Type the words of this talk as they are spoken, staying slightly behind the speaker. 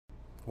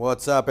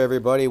What's up,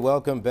 everybody?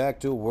 Welcome back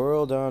to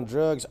World on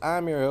Drugs.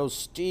 I'm your host,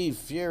 Steve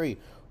Furey.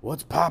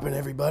 What's poppin',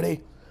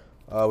 everybody?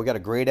 We got a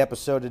great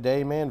episode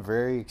today, man.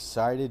 Very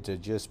excited to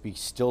just be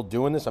still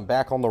doing this. I'm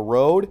back on the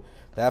road.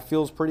 That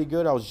feels pretty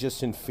good. I was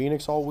just in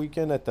Phoenix all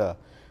weekend at the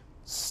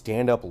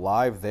stand-up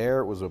live there.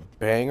 It was a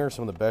banger.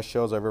 Some of the best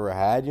shows I've ever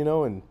had,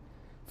 and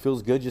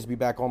feels good just to be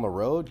back on the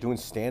road. Doing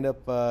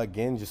stand-up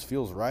again just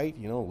feels right,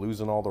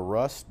 losing all the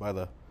rust by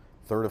the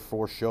third or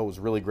fourth show was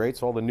really great.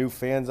 So all the new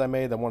fans I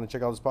made that want to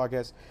check out this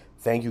podcast,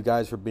 thank you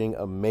guys for being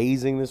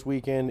amazing this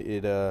weekend.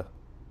 To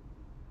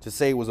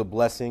say it was a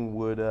blessing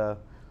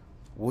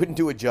wouldn't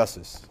do it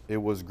justice. It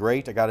was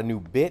great. I got a new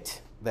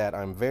bit that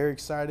I'm very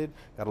excited.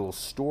 Got a little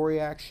story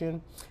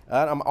action.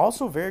 I'm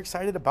also very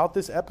excited about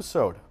this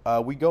episode.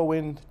 We go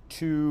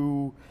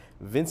into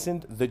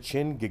Vincent the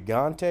Chin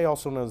Gigante,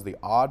 also known as the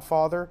Odd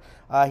Father.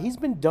 He's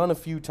been done a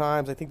few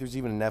times. I think there's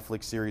even a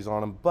Netflix series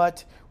on him,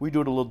 but we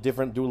do it a little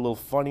different, do it a little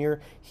funnier.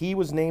 He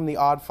was named the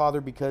Odd Father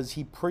because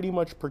he pretty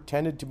much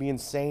pretended to be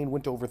insane,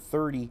 went to over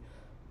 30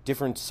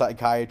 different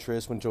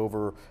psychiatrists, went to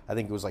over, I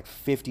think it was like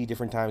 50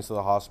 different times to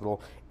the hospital,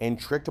 and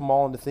tricked them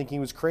all into thinking he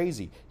was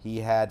crazy. He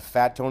had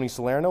Fat Tony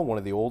Salerno, one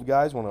of the old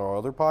guys, one of our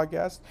other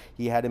podcasts.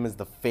 He had him as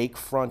the fake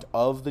front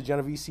of the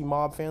Genovese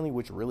mob family,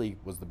 which really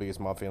was the biggest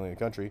mob family in the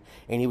country,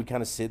 and he would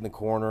kind of sit in the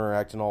corner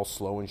acting all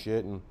slow and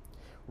shit, and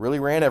really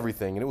ran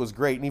everything, and it was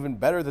great. And even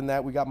better than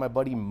that, we got my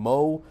buddy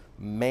Mo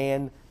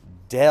Mandel.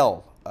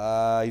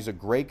 He's a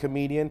great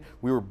comedian.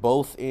 We were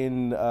both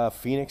in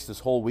Phoenix this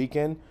whole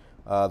weekend.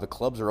 The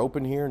clubs are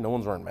open here. No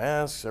one's wearing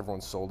masks.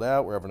 Everyone's sold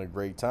out. We're having a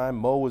great time.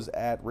 Mo was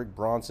at Rick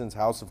Bronson's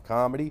House of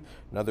Comedy,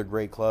 another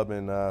great club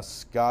in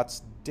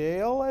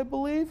Scottsdale, I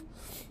believe.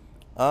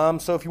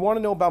 So if you want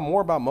to know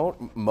more about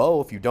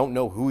Mo, if you don't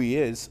know who he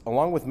is,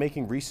 along with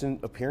making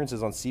recent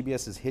appearances on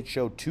CBS'S hit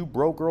show Two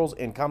Broke Girls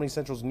and Comedy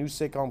Central's new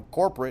sitcom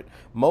Corporate,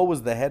 Mo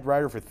was the head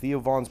writer for THEO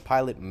VON'S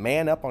pilot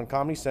Man Up on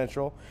Comedy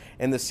Central,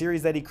 and the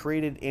series that he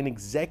created and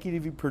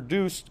executively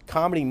produced,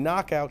 Comedy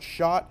Knockout,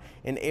 shot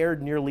and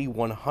aired nearly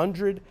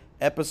 100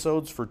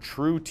 episodes for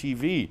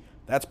truTV.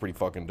 That's pretty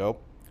fucking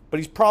dope. But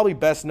he's probably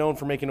best known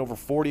for making over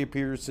 40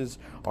 appearances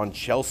on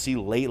Chelsea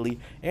Lately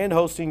and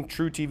hosting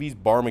truTV's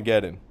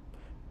BARMAGEDDON.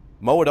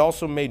 Mo had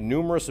also made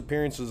numerous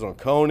appearances on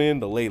Conan,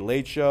 The Late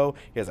Late Show.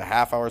 He has a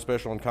half-hour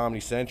special on Comedy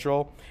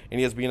Central, and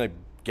he has been a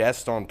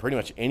guest on pretty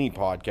much any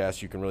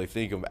podcast you can really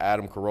think of.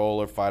 ADAM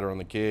COROLLA, Fighter on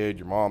the Kid,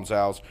 Your Mom's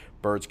House,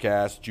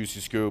 BERTCAST, Juicy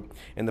Scoop.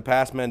 In the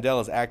past, Mandel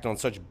has acted on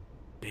such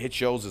hit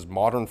shows as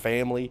Modern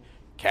Family,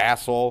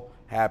 Castle,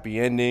 Happy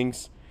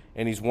Endings,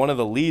 and he's one of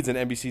the leads in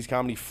NBC'S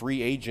comedy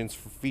Free Agents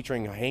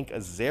featuring Hank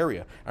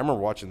Azaria. I remember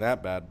watching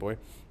that bad boy.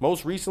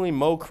 Most recently,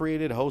 Mo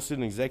created,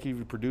 hosted, and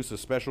executively produced a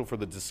special for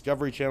the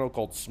Discovery Channel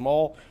called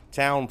Small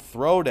Town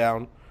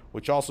Throwdown,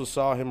 which also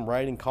saw him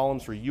writing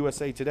columns for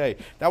USA Today.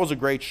 That was a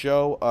great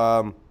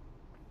show.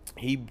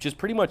 He just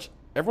pretty much,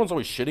 everyone's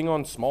always shitting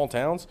on small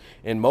towns,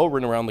 and Mo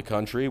ran around the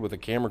country with a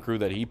camera crew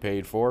that he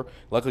paid for.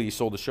 Luckily, he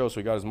sold the show,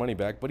 so he got his money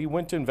back. But he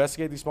went to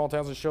investigate these small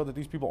towns and show that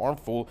these people aren't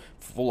full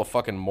of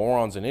fucking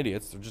morons and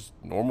idiots. They're just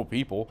normal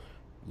people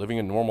living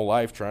a normal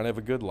life, trying to have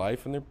a good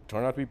life, and they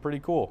turn out to be pretty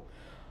cool.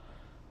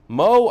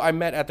 Mo, I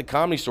met at the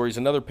Comedy Store. He's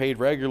another paid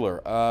regular.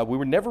 We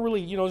were never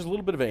really, there's a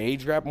little bit of an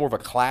age gap, more of a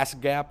class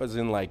gap, as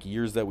in like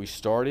years that we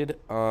started.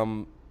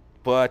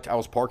 But I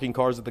was parking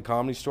cars at the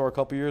Comedy Store a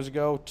couple years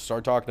ago,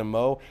 started talking to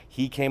Mo.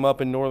 He came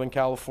up in Northern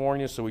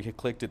California, so we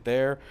clicked it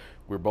there.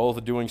 We were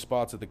both doing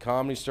spots at the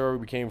Comedy Store. We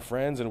became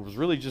friends, and it was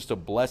really just a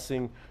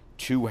blessing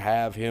to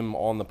have him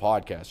on the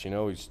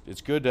podcast.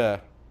 It's good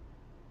to,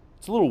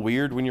 it's a little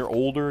weird when you're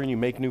older and you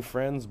make new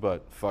friends,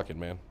 but fuck it,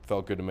 man.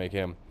 Felt good to make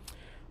him.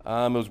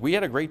 We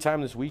had a great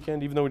time this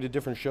weekend, even though we did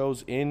different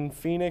shows in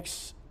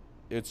Phoenix.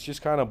 It's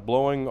just kind of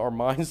blowing our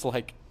minds.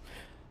 Like,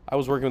 I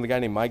was working with a guy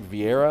named Mike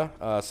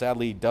Vieira.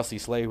 Sadly, Dusty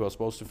Slay, who I was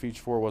supposed to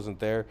feature for, wasn't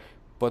there.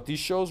 But these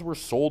shows were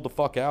sold the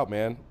fuck out,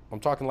 man. I'm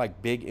talking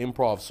like big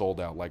improv sold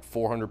out, like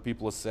 400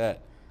 people a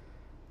set.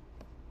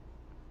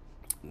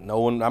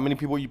 Not many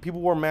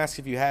people wore masks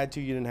if you had to,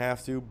 you didn't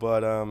have to,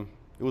 but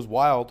it was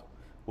wild.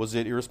 Was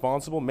it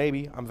irresponsible?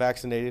 Maybe. I'm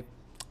vaccinated.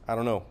 I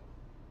don't know.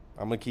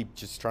 I'm going to keep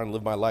just trying to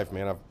live my life,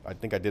 man. I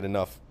think I did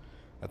enough.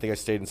 I think I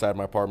stayed inside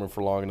my apartment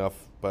for long enough,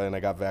 but then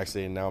I got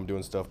vaccinated, and now I'm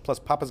doing stuff. Plus,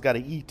 Papa's got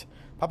to eat.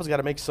 Papa's got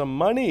to make some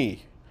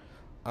money.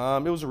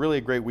 It was really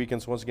a great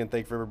weekend, so once again,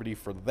 thank you for everybody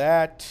for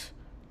that.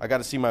 I got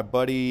to see my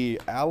buddy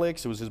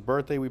Alex. It was his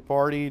birthday. We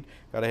partied.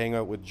 Got to hang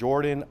out with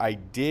Jordan. I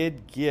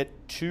did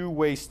get too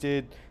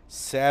wasted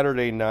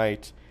Saturday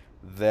night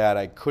that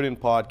I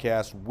couldn't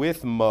podcast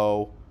with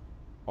Mo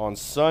on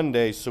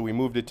Sunday, so we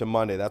moved it to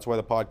Monday. That's why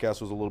the podcast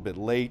was a little bit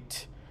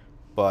late.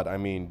 But, I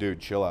mean, dude,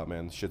 chill out,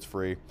 man. This shit's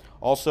free.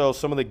 Also,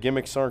 some of the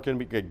gimmicks aren't going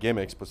to be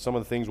gimmicks, but some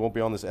of the things won't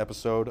be on this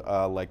episode,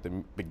 like the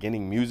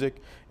beginning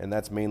music, and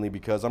that's mainly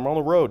because I'm on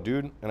the road,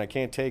 dude, and I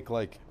can't take,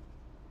 like,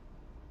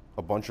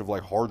 a bunch of,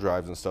 like, hard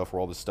drives and stuff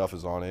where all this stuff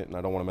is on it, and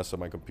I don't want to mess up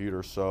my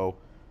computer, so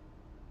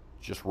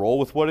just roll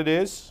with what it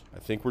is. I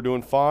think we're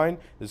doing fine.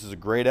 This is a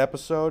great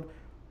episode.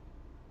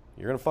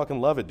 You're going to fucking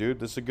love it, dude.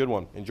 This is a good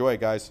one. Enjoy it,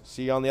 guys.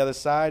 See you on the other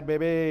side,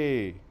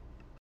 baby.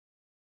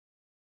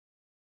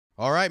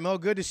 All right, Mo,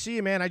 good to see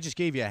you, man. I just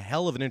gave you a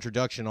hell of an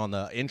introduction on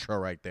the intro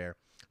right there.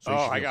 So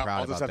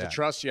I'll just have to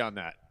trust you on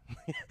that.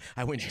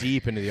 I went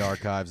deep into the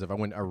archives. I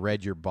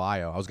read your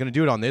bio. I was going to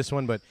do it on this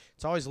one, but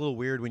it's always a little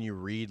weird when you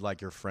read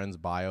like your friend's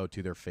bio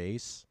to their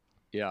face.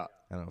 Yeah.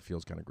 I don't know. It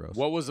feels kind of gross.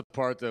 What was the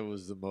part that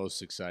was the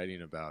most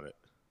exciting about it?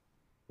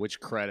 Which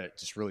credit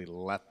just really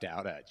leapt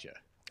out at you?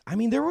 I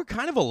mean, there were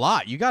kind of a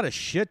lot. You got a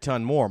shit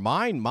ton more.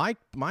 My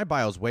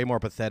bio is way more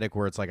pathetic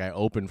where it's like I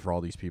opened for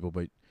all these people,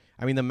 but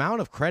I mean, the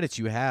amount of credits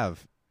you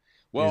have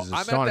is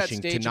astonishing. I'm at that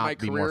stage in my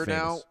career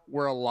now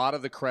where a lot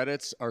of the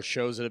credits are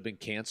shows that have been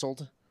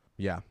canceled.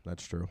 Yeah,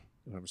 that's true.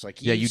 And I'm just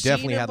like, you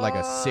definitely had like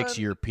a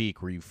 6-year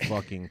peak where you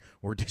fucking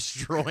were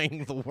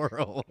destroying the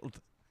world.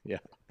 Yeah.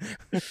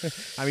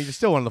 I mean, you're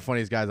still one of the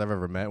funniest guys I've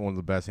ever met, one of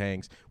the best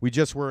hangs. We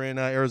just were in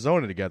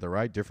Arizona together,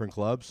 right? Different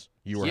clubs.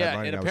 You were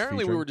headlining, and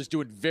apparently we were just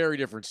doing very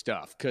different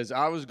stuff because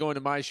I was going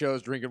to my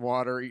shows, drinking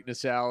water, eating a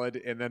salad,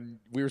 and then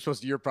we were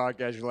supposed to do your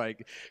podcast. You're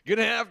like,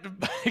 gonna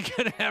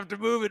have to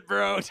move it,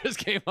 bro. Just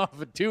came off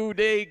a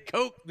 2-day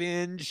coke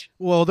binge.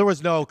 Well, there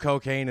was no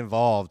cocaine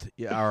involved,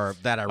 or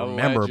that I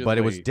remember, but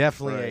it was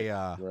definitely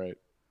a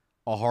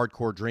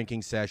hardcore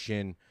drinking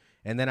session.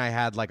 And then I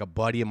had like a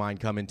buddy of mine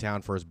come in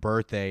town for his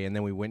birthday, and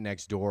then we went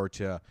next door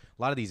to a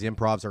lot of these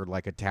improvs are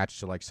like attached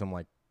to like some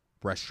like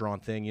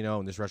restaurant thing, you know,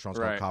 and this restaurant's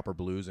called Copper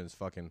Blues, and it's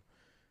fucking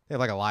they have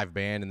like a live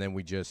band, and then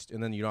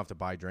then you don't have to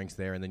buy drinks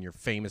there, and then you're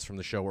famous from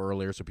the show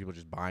earlier, so people are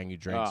just buying you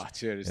drinks. Oh,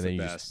 dude, it's and then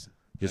the you best.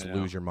 Just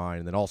lose your mind.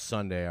 And then all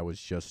Sunday I was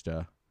just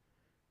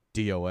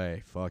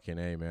DOA. Fucking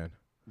A, man.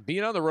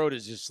 Being on the road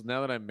is just,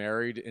 now that I'm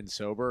married and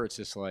sober, it's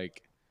just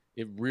like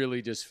it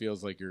really just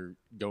feels like you're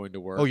going to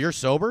work. Oh, you're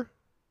sober?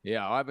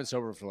 Yeah, I've been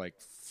sober for like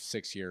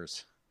 6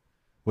 years.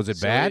 Was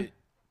it bad?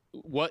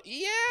 What?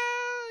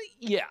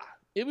 Yeah.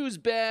 It was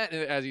bad.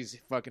 As he's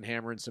fucking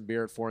hammering some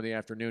beer at 4 in the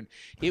afternoon.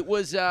 It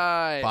was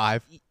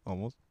 5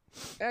 almost.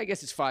 I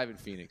guess it's 5 in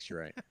Phoenix. You're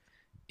right.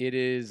 It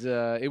is.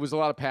 It was a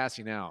lot of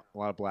passing out, a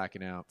lot of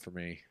blacking out for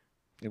me.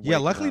 Yeah,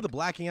 luckily the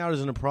blacking out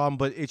isn't a problem,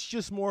 but it's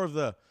just more of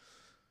the.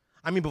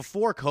 I mean,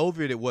 before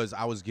COVID,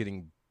 I was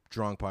getting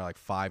drunk probably like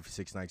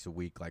 5-6 nights a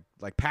week,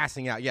 like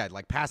passing out. Yeah,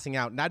 like passing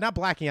out. Not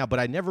blacking out, but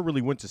I never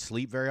really went to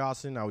sleep very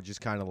often. I would just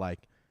kind of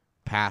like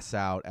pass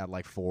out at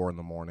like 4 in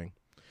the morning.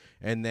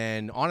 And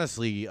then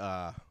honestly,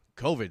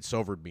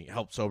 COVID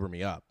helped sober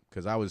me up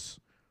because I was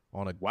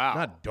on a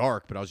not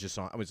dark, but I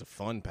was a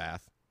fun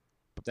path.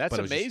 That's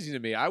amazing to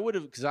me. I would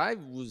have, because I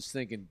was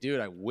thinking, dude,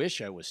 I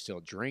wish I was still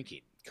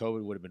drinking.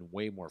 COVID would have been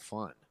way more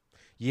fun.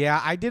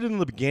 Yeah, I did it in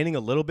the beginning a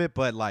little bit,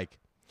 but like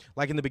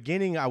in the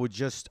beginning, I was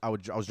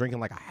drinking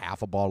like a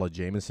half a bottle of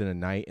Jameson a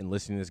night and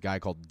listening to this guy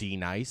called D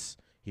Nice.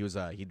 He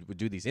would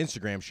do these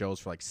Instagram shows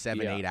for like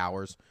 7-8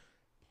 hours,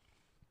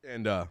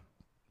 and it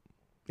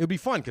would be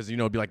fun because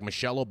it'd be like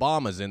Michelle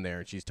Obama's in there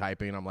and she's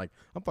typing, and I'm like,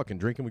 I'm fucking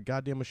drinking with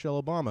goddamn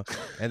Michelle Obama,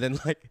 and then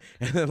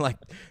like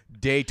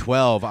day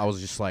 12, I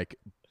was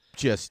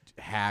just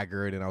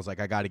haggard, and I was like,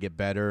 I got to get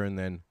better, and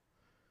then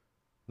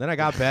I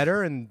got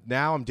better, and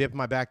now I'm dipping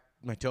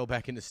my toe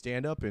back into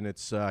stand up, and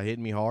it's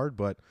hitting me hard,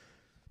 but.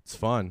 It's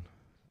fun.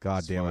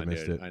 God damn, I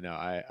missed it. I know.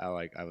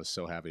 I was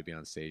so happy to be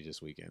on stage this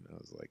weekend. I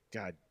was like,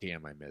 God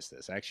damn, I missed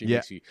this.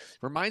 Actually,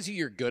 reminds you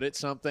you're good at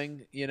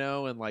something,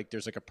 and like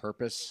there's like a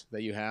purpose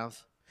that you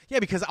have. Yeah,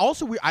 because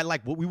also we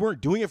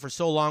weren't doing it for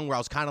so long where I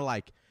was kind of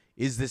like,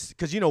 is this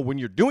because when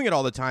you're doing it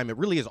all the time, it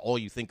really is all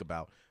you think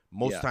about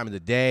most of the time of the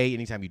day.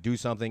 Anytime you do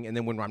something, and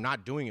then when I'm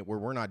not doing it, where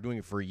we're not doing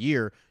it for a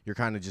year, you're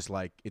kind of just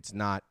like, it's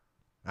not.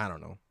 I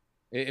don't know.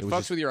 It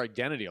fucks with your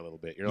identity a little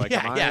bit. You're like,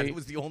 it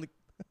was the only.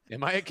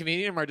 Am I a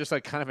comedian or am I just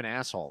like kind of an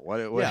asshole?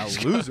 What a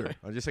loser.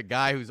 I'm just a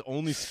guy whose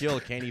only skill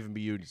can't even be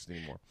used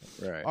anymore.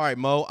 Right. All right,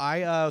 Mo.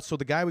 So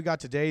the guy we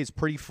got today is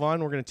pretty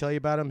fun. We're going to tell you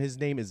about him. His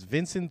name is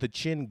Vincent the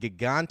Chin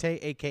Gigante,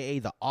 a.k.a.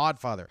 the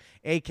Oddfather,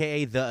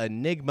 a.k.a. the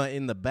Enigma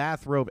in the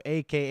Bathrobe,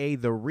 a.k.a.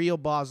 the real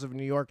boss of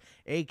New York,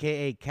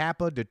 a.k.a.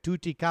 Kappa de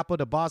Tutti Capo,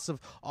 the boss of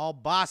all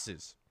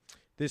bosses.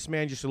 This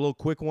man, just a little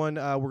quick one.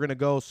 We're going to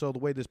go. So the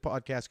way this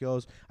podcast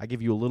goes, I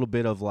give you a little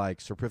bit of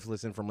like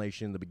superfluous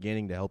information in the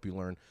beginning to help you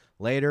learn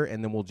later.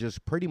 And then we'll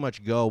just pretty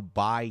much go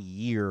by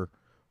year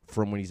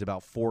from when he's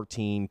about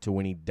 14 to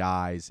when he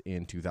dies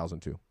in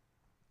 2002.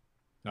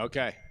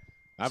 Okay.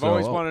 I've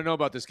always wanted to know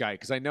about this guy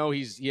because I know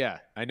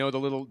I know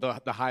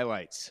the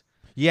highlights.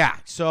 Yeah,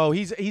 so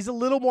he's a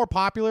little more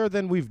popular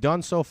than we've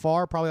done so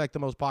far. Probably like the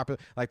most popular,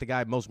 like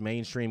the most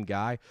mainstream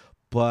guy.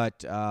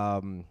 But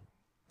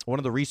one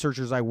of the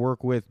researchers I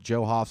work with, Dr.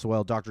 Joe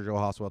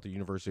Hofswell at the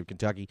University of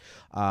Kentucky,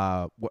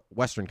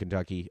 Western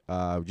Kentucky,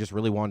 just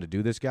really wanted to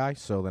do this guy.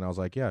 So then I was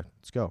like, yeah,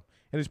 let's go.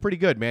 And it's pretty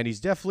good, man. He's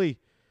definitely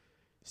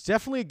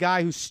a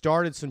guy who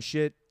started some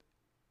shit,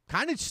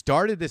 kind of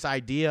started this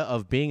idea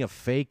of being a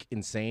fake,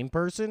 insane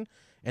person,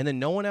 and then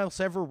no one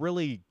else ever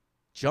really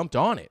jumped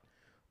on it.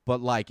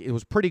 But, like, it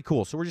was pretty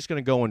cool. So we're just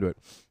going to go into it.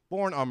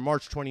 Born on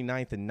March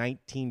 29th in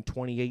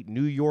 1928,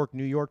 New York,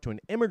 to an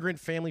immigrant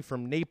family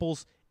from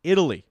Naples,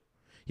 Italy.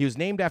 He was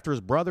named after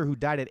his brother who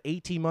died at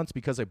 18 months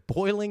because a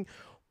boiling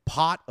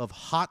pot of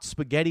hot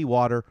spaghetti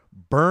water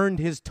burned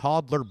his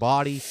toddler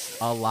body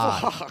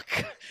alive.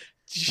 Fuck.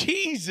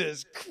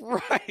 Jesus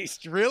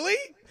Christ. Really?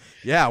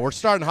 Yeah, we're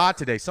starting hot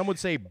today. Some would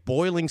say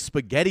boiling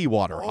spaghetti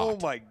water hot. Oh,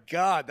 my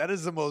God. That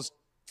is the most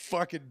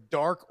fucking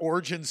dark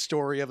origin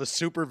story of a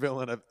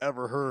supervillain I've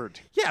ever heard.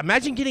 Yeah,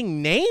 imagine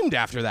getting named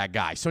after that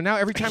guy. So now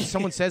every time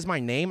someone says my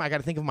name, I got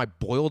to think of my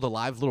boiled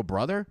alive little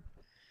brother.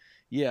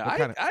 Yeah,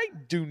 I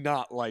do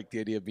not like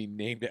the idea of being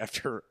named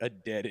after a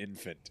dead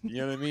infant. You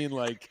know what I mean?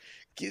 Like,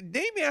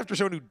 name me after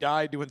someone who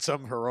died doing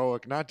something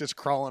heroic, not just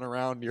crawling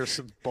around near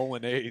some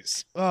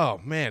bolognese. Oh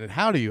man, and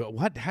how do you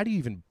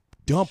even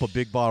dump a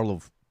big bottle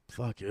of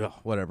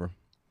whatever?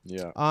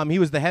 Yeah. He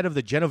was the head of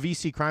the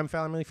Genovese crime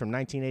family from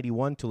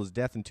 1981 till his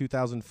death in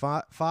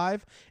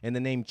 2005, and the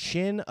name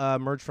Chin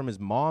emerged from his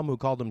mom, who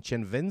called him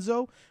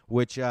Chinvenzo,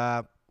 which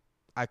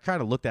I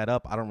kind of looked that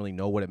up. I don't really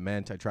know what it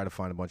meant. I tried to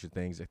find a bunch of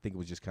things. I think it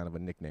was just kind of a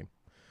nickname.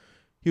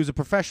 He was a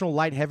professional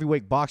light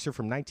heavyweight boxer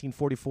from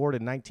 1944 to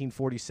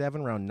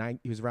 1947.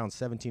 He was around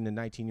 17 to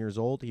 19 years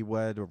old. He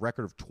had a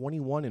record of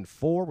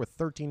 21-4 with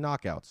 13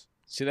 knockouts.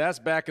 See, that's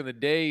back in the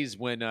days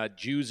when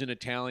Jews and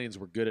Italians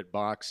were good at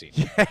boxing.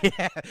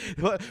 Yeah.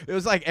 It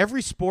was like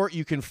every sport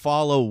you can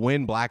follow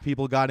when black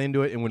people got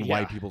into it and when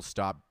white people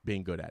stopped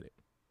being good at it.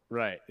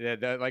 Right.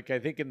 Yeah, like I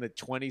think in the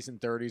 20s and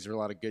 30s there were a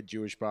lot of good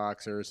Jewish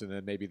boxers, and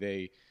then maybe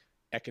they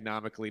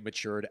economically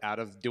matured out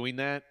of doing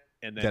that.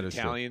 And then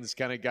Italians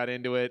kind of got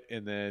into it.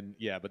 And then,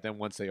 but then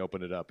once they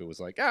opened it up, it was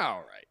like, oh, all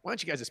right, why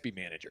don't you guys just be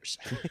managers?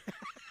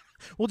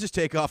 We'll just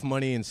take off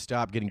money and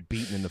stop getting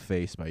beaten in the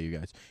face by you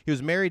guys. He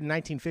was married in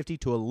 1950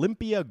 to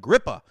Olympia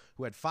Grippa,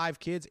 who had 5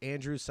 kids,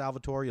 Andrew,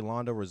 Salvatore,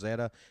 Yolanda,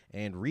 Rosetta,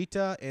 and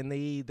Rita. And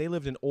they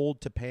lived in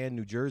Old Tappan,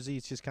 New Jersey.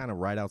 It's just kind of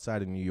right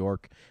outside of New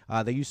York.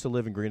 They used to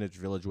live in Greenwich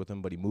Village with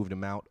him, but he moved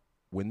him out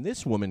when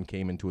this woman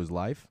came into his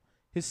life.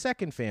 His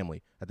second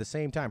family at the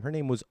same time. Her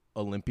name was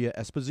Olympia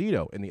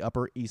Esposito in the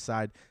Upper East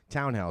Side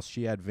townhouse.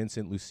 She had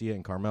Vincent, Lucia,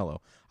 and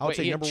Carmelo. Wait,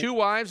 he had 2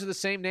 wives of the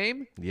same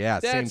name? Yeah,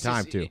 same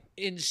time too.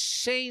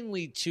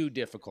 Insanely too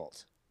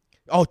difficult.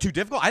 Oh, too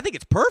difficult? I think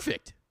it's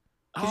perfect.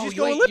 You just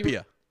go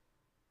Olympia.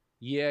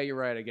 Yeah, you're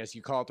right. I guess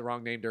you call it the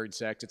wrong name during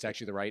sex. It's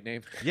actually the right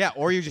name. Yeah,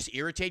 or you're just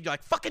irritated. You're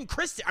like, fucking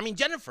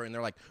Jennifer. And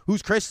they're like,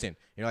 who's Kristen? And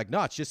you're like,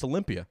 no, it's just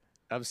Olympia.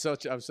 I'm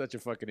such a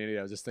fucking idiot.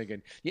 I was just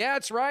thinking, yeah,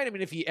 it's right. I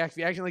mean, if you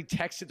accidentally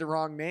texted the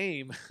wrong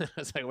name, I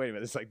was like, wait a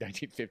minute, it's like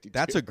 1952.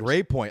 That's a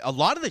great point. A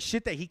lot of the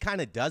shit that he kind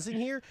of does in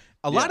here,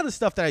 a lot of the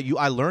stuff that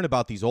I learn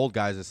about these old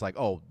guys, it's like,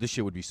 oh, this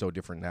shit would be so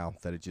different now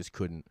that it just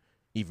couldn't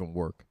even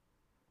work.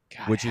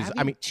 God, which is,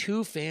 I mean,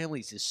 2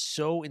 families is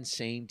so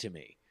insane to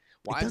me.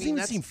 Why? It doesn't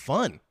even seem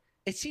fun.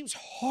 It seems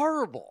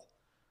horrible.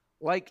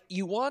 Like,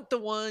 you want the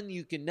one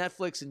you can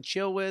Netflix and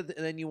chill with,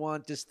 and then you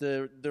want just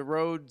the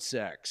road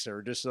sex,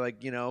 or just like,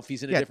 if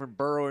he's in a different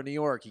borough in New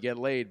York, you get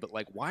laid. But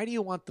like, why do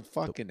you want the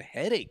fucking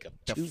headache of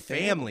the 2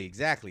 family?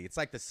 Exactly. It's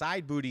like the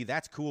side booty.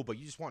 That's cool, but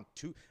you just want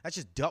 2. That's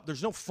just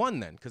there's no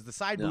fun then, because the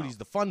side booty's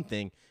the fun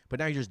thing. But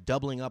now you're just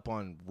doubling up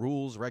on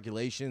rules,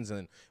 regulations,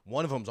 and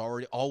one of them's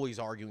always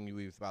arguing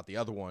you about the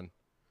other one.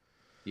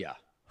 Yeah,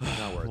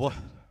 not worth it.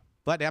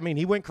 But, I mean,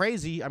 he went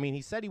crazy. I mean,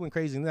 he said he went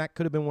crazy, and that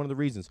could have been one of the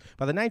reasons.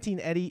 By the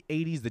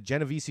 1980s, the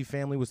Genovese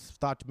family was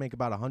thought to make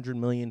about $100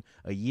 million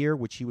a year,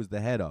 which he was the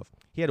head of.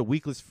 He had a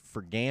weakness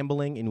for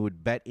gambling and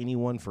would bet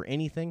anyone for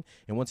anything.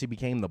 And once he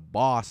became the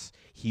boss,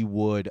 he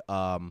would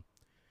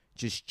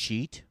just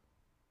cheat,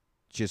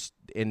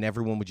 and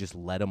everyone would just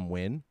let him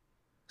win.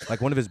 Like,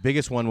 one of his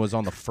biggest one was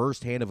on the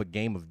first hand of a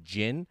game of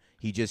gin.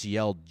 He just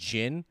yelled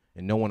gin,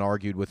 and no one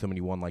argued with him, and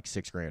he won like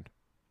 $6,000.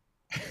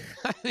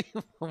 I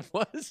mean,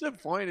 what is the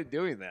point of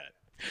doing that?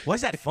 Why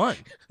is that fun?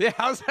 Yeah,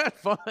 how's that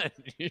fun?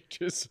 You're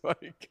just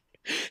like,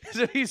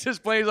 so he's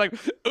just playing like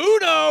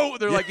Uno.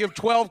 They're like, you have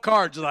 12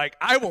 cards. They're like,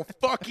 I will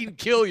fucking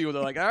kill you.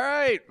 They're like, all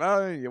right,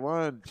 fine, you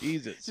won.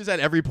 Jesus. Just at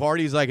every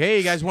party, he's like, hey,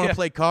 you guys want to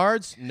play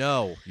cards?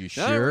 No, you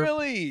sure? Not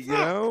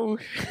really.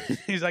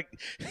 He's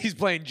like, he's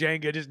playing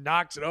Jenga, just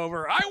knocks it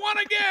over. I won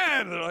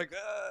again. They're like,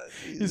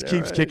 he just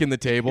keeps kicking the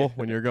table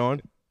when you're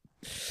going.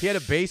 He had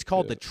a base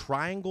called the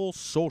Triangle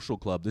Social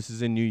Club. This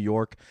is in New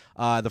York.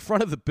 The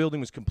front of the building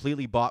was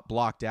completely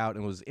blocked out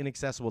and was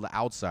inaccessible to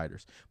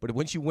outsiders. But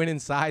once you went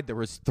inside, there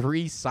was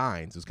 3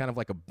 signs. It was kind of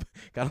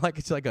like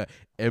it's like a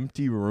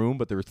empty room,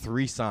 but there were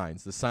 3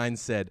 signs. The sign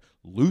said,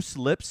 "Loose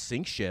lips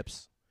sink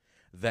ships,"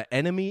 "The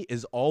enemy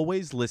is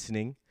always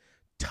listening,"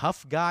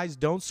 "Tough guys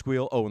don't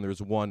squeal." Oh, and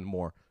there's one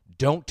more.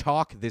 "Don't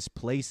talk. This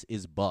place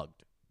is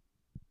bugged."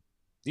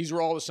 These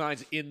were all the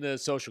signs in the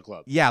social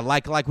club. Yeah,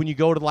 like when you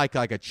go to like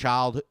a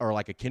child or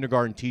like a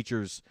kindergarten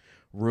teacher's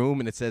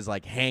room and it says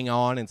like hang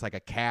on, and it's like a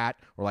cat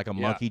or like a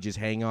monkey just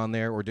hang on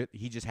there, or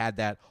he just had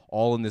that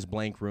all in this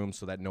blank room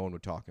so that no one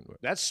would talk into it.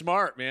 That's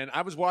smart, man.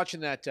 I was watching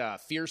that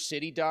Fear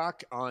City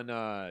doc on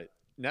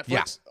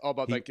Netflix all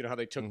about how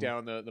they took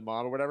down the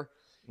model or whatever.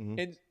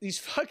 And these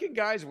fucking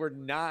guys were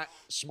not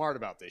smart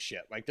about this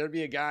shit. Like, there'd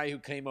be a guy who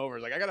came over,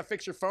 like, I got to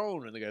fix your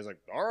phone. And the guy's like,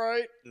 all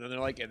right. And then they're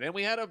like, and then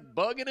we had a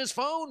bug in his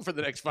phone for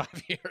the next 5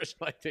 years.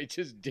 Like, they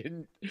just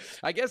didn't.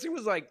 I guess it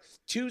was, like,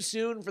 too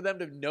soon for them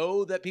to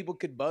know that people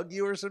could bug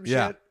you or some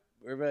shit.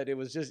 But it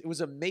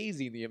was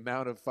amazing the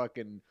amount of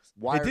fucking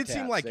wiretaps. It did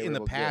seem like in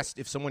the past,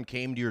 if someone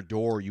came to your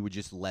door, you would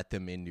just let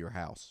them into your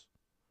house.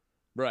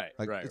 Right,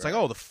 like, right. It's like,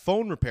 oh, the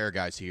phone repair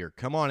guy's here.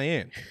 Come on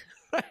in.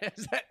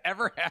 Has that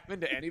ever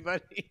happened to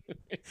anybody?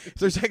 If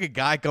there's like a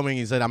guy coming,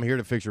 he said, I'm here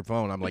to fix your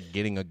phone. I'm like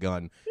getting a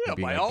gun. Yeah,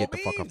 by like, all get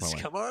means, the fuck off my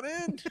come on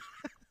in.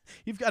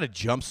 You've got a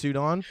jumpsuit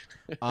on.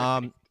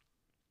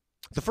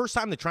 The first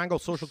time the Triangle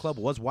Social Club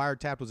was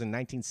wiretapped was in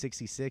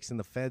 1966, and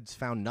the feds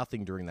found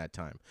nothing during that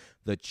time.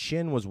 The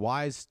Chin was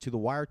wise to the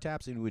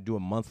wiretaps, and would do a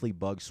monthly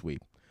bug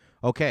sweep.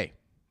 Okay,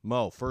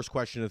 Mo, first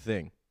question of the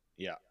thing.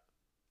 Yeah.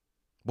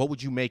 What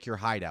would you make your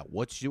hideout?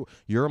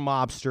 You're a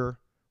mobster.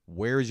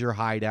 Where's your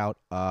hideout?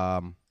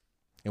 And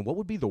what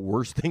would be the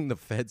worst thing the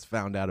feds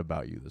found out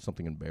about you? There's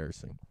something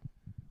embarrassing.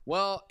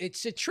 Well,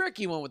 it's a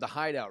tricky one with the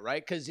hideout,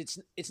 right? Because it's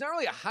not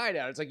really a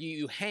hideout. It's like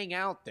you hang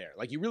out there.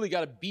 Like, you really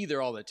got to be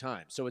there all the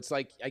time. So it's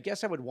like, I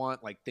guess I would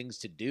want, like, things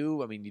to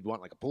do. I mean, you'd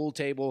want, like, a pool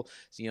table.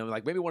 So, you know,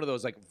 like, maybe one of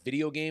those, like,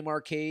 video game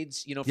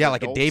arcades, you know, for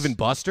like adults. a Dave &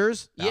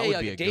 Buster's? That would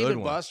like be a a Dave good &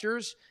 one.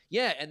 Buster's.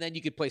 Yeah, and then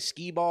you could play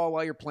skee ball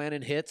while you're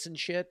planning hits and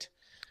shit.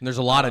 And there's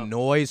a lot of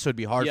noise, so it'd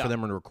be hard for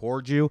them to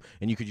record you.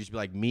 And you could just be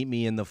like, meet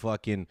me in the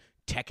fucking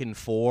Tekken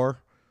 4.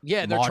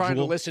 Yeah, they're module. trying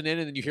to listen in,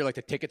 and then you hear, like,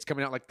 the tickets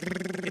coming out, like,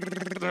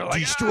 they're like,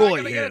 destroy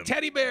I'm gonna get a him.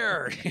 teddy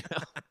bear.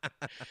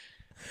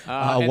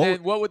 And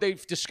then what would they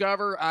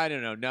discover? I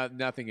don't know.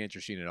 Nothing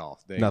interesting at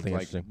all. Nothing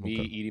like interesting. me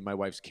Okay. eating my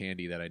wife's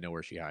candy that I know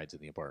where she hides in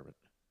the apartment.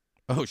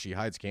 Oh, she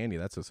hides candy.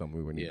 That's something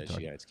we wouldn't even talk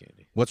she about. hides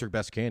candy. What's her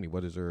best candy?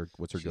 What's her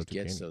go-to She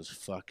candy? gets those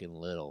fucking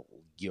little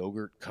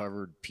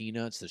yogurt-covered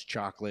peanuts, this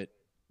chocolate,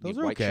 Those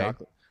are white okay.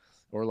 chocolate.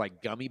 Or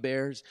like gummy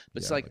bears.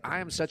 But it's like, I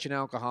am such an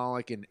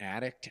alcoholic and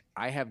addict.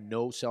 I have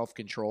no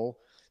self-control.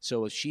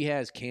 So if she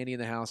has candy in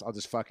the house, I'll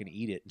just fucking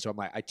eat it. And so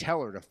I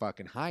tell her to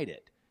fucking hide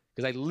it.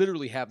 Because I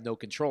literally have no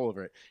control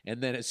over it.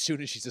 And then as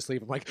soon as she's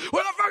asleep, I'm like,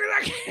 where the fuck is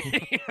that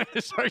candy? I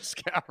just start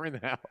scouring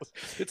the house.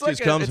 It's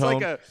like,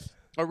 like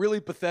a really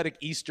pathetic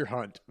Easter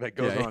hunt that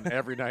goes on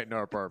every night in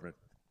our apartment.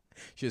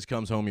 She just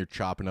comes home, you're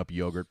chopping up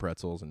yogurt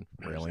pretzels and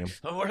railing them.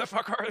 Oh, where the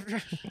fuck are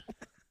they?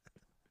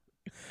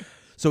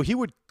 So he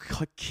would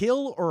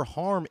kill or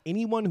harm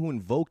anyone who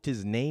invoked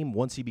his name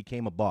once he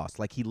became a boss.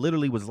 Like, he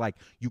literally was like,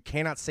 you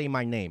cannot say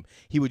my name.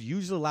 He would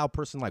usually allow a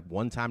person like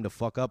one time to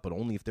fuck up, but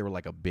only if they were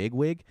like a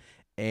bigwig.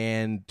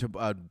 And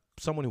to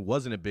someone who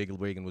wasn't a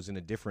bigwig and was in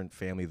a different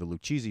family, the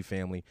Lucchese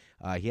family,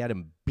 he had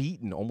him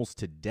beaten almost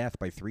to death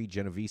by 3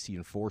 Genovese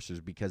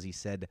enforcers because he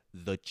said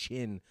the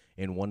Chin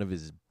in one of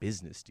his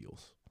business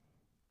deals.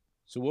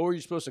 So what were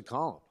you supposed to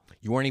call him?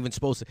 You weren't even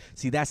supposed to.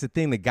 See, that's the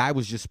thing. The guy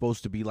was just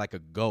supposed to be like a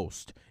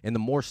ghost. And the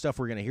more stuff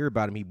we're going to hear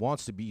about him, he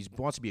wants to be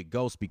a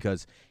ghost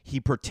because he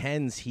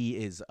pretends he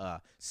is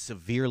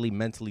severely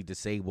mentally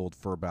disabled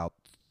for about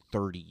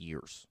 30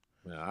 years.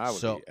 No,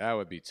 that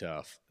would be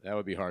tough. That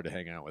would be hard to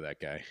hang out with that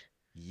guy.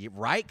 Yeah,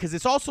 right? Because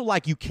it's also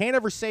like you can't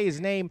ever say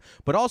his name,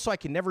 but also I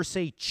can never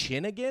say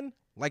Chin again.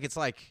 Like, it's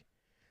like,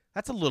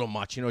 that's a little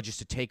much, just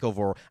to take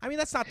over. I mean,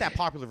 that's not that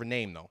popular of a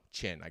name, though.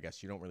 Chin, I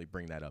guess. You don't really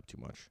bring that up too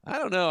much. I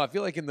don't know. I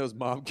feel like in those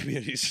mom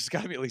communities, there's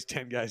got to be at least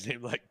 10 guys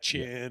named like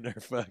Chin or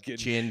fucking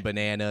Chin,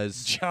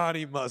 Bananas.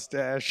 Johnny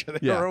Mustache.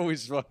 They're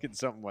always fucking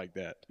something like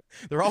that.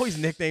 They're always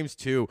nicknames,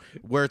 too,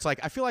 where it's like,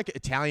 I feel like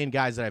Italian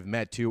guys that I've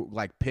met, too,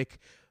 like pick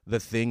the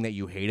thing that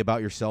you hate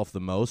about yourself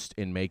the most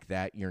and make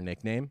that your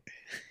nickname.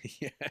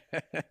 Yeah,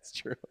 that's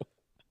true.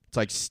 It's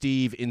like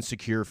Steve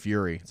Insecure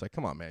Fury. It's like,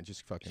 come on, man,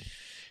 just fucking.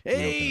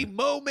 Hey,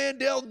 Mo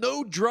Mandel,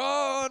 no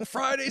draw on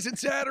Fridays and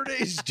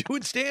Saturdays,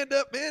 doing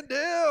stand-up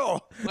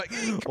Mandel. Like,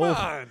 hey, come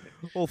on.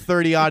 Old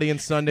 30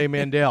 audience Sunday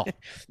Mandel.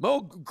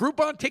 Mo,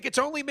 Groupon tickets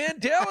only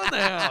Mandel in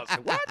the house.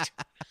 What?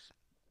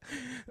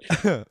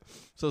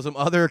 So some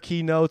other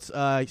keynotes.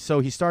 So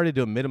he started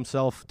to admit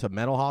himself to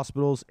mental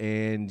hospitals,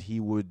 and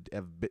he would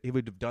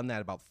have done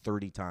that about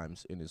 30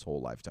 times in his whole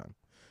lifetime.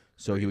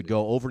 So he would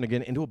go over and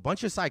again into a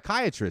bunch of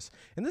psychiatrists.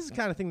 And this is the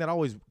kind of thing that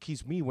always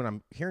keeps me when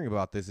I'm hearing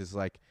about this is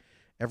like,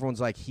 everyone's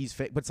like, he's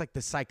fake. But it's like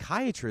the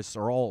psychiatrists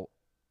are all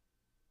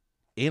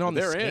in on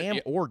the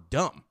scam or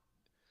dumb.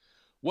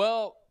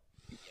 Well,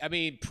 I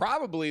mean,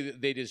 probably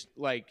they just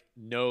like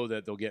know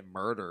that they'll get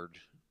murdered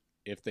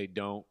if they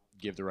don't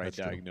give the right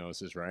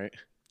diagnosis, right?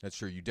 That's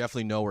true. You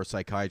definitely know where a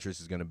psychiatrist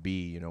is going to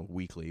be,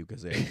 weekly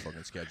because they have a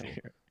fucking schedule.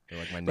 They're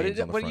like, my name's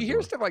on the front you hear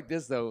door. stuff like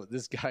this, though.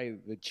 This guy,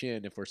 the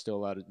Chin, if we're still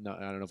allowed to, I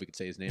don't know if we could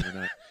say his name or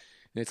not.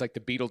 And it's like the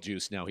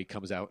Beetlejuice now. He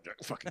comes out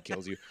and fucking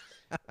kills you.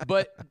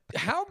 But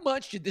how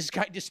much did this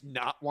guy just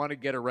not want to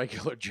get a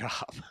regular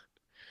job?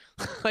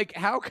 Like,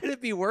 how could it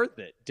be worth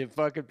it to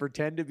fucking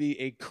pretend to be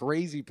a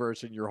crazy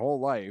person your whole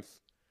life?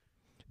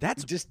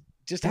 That's just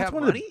to have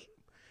money?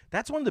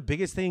 That's one of the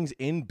biggest things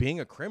in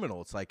being a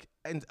criminal. It's like,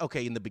 in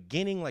the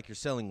beginning, like you're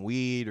selling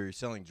weed or you're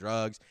selling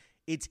drugs,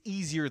 it's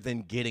easier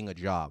than getting a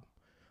job.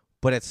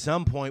 But at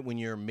some point when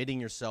you're admitting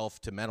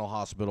yourself to mental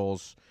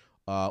hospitals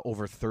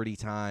over 30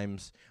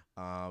 times,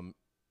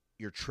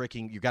 you're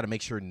tricking. You got to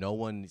make sure no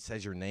one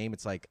says your name.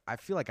 It's like, I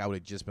feel like I would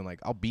have just been like,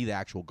 I'll be the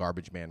actual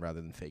garbage man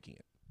rather than faking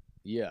it.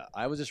 Yeah,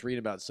 I was just reading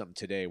about something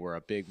today where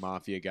a big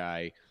mafia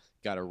guy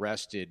got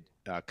arrested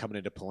coming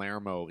into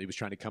Palermo. He was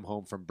trying to come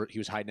home he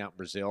was hiding out in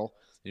Brazil,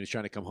 and he was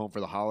trying to come home for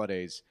the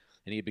holidays,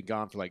 and he had been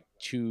gone for like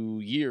 2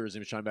 years, and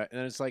he was trying to,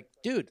 and it's like,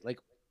 dude, like,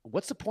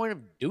 what's the point of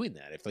doing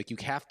that? If like you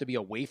have to be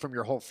away from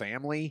your whole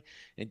family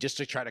and just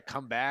to try to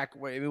come back,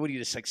 what are you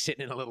just like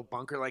sitting in a little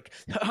bunker like,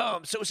 oh,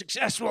 I'm so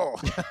successful,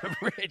 I'm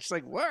rich?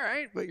 Like, well, all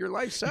right, but your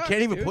life sucks. You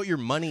can't even dude. put your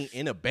money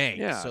in a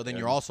bank, so then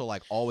you're also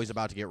like always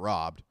about to get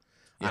robbed.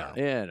 I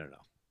don't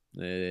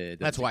know.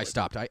 That's why I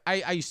stopped.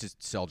 I used to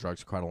sell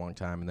drugs for quite a long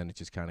time, and then it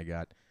just kind of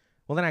got.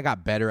 Well, then I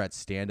got better at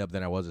stand-up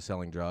than I was at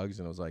selling drugs,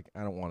 and I was like,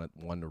 I don't want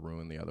one to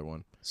ruin the other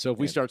one. So if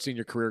we start seeing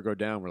your career go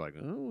down, we're like,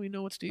 oh, we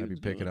know what Steve. Might be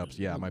picking up.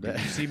 Yeah, might be.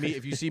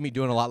 If you see me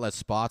doing a lot less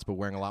spots but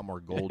wearing a lot more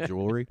gold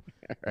jewelry,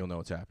 you'll know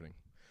what's happening.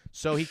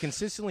 So he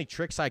consistently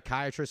tricked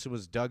psychiatrists and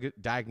was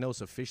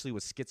diagnosed officially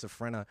with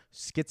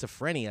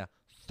schizophrenia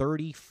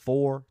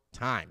 34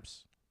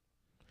 times.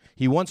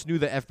 He once knew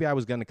the FBI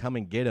was going to come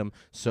and get him,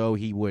 so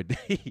he would.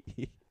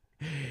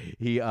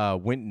 He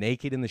went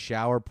naked in the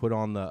shower, put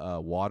on the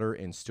water,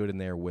 and stood in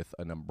there with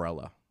an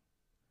umbrella.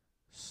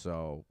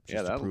 So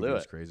just to prove it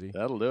was crazy.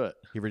 That'll do it.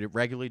 He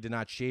regularly did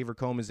not shave or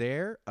comb his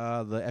hair.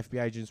 The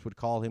FBI agents would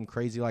call him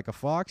crazy like a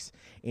fox,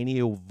 and he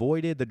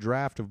avoided the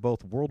draft of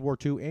both World War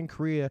II and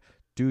Korea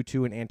due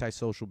to an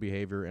antisocial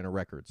behavior and a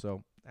record.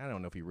 So I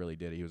don't know if he really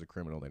did it. He was a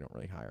criminal. They don't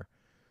really hire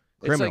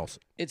criminals.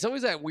 It's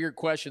always that weird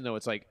question, though.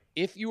 It's like,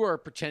 if you are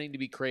pretending to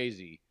be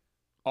crazy,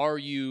 are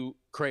you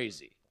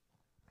crazy?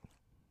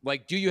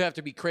 Like, do you have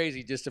to be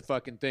crazy just to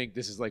fucking think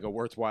this is like a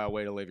worthwhile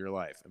way to live your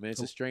life? I mean,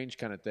 it's a strange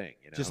kind of thing,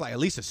 you know? Just like at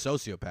least a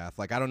sociopath.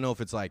 Like, I don't know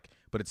if it's like,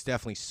 but it's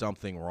definitely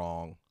something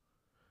wrong.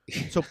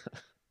 So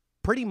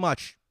pretty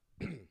much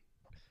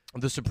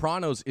The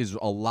Sopranos is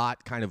a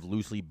lot kind of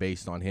loosely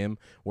based on him,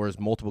 whereas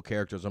multiple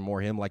characters are more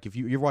him. Like if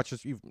you watch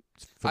this,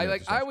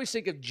 I always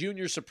think of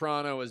Junior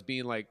Soprano as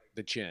being like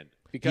the Chin.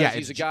 Because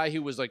he's a guy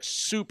who was like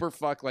super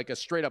like a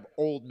straight up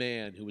old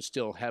man who was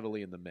still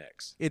heavily in the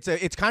mix.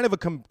 It's kind of a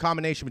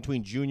combination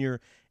between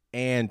Junior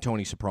and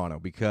Tony Soprano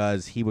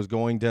because he was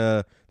going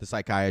to the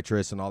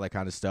psychiatrist and all that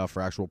kind of stuff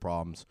for actual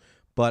problems.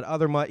 But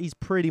he's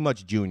pretty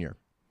much Junior.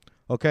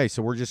 Okay,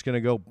 so we're just going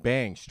to go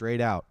bang,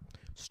 straight out,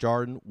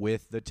 starting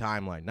with the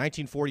timeline.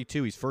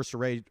 1942, he's first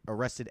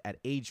arrested at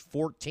age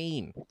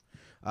 14.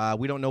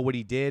 We don't know what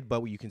he did,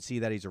 but you can see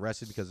that he's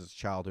arrested because it's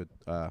childhood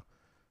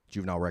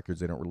juvenile records,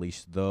 they don't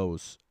release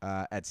those.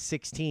 At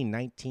 16,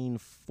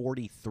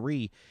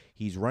 1943,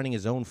 he's running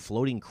his own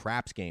floating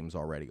craps games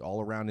already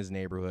all around his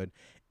neighborhood,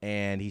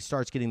 and he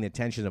starts getting the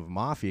attention of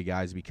mafia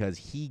guys because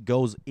he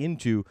goes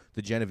into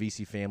the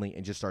Genovese family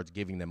and just starts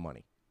giving them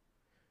money.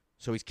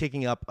 So he's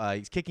kicking up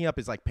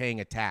is like paying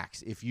a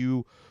tax. If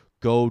you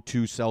go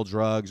to sell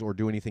drugs or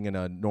do anything in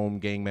a known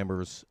gang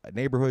member's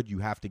neighborhood, you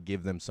have to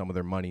give them some of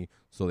their money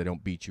so they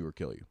don't beat you or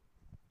kill you.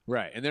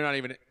 Right, and they're not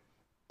even...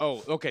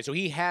 Oh, okay. So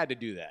he had to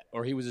do that,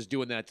 or he was just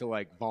doing that to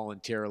like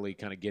voluntarily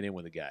kind of get in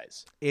with the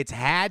guys. It's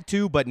had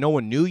to, but no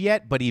one knew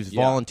yet. But he's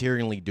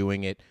voluntarily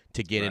doing it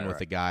to get in with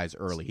the guys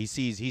early. He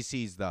sees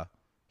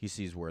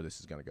where this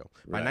is going to go.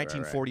 By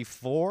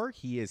 1944,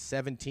 he is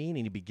 17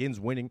 and he begins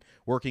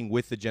working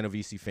with the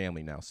Genovese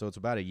family now. So it's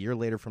about a year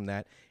later from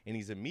that, and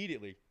he's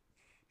immediately,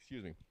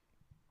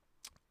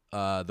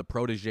 the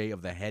protege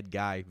of the head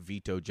guy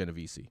Vito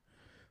Genovese.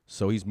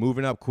 So he's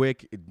moving up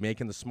quick,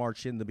 making the smart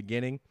shit in the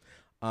beginning.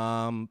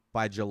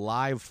 By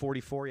July of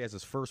 44, he has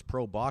his first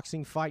pro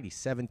boxing fight. He's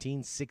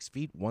 17, 6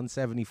 feet,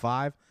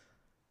 175.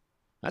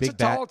 That's a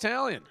tall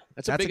Italian.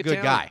 That's a big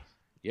good guy.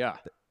 Yeah.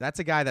 That's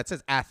a guy that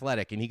says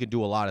athletic, and he can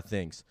do a lot of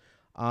things.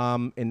 In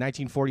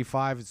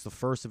 1945, it's the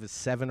first of his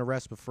 7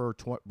 arrests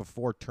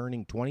before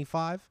turning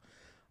 25.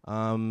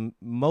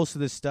 Most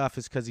of this stuff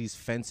is because he's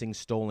fencing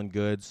stolen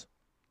goods.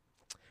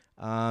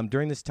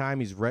 During this time,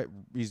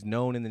 he's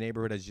known in the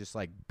neighborhood as just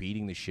like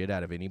beating the shit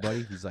out of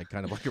anybody. He's like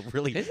kind of like a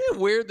really. Isn't it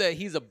weird that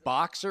he's a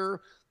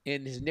boxer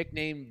and his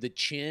nickname, the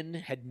Chin,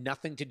 had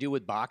nothing to do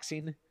with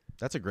boxing?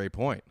 That's a great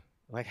point.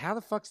 Like, how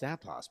the fuck's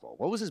that possible?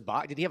 What was his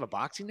Did he have a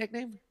boxing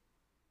nickname?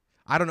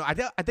 I don't know.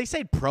 They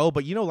say pro,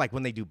 but you know, like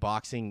when they do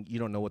boxing, you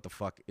don't know what the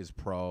fuck is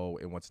pro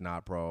and what's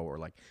not pro, or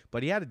like.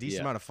 But he had a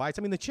decent amount of fights.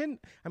 I mean, the Chin.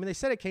 I mean, they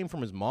said it came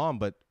from his mom,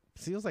 but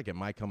it feels like it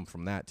might come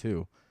from that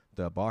too.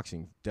 The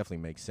boxing definitely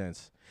makes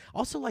sense.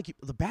 Also, like it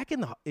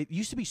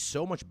used to be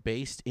so much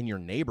based in your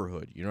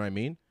neighborhood. You know what I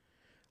mean?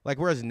 Like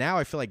whereas now,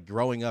 I feel like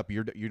growing up,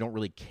 you don't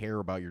really care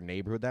about your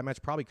neighborhood that much.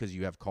 Probably because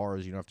you have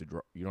cars, you don't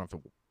have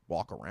to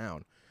walk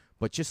around.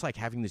 But just like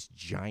having this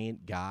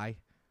giant guy,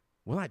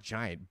 well, not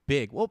giant,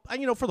 big. Well,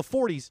 for the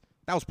 40s,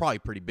 That was probably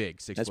pretty big.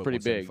 6 That's foot, pretty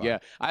big. 175. Yeah,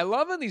 I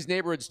love in these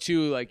neighborhoods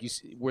too. Like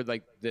where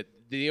like that.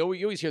 You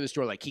always hear the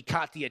story like he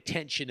caught the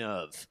attention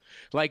of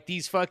like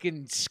these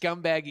fucking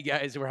scumbaggy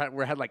guys who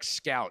had like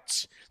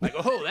scouts. Like,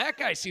 oh, that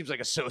guy seems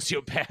like a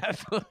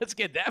sociopath. Let's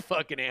get that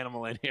fucking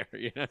animal in here.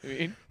 You know what I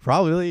mean?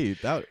 Probably.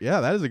 That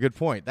is a good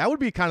point. That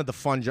would be kind of the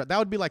fun job. That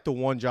would be like the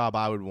one job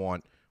I would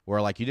want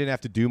where like you didn't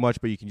have to do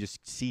much, but you can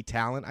just see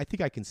talent. I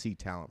think I can see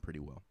talent pretty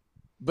well.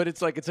 But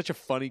it's like it's such a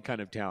funny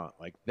kind of talent.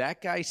 Like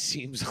that guy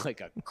seems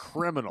like a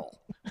criminal.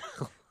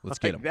 Let's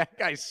get him. That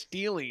guy's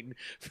stealing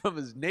from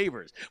his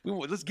neighbors.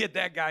 Let's get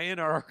that guy in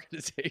our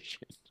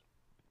organization.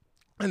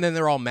 And then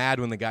they're all mad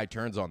when the guy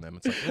turns on them.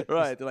 It's like,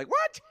 right. They're like,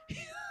 what?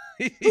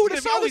 Who would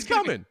have saw this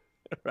coming?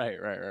 Right.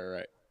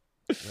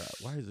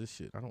 Why is this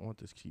shit? I don't want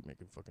this to keep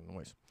making fucking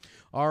noise.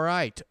 All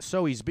right.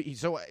 So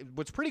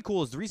what's pretty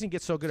cool is the reason he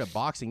gets so good at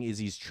boxing is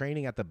he's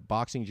training at the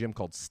boxing gym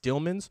called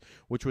Stillman's,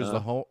 which was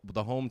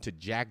the home to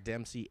Jack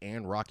Dempsey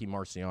and Rocky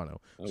Marciano.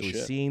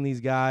 He's seeing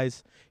these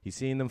guys. He's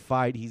seeing them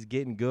fight. He's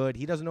getting good.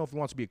 He doesn't know if he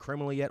wants to be a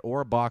criminal yet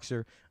or a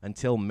boxer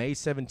until May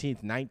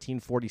 17th,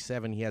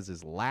 1947. He has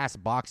his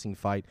last boxing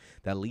fight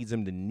that leads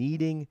him to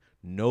needing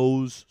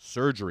nose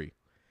surgery.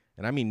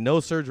 And I mean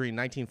nose surgery in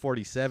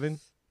 1947.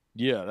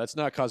 Yeah, that's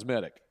not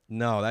cosmetic.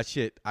 No, that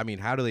shit. I mean,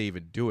 how do they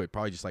even do it?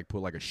 Probably just like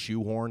put like a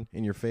shoehorn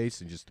in your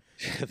face and just.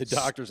 The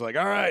doctor's like,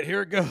 all right,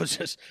 here it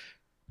goes.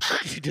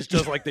 He just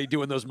does like they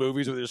do in those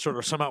movies where they just sort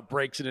of somehow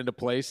breaks it into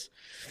place.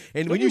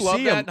 And Don't when you love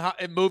see that them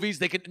in movies,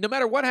 they can no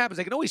matter what happens,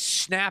 they can always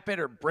snap it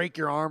or break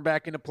your arm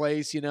back into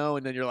place, you know,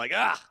 and then you're like,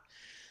 all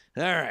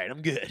right,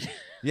 I'm good.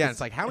 Yeah,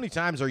 it's like how many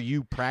times are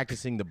you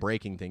practicing the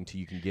breaking thing till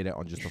you can get it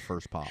on just the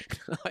first pop?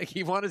 Like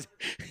sometimes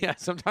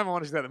I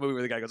want to see that in the movie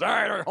where the guy goes, all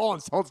right,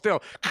 hold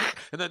still.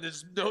 And then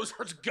his nose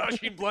starts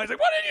gushing blood. He's like,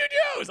 what did you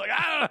do? It's like,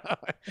 I don't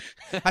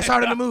know. I saw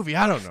it in the movie.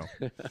 I don't know.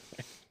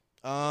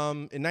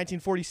 In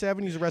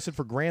 1947, he's arrested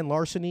for grand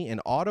larceny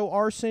and auto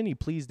arson. He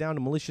pleads down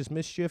to malicious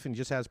mischief and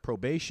just has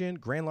probation.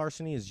 Grand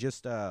larceny is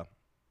just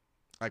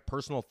like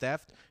personal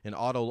theft, and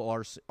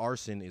auto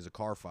arson is a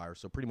car fire.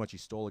 So pretty much he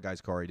stole a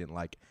guy's car. He didn't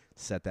like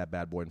set that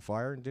bad boy in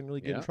fire and didn't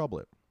really get in trouble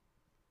with it.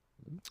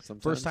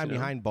 First time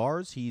behind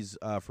bars, he's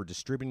for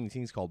distributing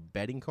things called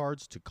betting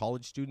cards to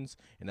college students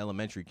and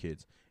elementary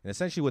kids. And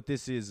essentially what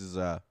this is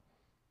it's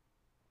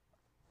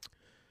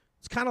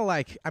kind of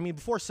like, I mean,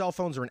 before cell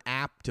phones are an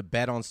app to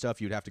bet on stuff,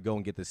 you'd have to go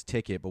and get this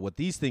ticket. But what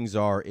these things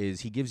are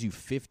is he gives you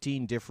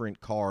 15 different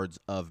cards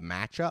of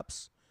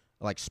matchups,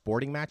 like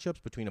sporting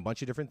matchups between a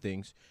bunch of different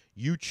things.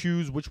 You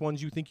choose which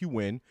ones you think you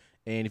win,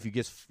 and if you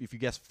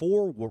guess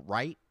 4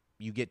 right,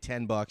 you get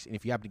 $10, and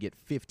if you happen to get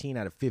 15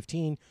 out of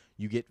 15,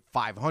 you get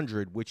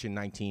 $500, which in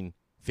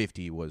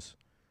 1950 was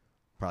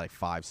probably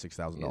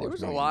 $6,000. Yeah, there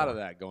was a lot of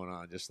that going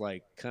on, just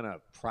like kind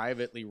of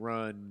privately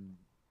run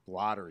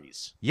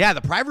lotteries. Yeah,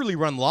 the privately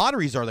run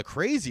lotteries are the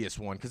craziest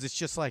one because it's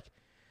just like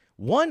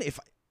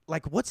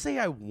let's say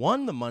I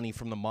won the money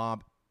from the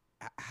mob,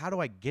 how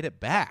do I get it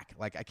back?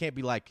 Like I can't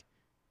be like.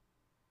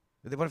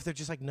 What if they're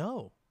just like,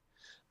 no?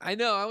 I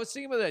know. I was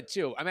thinking about that,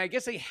 too. I mean, I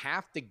guess they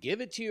have to give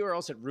it to you or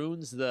else it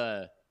ruins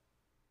the...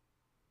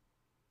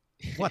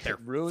 What, their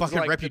fucking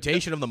like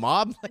reputation of the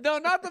mob? No,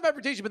 not the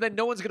reputation, but then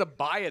no one's going to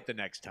buy it the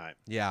next time.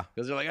 Yeah.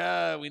 Because they're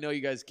like, we know you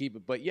guys keep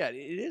it. But, yeah,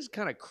 it is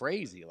kind of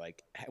crazy.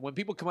 Like, when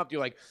people come up to you,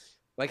 like,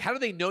 how do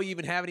they know you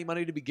even have any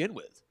money to begin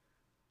with?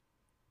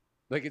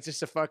 Like, it's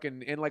just a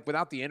fucking... And, like,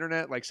 without the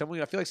internet, like, I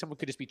feel like someone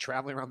could just be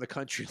traveling around the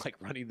country, like,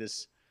 running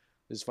this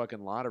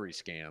fucking lottery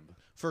scam.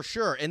 For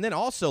sure. And then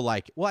also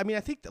like, well, I mean, I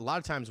think a lot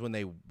of times when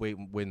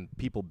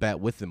people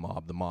bet with the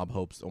mob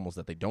hopes almost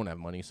that they don't have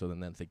money so then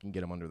they can get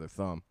them under their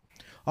thumb.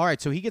 All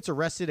right, so he gets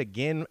arrested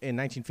again in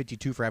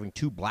 1952 for having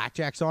 2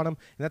 blackjacks on him.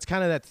 And that's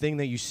kind of that thing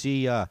that you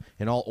see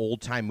in all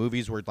old-time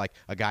movies where like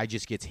a guy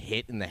just gets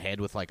hit in the head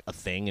with like a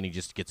thing and he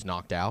just gets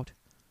knocked out.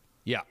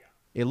 Yeah.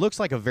 It looks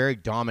like a very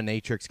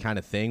dominatrix kind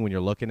of thing when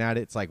you're looking at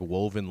it. It's like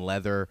woven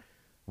leather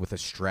with a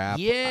strap.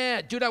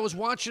 Yeah, dude, I was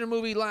watching a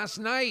movie last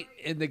night,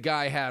 and the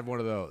guy had one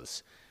of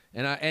those.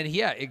 And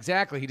yeah,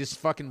 exactly. He just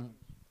fucking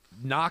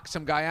knocked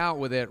some guy out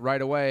with it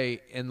right away.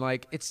 And,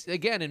 like, it's,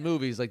 again, in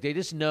movies, like, they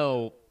just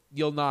know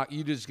you're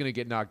just going to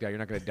get knocked out. You're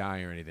not going to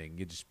die or anything.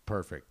 You're just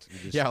perfect.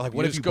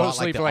 What if you go bought,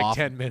 sleep for, like,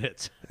 10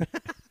 minutes?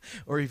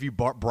 Or if you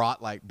bought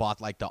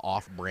the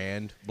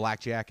off-brand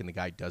blackjack and the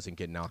guy doesn't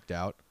get knocked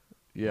out.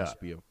 Yeah.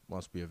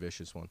 Must be a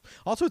vicious one.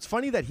 Also, it's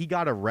funny that he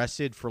got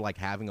arrested for like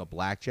having a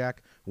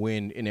blackjack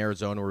when in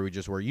Arizona where we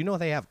just were. You know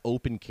they have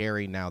open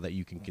carry now that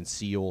you can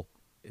conceal.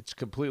 It's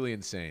completely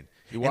insane.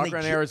 You walk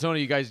around Arizona,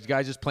 you guys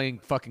just playing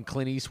fucking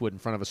Clint Eastwood in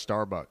front of a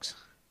Starbucks.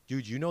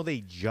 Dude, you know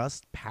they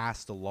just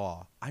passed a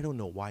law. I don't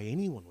know why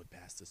anyone would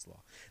pass this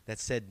law that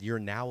said you're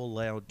now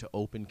allowed to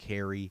open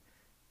carry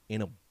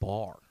in a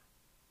bar.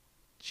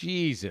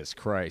 Jesus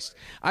Christ.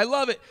 I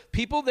love it.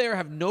 People there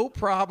have no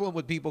problem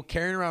with people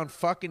carrying around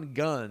fucking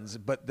guns,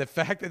 but the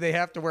fact that they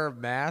have to wear a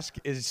mask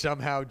is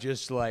somehow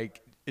just like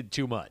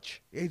too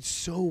much. It's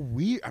so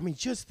weird. I mean,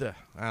 just I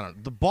don't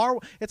know, the bar.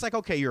 It's like,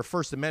 okay, you're a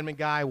First Amendment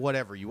guy,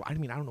 whatever. I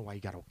mean, I don't know why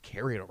you got to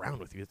carry it around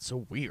with you. It's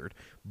so weird,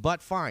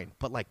 but fine.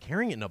 But like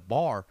carrying it in a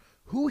bar,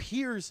 who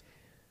hears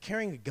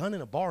carrying a gun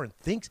in a bar and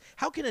thinks,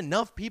 how can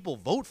enough people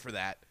vote for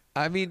that?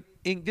 I mean,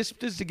 just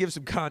to give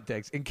some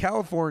context, in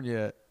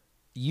California,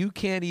 you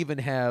can't even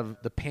have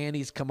the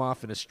panties come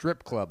off in a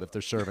strip club if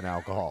they're serving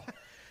alcohol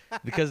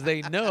because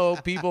they know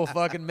people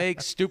fucking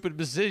make stupid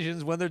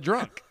decisions when they're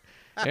drunk.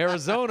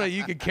 Arizona,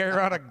 you can carry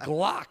around a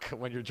Glock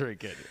when you're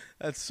drinking.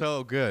 That's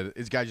so good.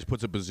 This guy just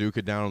puts a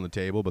bazooka down on the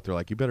table, but they're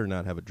like, you better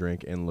not have a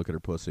drink and look at her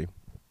pussy.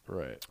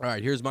 Right. All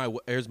right. Here's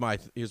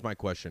my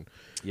question.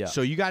 Yeah.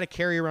 So you got to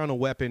carry around a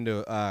weapon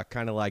to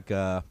kind of like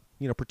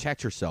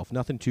protect yourself.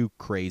 Nothing too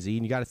crazy,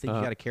 and you got to think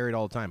you got to carry it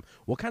all the time.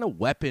 What kind of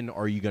weapon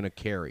are you going to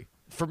carry?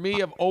 For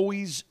me, I've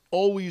always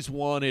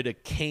wanted a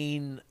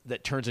cane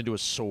that turns into a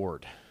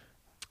sword.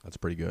 That's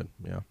pretty good.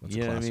 Yeah. That's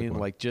You a know what I classic mean? one.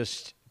 Like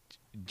just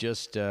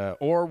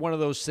or one of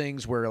those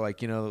things where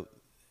like,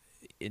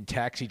 in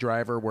Taxi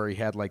Driver where he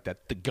had like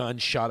the gun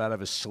shot out of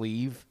his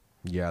sleeve.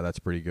 Yeah, that's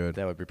pretty good.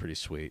 That would be pretty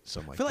sweet.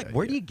 Something I feel like that,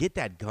 where do you get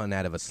that gun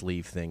out of a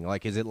sleeve thing?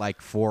 Like, is it like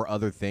for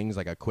other things,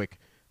 like a quick,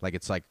 like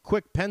it's like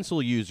quick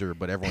pencil user,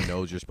 but everyone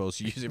knows you're supposed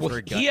to use it for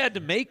a gun? He had to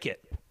make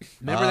it.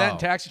 Remember that in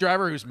Taxi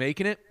Driver? He was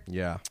making it.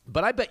 Yeah.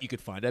 But I bet you could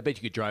find it. I bet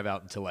you could drive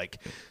out into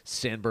like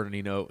San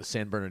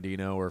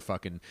Bernardino, or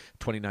fucking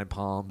 29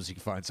 Palms. You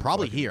can find some.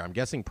 Probably here. I'm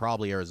guessing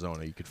probably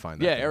Arizona. You could find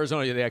that. Yeah, thing.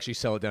 Arizona. They actually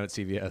sell it down at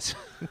CBS.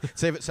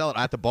 Sell it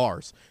at the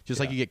bars. Just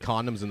like you get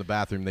condoms in the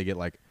bathroom, they get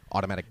like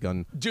automatic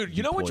gun. Dude,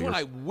 you know which one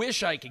I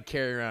wish I could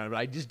carry around, but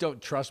I just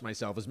don't trust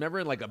myself? Is remember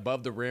in like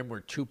Above the Rim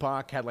where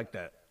Tupac had like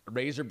the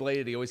razor blade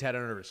that he always had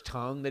under his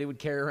tongue that he would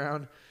carry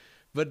around?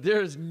 But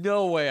there's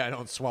no way I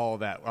don't swallow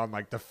that on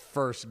like the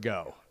first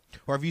go.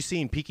 Or have you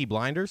seen Peaky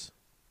Blinders?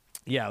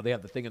 Yeah, they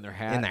have the thing in their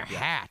hat. In their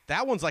hat.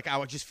 That one's like, I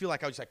would just feel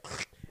like I was like,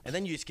 and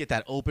then you just get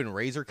that open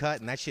razor cut,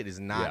 and that shit is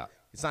not,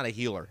 it's not a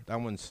healer. That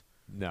one's.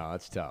 No,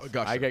 it's tough.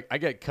 Gosh. I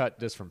get cut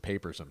just from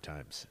paper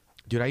sometimes.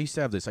 Dude, I used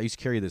to have this. I used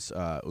to carry this.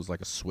 It was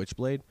like a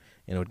switchblade,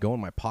 and it would go in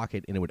my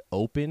pocket, and it would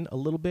open a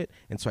little bit,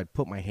 and so I'd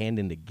put my hand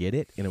in to get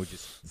it, and it would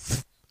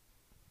just,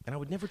 and I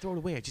would never throw it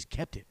away. I just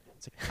kept it.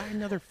 It's like, buy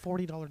another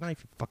 $40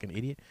 knife, you fucking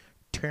idiot.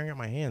 Tearing out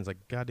my hands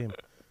like goddamn,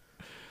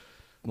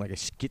 like I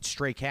get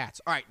stray cats.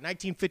 All right,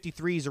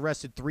 1953, he's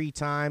arrested 3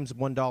 times,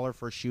 $1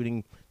 for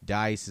shooting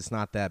dice. It's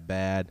not that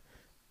bad.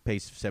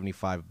 Pays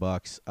 $75.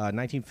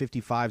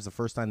 1955 is the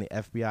first time the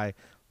FBI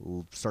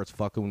starts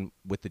fucking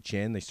with the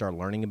chin. They start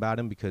learning about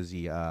him because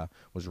he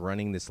was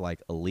running this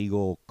like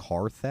illegal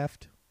car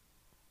theft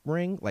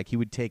ring. Like he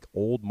would take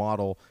old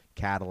model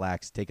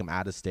Cadillacs, take them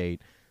out of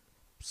state,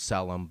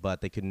 sell them, but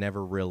they could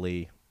never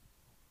really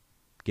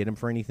get him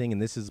for anything.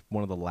 And this is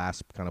one of the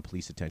last kind of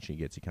police attention he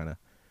gets. He kind of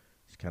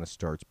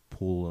starts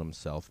pulling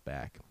himself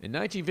back. In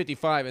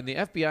 1955, and the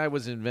FBI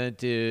was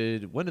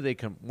invented. When did they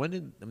come?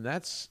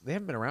 They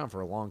haven't been around for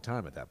a long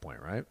time at that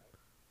point, right?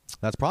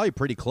 That's probably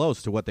pretty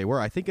close to what they were.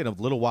 I think in a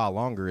little while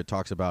longer, it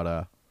talks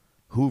about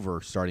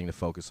Hoover starting to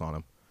focus on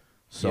him.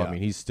 So Yeah. I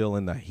mean, he's still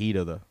in the heat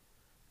of the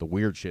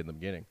weird shit in the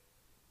beginning.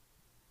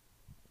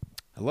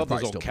 I love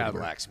Probably those still old pretty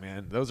Cadillacs,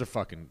 man. Those are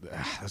fucking.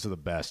 Those are the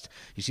best.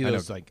 You see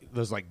those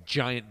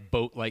giant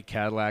boat-like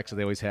Cadillacs that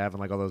they always have in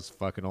like all those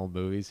fucking old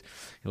movies.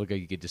 You look like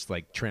you could just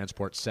like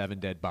transport 7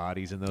 dead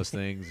bodies in those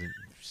things, and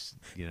just,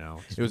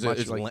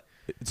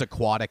 it's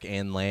aquatic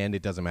and land.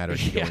 It doesn't matter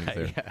if you go in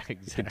there. Yeah, exactly.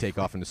 You can take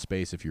off into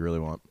space if you really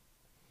want.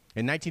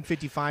 In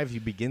 1955, he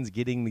begins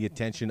getting the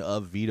attention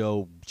of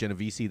Vito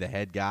Genovese, the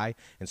head guy,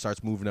 and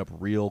starts moving up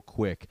real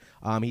quick.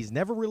 He's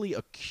never really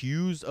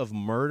accused of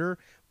murder,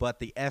 but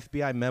the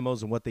FBI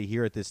memos and what they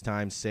hear at this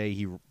time say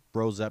he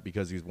rose up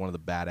because he was one of the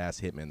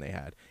badass hitmen they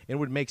had. And it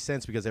would make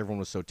sense because everyone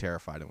was so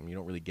terrified of him. You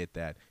don't really get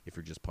that if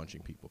you're just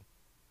punching people.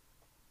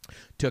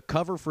 To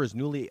cover for his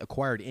newly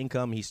acquired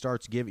income, he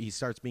starts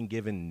being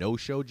given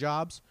no-show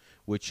jobs,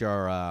 which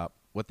are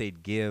what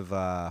they'd give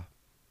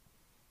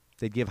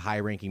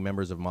high-ranking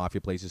members of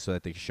mafia places so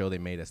that they show they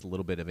made a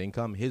little bit of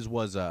income. His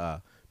was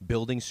a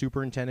building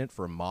superintendent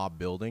for a mob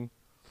building.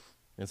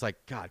 And it's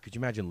like, God, could you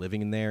imagine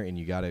living in there and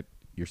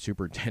your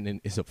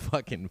superintendent is a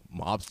fucking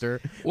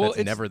mobster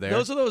that's never there?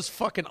 Those are those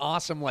fucking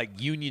awesome like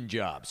union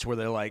jobs where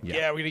they're like,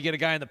 yeah, we're going to get a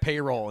guy on the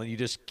payroll and you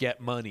just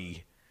get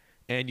money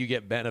and you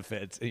get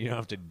benefits and you don't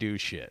have to do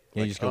shit.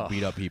 And you just go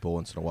beat up people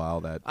once in a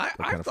while.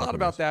 I thought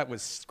about that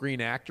with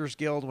Screen Actors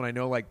Guild when I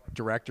know like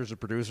directors or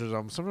producers.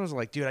 I'm sometimes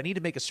like, dude, we have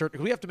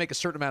to make a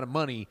certain amount of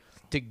money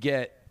to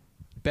get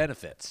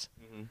benefits.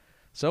 Mm-hmm.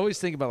 So I always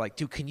think about like,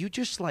 dude, can you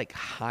just like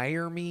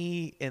hire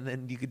me and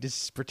then you could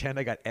just pretend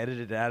I got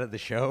edited out of the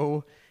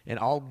show and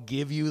I'll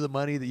give you the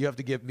money that you have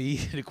to give me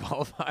to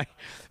qualify.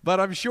 But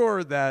I'm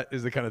sure that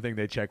is the kind of thing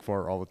they check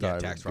for all the time. Yeah,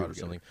 tax fraud or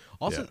something.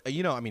 Also,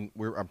 I mean,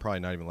 I'm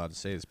probably not even allowed to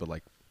say this, but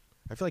like,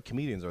 I feel like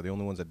comedians are the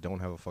only ones that don't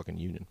have a fucking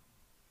union.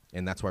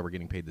 And that's why we're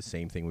getting paid the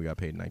same thing we got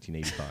paid in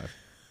 1985.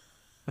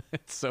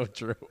 It's so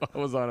true. I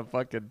was on a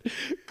fucking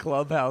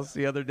Clubhouse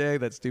the other day,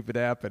 that stupid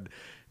app, and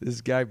this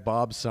guy,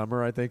 Bob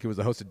Summer, I think, who was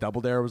the host of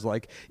Double Dare, was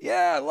like,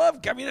 yeah, I love,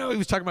 he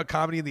was talking about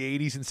comedy in the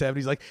 80s and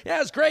 70s. Like,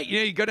 yeah, it's great.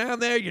 You go down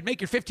there, you'd make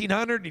your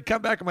 1,500, and you'd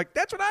come back. I'm like,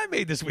 that's what I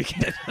made this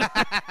weekend.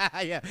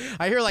 Yeah.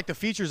 I hear, like, the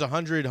feature's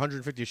 100,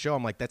 150 a show.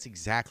 I'm like, that's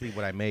exactly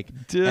what I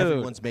make. Dude,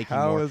 everyone's making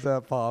more. How is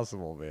that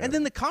possible, man? And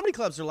then the comedy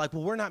clubs are like,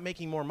 well, we're not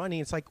making more money.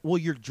 It's like, well,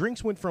 your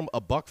drinks went from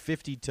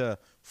 $1.50 to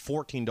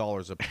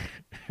 $14 a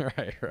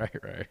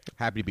Right.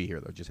 Happy to be here,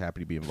 though. Just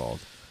happy to be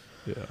involved.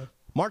 Yeah.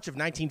 March of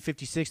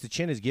 1956, the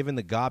Chin is given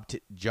the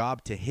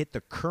job to hit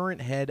the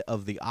current head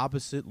of the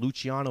opposite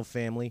Luciano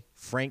family,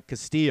 Frank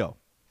Castillo.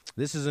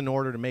 This is in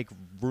order to make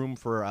room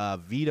for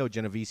Vito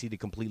Genovese to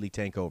completely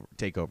take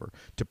over.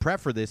 To prep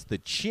for this, the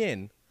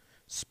Chin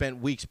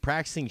spent weeks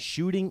practicing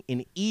shooting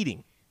and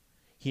eating.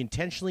 He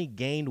intentionally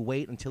gained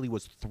weight until he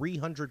was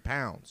 300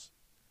 pounds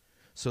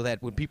so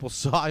that when people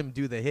saw him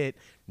do the hit,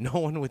 no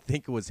one would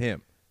think it was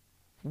him.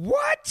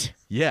 What?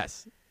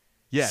 Yes.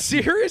 Yes.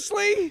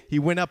 Seriously? He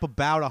went up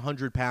about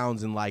 100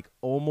 pounds in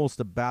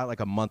almost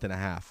about a month and a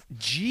half.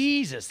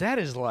 Jesus, that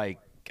is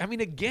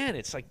again,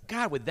 it's like,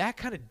 God, with that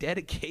kind of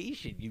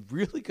dedication, you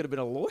really could have been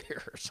a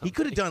lawyer or something. He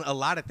could have done a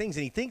lot of things,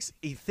 and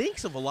he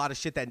thinks of a lot of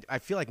shit that I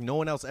feel like no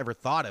one else ever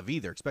thought of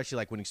either, especially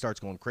like when he starts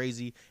going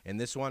crazy in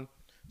this one.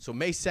 So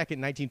May 2nd,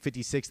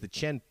 1956,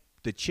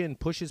 the Chin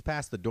pushes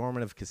past the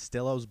doorman of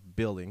Castillo's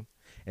building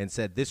and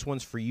said, "This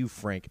one's for you,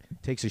 Frank."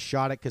 Takes a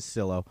shot at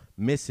Castillo,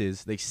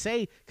 misses. They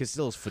say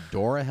Castillo's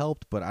fedora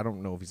helped, but I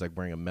don't know if he's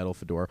wearing a metal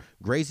fedora.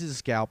 Grazes his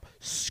scalp,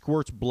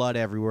 squirts blood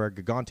everywhere.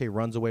 Gigante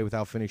runs away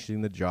without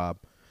finishing the job.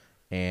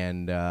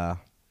 And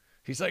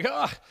he's like,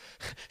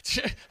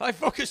 I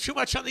focused too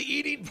much on the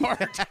eating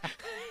part.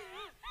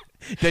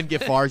 Then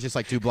get far, just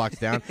 2 blocks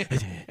down.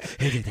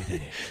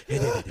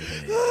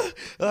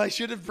 I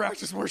should have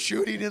practiced more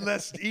shooting and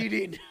less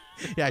eating.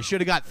 Yeah, I should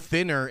have got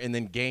thinner and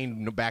then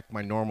gained back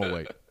my normal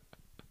weight.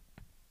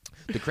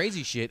 The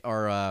crazy shit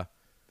are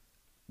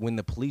when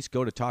the police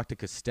go to talk to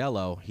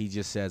Costello, he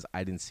just says,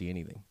 "I didn't see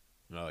anything."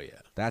 Oh, yeah.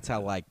 That's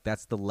how,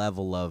 that's the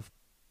level of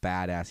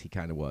badass he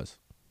kind of was.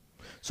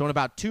 So in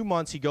about 2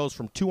 months, he goes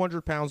from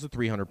 200 pounds to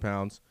 300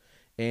 pounds.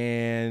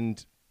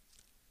 And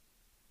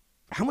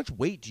how much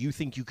weight do you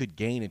think you could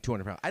gain in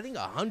 200 pounds? I think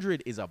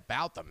 100 is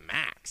about the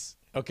max.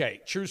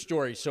 Okay, true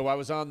story. So I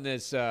was on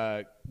this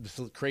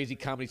crazy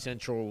Comedy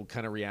Central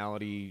kind of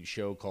reality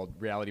show called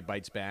Reality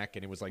Bites Back,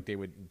 and it was they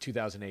would, in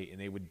 2008,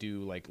 and they would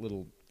do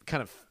little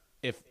kind of,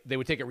 if they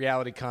would take a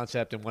reality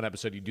concept in one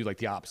episode, you do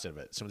the opposite of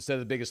it. So instead of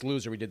the biggest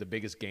loser, we did the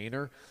biggest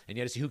gainer, and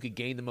you had to see who could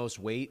gain the most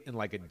weight in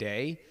a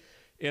day.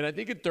 And I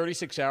think in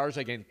 36 hours,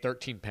 I gained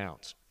 13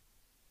 pounds.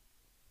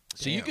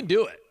 So Damn. You can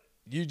do it.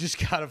 You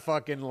just got to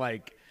fucking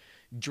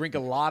drink a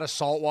lot of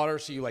salt water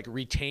so you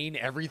retain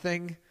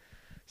everything.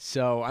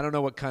 So I don't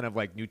know what kind of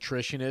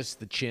nutritionist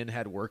the Chin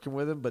had working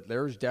with him, but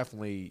there's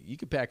definitely, you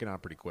could pack it on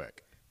pretty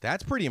quick.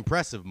 That's pretty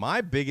impressive.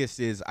 My biggest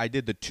is I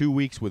did the 2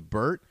 weeks with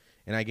Bert,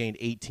 and I gained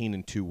 18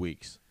 in 2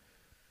 weeks.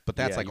 But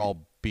that's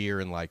all beer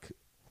and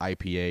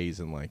IPAs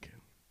and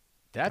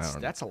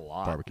that's a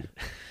lot. Barbecue.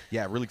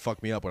 Yeah, it really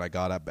fucked me up when I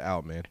got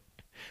out, man.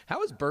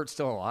 How is Bert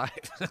still alive?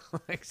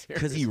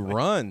 Because he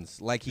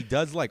runs. He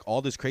does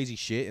all this crazy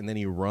shit, and then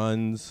he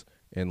runs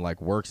and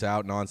works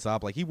out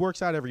nonstop. He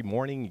works out every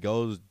morning. He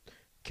goes,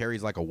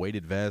 carries a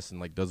weighted vest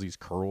and does these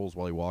curls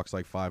while he walks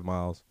 5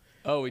 miles.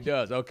 Oh, he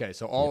does. Okay,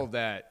 so all of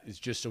that is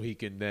just so he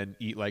can then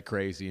eat like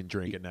crazy and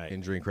drink at night.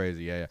 And drink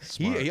crazy, yeah.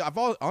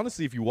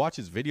 Honestly, if you watch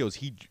his videos,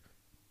 he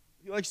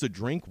likes to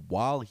drink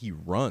while he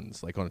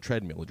runs, on a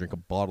treadmill. He'll drink a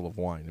bottle of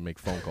wine and make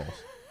phone calls.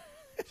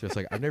 It's just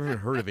I've never even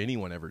heard of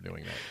anyone ever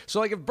doing that.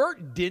 So if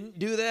Bert didn't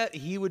do that,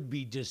 he would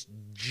be just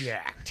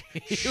jacked.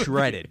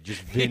 Shredded.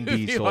 Just Vin Diesel.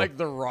 He'd be like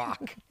The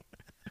Rock.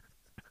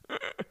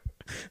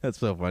 That's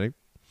so funny.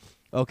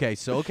 Okay,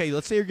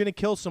 let's say you're going to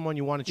kill someone.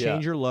 You want to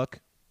change your look.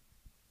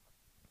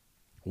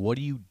 What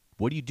do you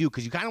do?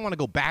 Because you kind of want to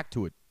go back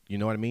to it. You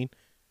know what I mean?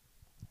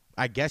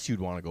 I guess you'd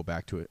want to go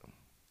back to it.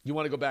 You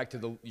want to go back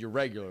to your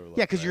regular look.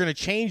 Yeah, because you're going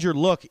to change your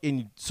look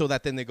so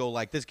that then they go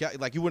this guy.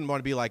 You wouldn't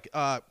want to be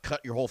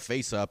cut your whole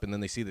face up, and then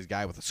they see this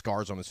guy with the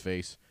scars on his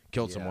face,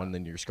 killed someone, and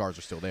then your scars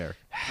are still there.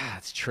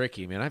 It's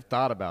tricky, man. I've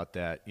thought about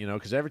that,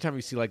 because every time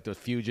you see The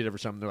Fugitive or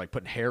something, they're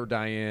putting hair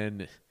dye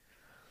in.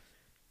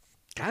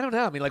 I don't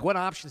know. I mean, what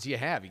options do you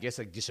have? You guess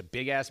just a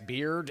big ass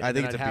beard. And I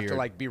think I'd it's a have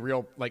beard. to be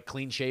real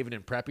clean shaven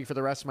and preppy for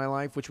the rest of my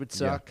life, which would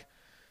suck. Yeah.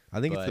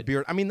 I think it's the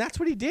beard. I mean, that's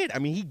what he did. I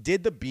mean, he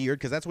did the beard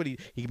because that's what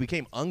he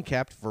became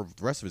unkept for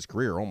the rest of his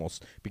career.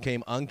 Almost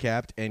became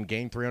unkept and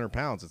gained 300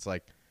 pounds. It's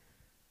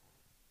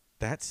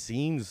that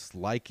seems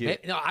like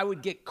it. No, I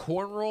would get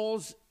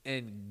cornrows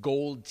and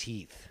gold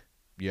teeth.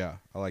 Yeah,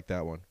 I like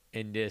that one.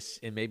 And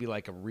maybe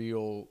a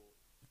real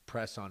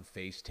press on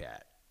face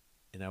tat,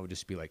 and I would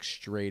just be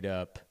straight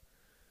up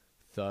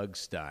thug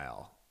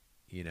style,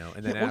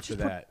 And then after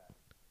that,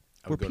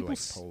 I would go to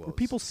polos. Were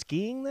people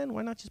skiing then?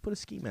 Why not just put a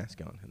ski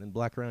mask on and then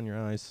black around your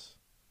eyes?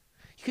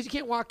 Because you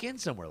can't walk in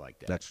somewhere like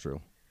that. That's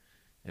true.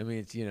 I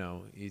mean,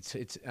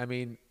 it's. I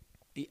mean,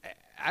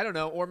 I don't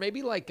know. Or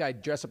maybe I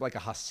dress up like a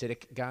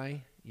Hasidic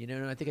guy, You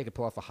know, I think I could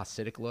pull off a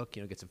Hasidic look.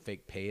 You know, get some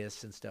fake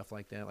payas and stuff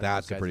like that. Like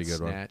That's those a pretty guys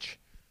good that one. Snatch.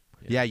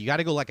 Yeah, you got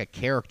to go like a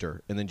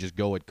character and then just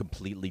go a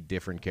completely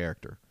different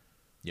character.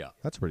 Yeah.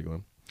 That's a pretty good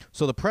one.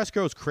 So the press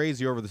goes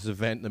crazy over this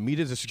event. The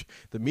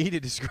media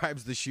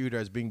describes the shooter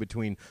as being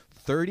between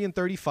 30 and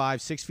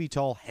 35, 6 feet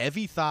tall,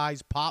 heavy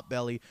thighs, pot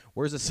belly,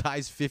 wears a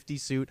size 50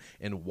 suit,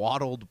 and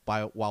waddled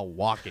while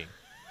walking.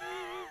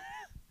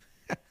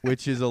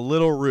 Which is a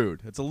little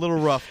rude. It's a little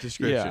rough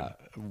description. Yeah,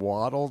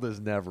 waddled is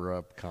never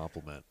a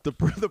compliment.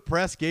 The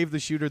press gave the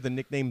shooter the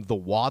nickname the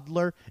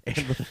Waddler and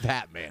the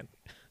Fat Man.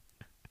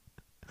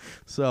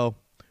 So,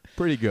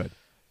 pretty good.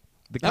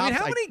 I mean,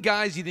 how many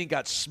guys do you think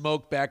got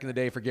smoked back in the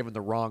day for giving the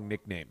wrong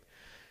nickname?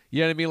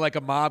 You know what I mean? Like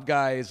a mob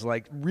guy is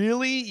like,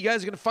 really? You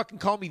guys are going to fucking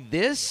call me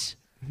this?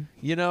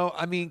 You know,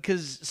 I mean,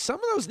 because some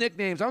of those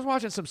nicknames, I was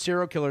watching some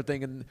serial killer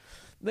thing, and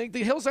like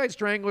the Hillside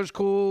Strangler's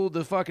cool,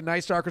 the fucking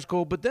Night Stalker's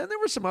cool, but then there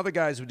were some other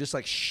guys with just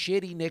like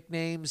shitty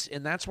nicknames,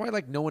 and that's why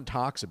like no one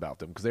talks about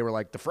them, because they were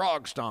like the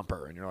Frog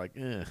Stomper, and you're like,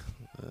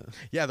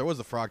 Yeah, there was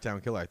the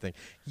Frogtown Killer, I think.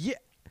 Yeah.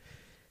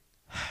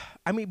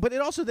 I mean, but it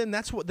also then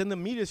the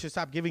media should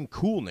stop giving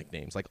cool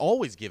nicknames. Like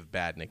always give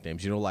bad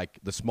nicknames. You know, like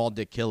the Small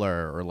Dick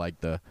Killer or like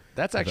the.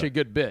 That's actually a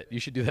good bit. You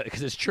should do that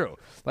because it's true.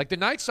 Like the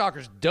Night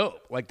Stalker's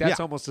dope. Like that's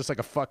almost just like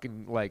a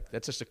fucking like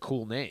that's just a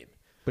cool name.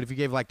 But if you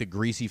gave like the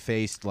greasy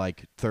faced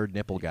like third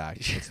nipple guy,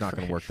 it's not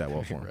going to work that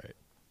well for him.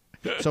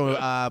 Right. So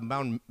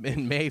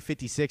in May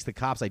 '56, the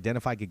cops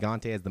identify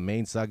Gigante as the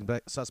main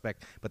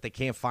suspect, but they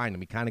can't find him.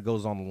 He kind of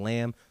goes on the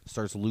lam,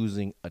 starts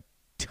losing a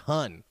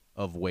ton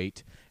of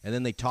weight, and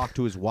then they talk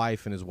to his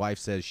wife, and his wife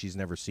says she's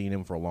never seen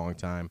him for a long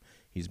time.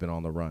 He's been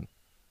on the run.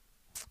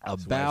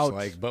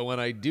 But when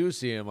I do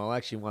see him, I'll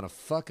actually want to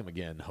fuck him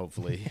again,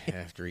 hopefully,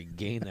 after he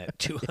gained that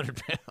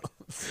 200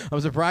 pounds.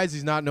 I'm surprised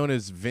he's not known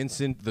as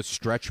Vincent the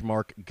Stretch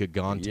Mark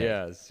Gigante.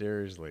 Yeah,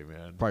 seriously,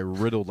 man.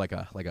 Probably riddled like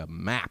a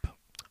map.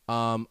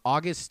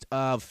 August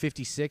of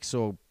 '56,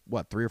 so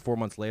what, 3 or 4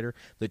 months later,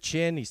 the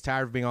Chin, he's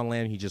tired of being on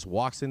land. He just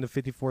walks into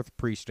 54th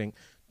Precinct,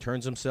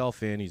 turns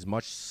himself in. He's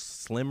much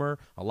slimmer,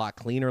 a lot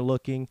cleaner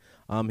looking.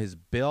 His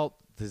bail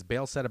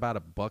set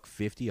about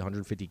 $150,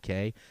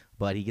 $150K,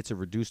 but he gets it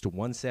reduced to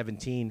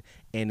 $117.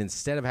 And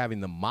instead of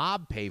having the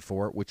mob pay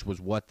for it, which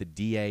was what the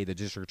DA, the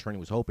district attorney,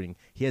 was hoping,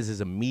 he has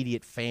his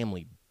immediate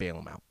family bail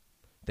him out.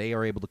 They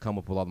are able to come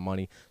up with all the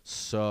money,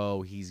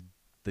 so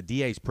the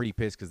DA's pretty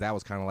pissed because that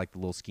was kind of like the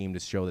little scheme to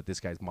show that this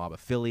guy's mob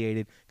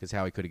affiliated, because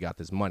how he could have got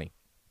this money.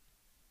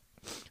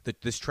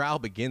 This trial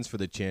begins for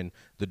the Chin.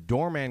 The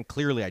doorman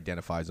clearly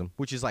identifies him,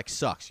 which is like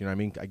sucks. You know what I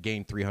mean? I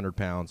gained 300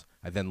 pounds.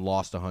 I then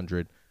lost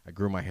 100. I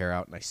grew my hair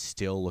out, and I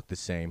still look the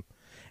same.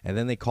 And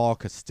then they call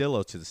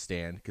Castillo to the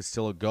stand.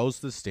 Castillo goes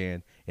to the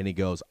stand, and he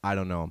goes, I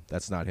don't know him.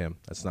 That's not him.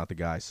 That's not the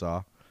guy I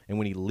saw. And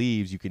when he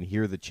leaves, you can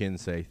hear the Chin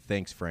say,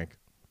 thanks, Frank.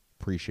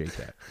 Appreciate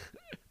that.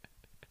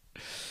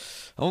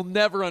 I'll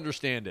never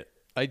understand it.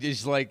 I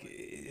just like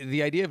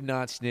the idea of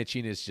not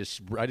snitching is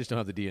just, I just don't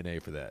have the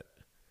DNA for that.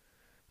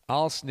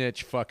 I'll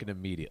snitch fucking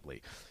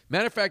immediately.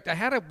 Matter of fact, I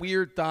had a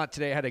weird thought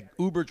today. I had an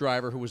Uber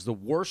driver who was the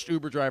worst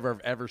Uber driver I've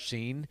ever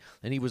seen,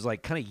 and he was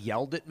like kind of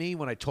yelled at me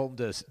when I told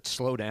him to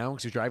slow down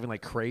because he was driving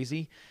like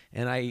crazy.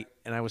 And I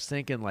was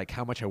thinking like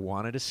how much I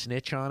wanted to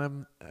snitch on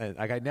him.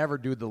 Like I never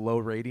do the low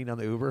rating on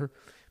the Uber,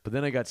 but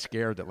then I got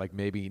scared that like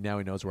maybe now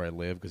he knows where I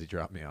live because he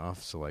dropped me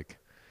off. So like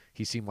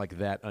he seemed like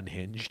that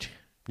unhinged.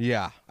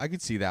 Yeah, I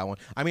could see that one.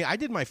 I mean, I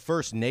did my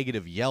first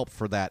negative Yelp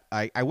for that.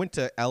 I went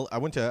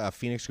to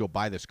Phoenix to go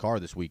buy this car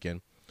this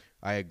weekend.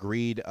 I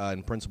agreed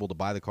in principle to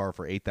buy the car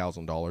for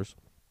 $8,000.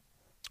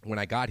 When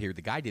I got here,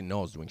 the guy didn't know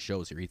I was doing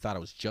shows here. He thought I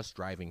was just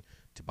driving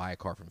to buy a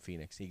car from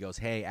Phoenix. He goes,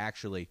 "Hey,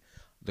 actually,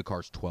 the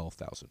car's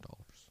 $12,000."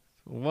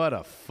 What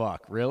a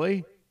fuck,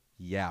 really?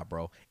 Yeah,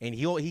 bro. And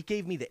he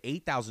gave me the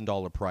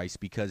 $8,000 price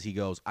because he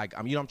goes,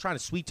 I'm trying to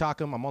sweet talk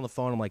him. I'm on the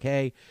phone. I'm like,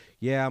 hey,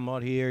 yeah, I'm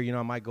out here. You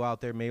know, I might go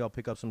out there. Maybe I'll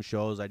pick up some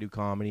shows. I do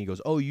comedy. He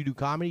goes, oh, you do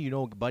comedy? You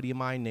know a buddy of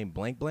mine named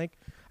blank blank?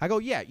 I go,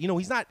 yeah. You know,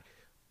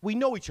 we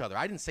know each other.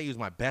 I didn't say he was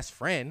my best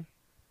friend.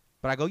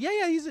 But I go,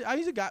 yeah, he's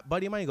a guy,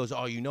 buddy of mine. He goes,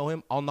 oh, you know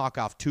him? I'll knock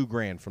off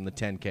 $2,000 from the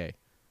 $10K.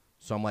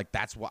 So I'm like,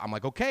 that's what I'm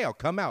like. Okay, I'll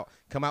come out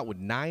with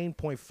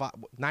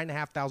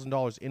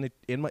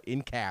 $9,500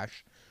 in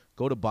cash.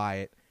 Go to buy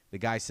it. The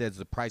guy says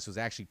the price was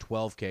actually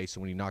 $12K, so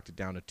when he knocked it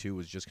down to $2,000, it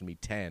was just going to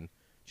be $10,000.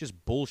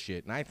 Just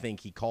bullshit. And I think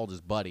he called his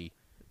buddy,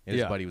 and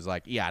his buddy was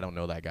like, yeah, I don't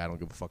know that guy. I don't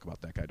give a fuck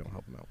about that guy. Don't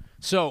help him out.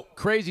 So,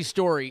 crazy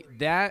story.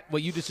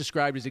 What you just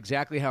described is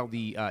exactly how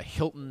the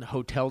Hilton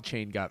hotel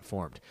chain got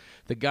formed.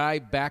 The guy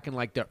back in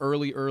like the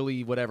early,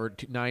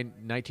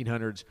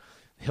 1900s,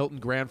 Hilton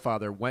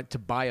grandfather went to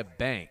buy a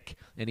bank,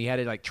 and he had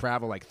to like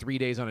travel like 3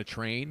 days on a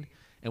train.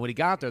 And when he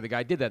got there, the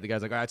guy did that. The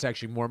guy's like, oh, that's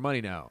actually more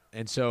money now.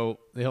 And so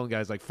the Hilton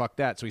guy's like, fuck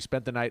that. So he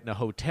spent the night in a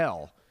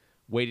hotel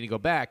waiting to go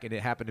back, and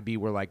it happened to be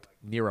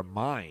near a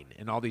mine.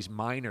 And all these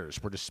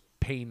miners were just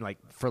paying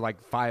for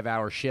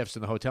 5-hour shifts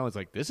in the hotel. It's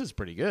like, this is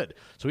pretty good.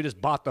 So he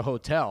just bought the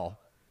hotel,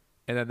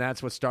 and then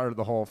that's what started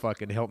the whole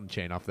fucking Hilton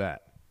chain off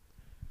that.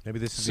 Maybe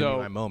this is gonna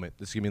be my moment.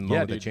 This is gonna be the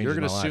moment that changes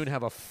you're my gonna life. soon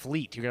have a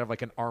fleet. You're gonna have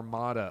like an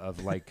armada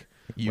of like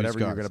Used whatever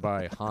you're cars. gonna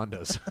buy,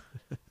 Hondas.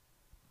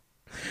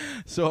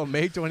 So on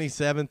May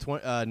 27th,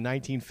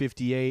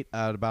 1958,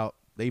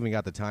 they even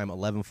got the time,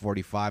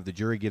 11:45, the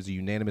jury gives a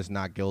unanimous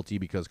not guilty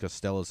because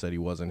Costello said he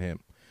wasn't him.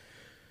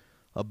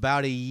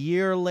 About a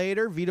year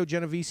later, Vito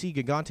Genovese,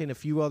 Gigante, and a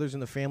few others in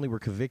the family were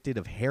convicted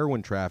of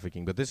heroin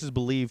trafficking, but this is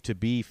believed to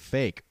be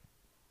fake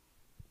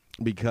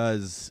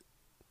because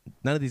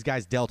none of these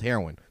guys dealt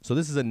heroin. So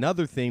this is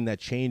another thing that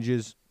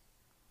changes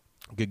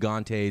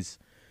Gigante's,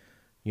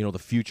 the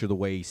future, the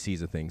way he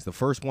sees of things. The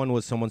first one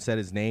was someone said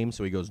his name,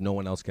 so he goes, no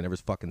one else can ever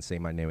fucking say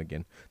my name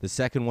again. The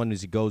second one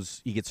is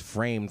he gets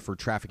framed for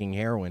trafficking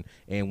heroin,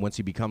 and once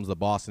he becomes the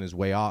boss and his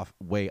way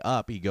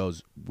up, he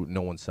goes,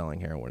 no one's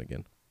selling heroin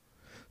again.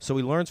 So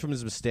he learns from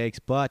his mistakes,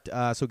 but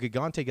so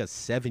Gigante got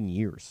 7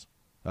 years.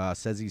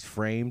 Says he's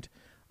framed.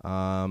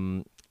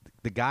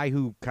 The guy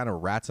who kind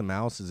of rats him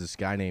out is this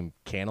guy named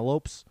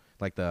Cantaloupes,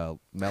 like the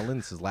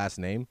melon's his last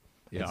name.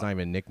 Yeah. It's not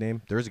even a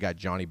nickname. There's a guy,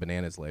 Johnny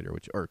Bananas, later,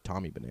 or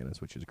Tommy Bananas,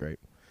 which is great.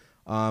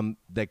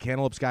 The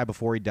Cantaloupes guy,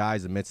 before he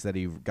dies, admits that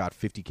he got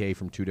 $50K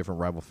from 2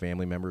 different rival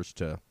family members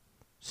to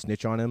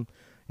snitch on him.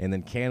 And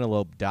then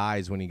Cantaloupe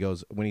dies when he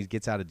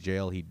gets out of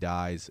jail. He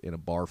dies in a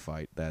bar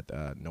fight that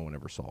no one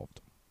ever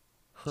solved.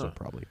 Huh. So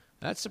probably.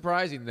 That's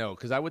surprising, though,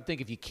 because I would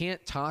think if you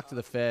can't talk to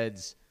the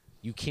feds,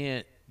 you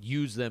can't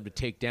use them to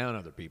take down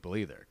other people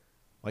either.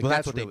 Like, well,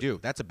 that's what they do.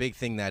 That's a big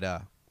thing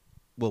that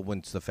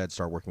once the feds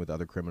start working with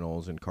other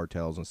criminals and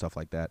cartels and stuff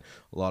like that,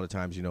 a lot of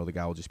times, the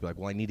guy will just be like,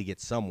 well, I need to get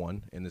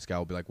someone. And this guy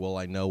will be like, well,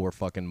 I know where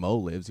fucking Mo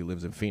lives. He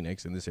lives in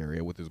Phoenix in this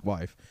area with his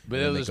wife. But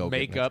they'll just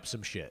make up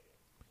some shit.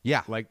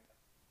 Yeah.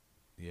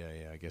 Yeah,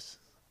 I guess.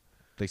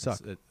 They suck.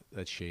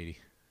 That's shady.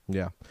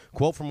 Yeah.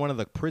 Quote from one of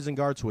the prison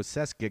guards who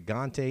assessed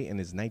Gigante in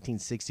his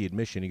 1960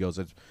 admission. He goes,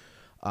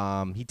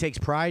 he takes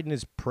pride in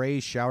his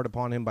praise showered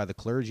upon him by the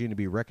clergy, and to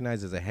be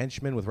recognized as a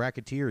henchman with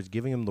racketeers,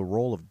 giving him the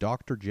role of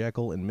Dr.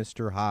 Jekyll and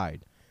Mr.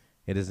 Hyde.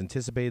 It is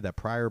anticipated that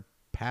prior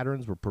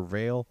patterns will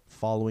prevail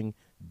following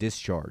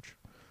discharge.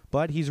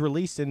 But he's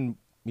released and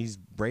he's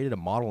rated a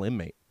model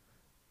inmate.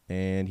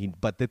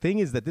 But the thing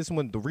is that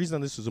the reason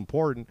this is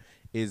important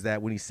is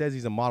that when he says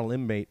he's a model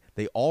inmate,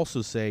 they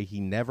also say he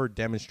never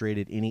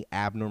demonstrated any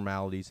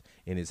abnormalities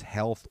in his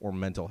health or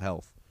mental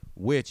health,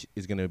 which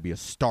is going to be a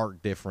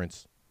stark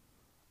difference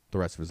the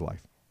rest of his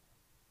life.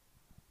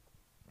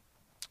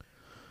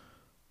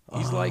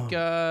 He's like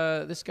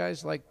this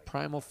guy's like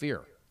Primal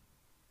Fear.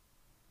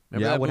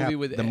 Remember that movie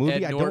with the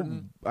movie? Ed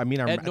Norton?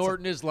 Ed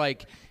Norton like, is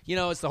like,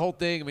 it's the whole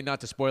thing. I mean,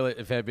 not to spoil it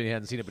if anybody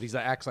hasn't seen it, but he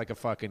acts like a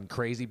fucking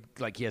crazy,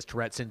 like he has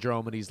Tourette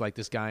syndrome, and he's like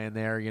this guy in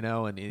there,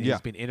 and he's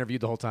been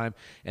interviewed the whole time.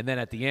 And then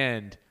at the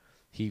end,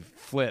 he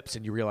flips,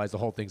 and you realize the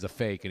whole thing's a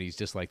fake, and he's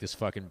just like this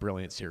fucking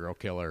brilliant serial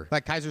killer.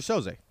 Like Kaiser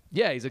Soze.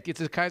 Yeah, it's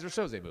a Kaiser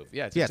Soze move.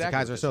 Yeah, it's a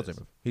Kaiser Soze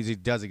move. He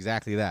does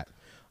exactly that.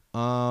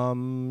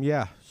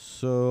 Yeah,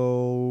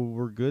 so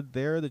we're good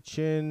there. The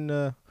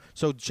Chin...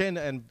 So Chin,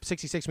 in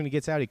 66, when he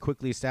gets out, he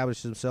quickly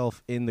establishes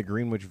himself in the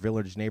Greenwich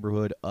Village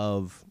neighborhood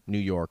of New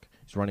York.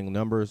 He's running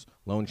numbers,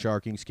 loan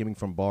sharking, skimming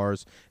from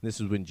bars. And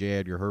this is when J.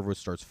 Edgar Hoover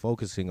starts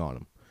focusing on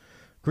him.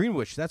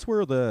 Greenwich, that's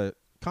where the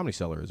Comedy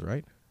Cellar is,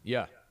 right?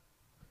 Yeah.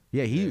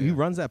 Yeah, he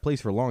runs that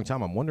place for a long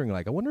time. I'm wondering,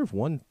 I wonder if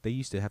they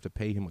used to have to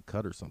pay him a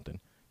cut or something.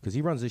 Because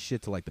he runs this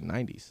shit to, the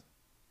 90s.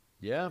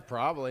 Yeah,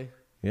 probably.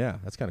 Yeah,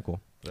 that's kind of cool.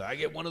 I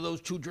get one of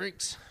those 2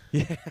 drinks.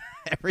 Yeah,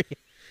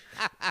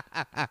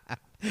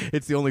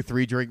 it's the only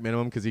 3-drink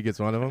minimum because he gets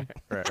one of them.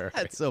 Right.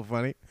 That's so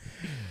funny.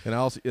 And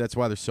that's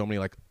why there's so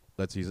many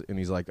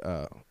he's like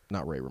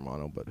not Ray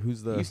Romano, but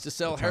who's the... He used to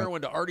sell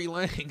heroin to Artie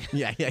Lang.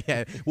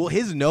 Yeah. Well,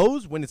 his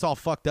nose, when it's all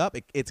fucked up,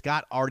 it's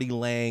got Artie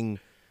Lang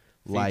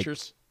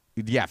features.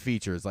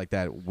 Features like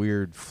that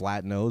weird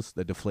flat nose,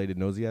 the deflated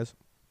nose he has.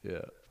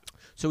 Yeah.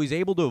 So he's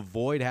able to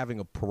avoid having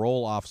a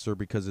parole officer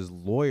because his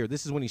lawyer,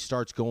 this is when he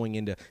starts going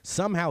into,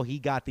 somehow he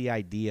got the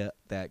idea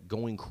that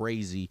going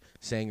crazy,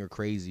 saying you're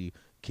crazy,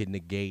 can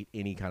negate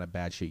any kind of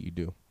bad shit you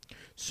do.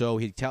 So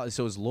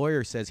his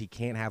lawyer says he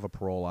can't have a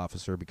parole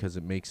officer because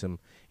it makes him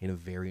in a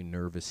very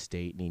nervous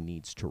state and he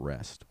needs to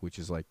rest, which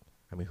is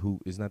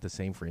isn't that the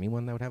same for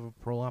anyone that would have a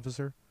parole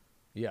officer?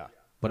 Yeah.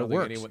 But it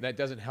works. That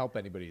doesn't help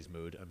anybody's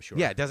mood, I'm sure.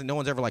 Yeah, it doesn't. No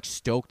one's ever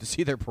stoked to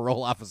see their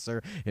parole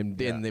officer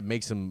and it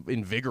makes them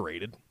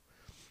invigorated.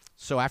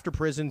 So after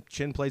prison,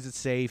 Chin plays it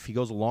safe. He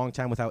goes a long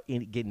time without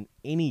getting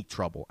any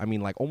trouble. I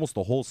mean, almost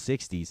the whole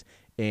 60s.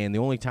 And the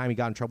only time he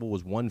got in trouble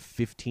was one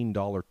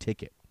 $15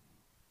 ticket.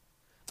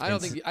 I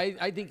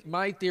think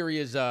my theory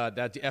is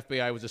that the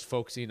FBI was just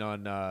focusing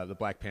on the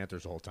Black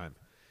Panthers the whole time.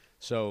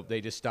 So they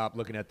just stopped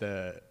looking at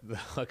the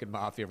fucking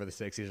mafia for the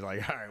 60s. They're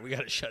like, all right, we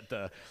got to shut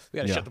the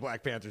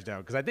Black Panthers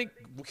down. Because I think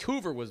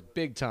Hoover was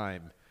big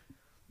time,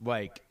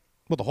 Well,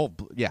 the whole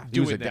the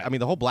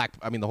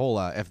whole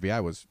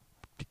FBI was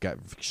got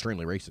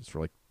extremely racist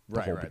for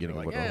the whole beginning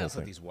of the whole let's thing.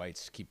 let these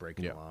whites keep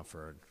breaking the law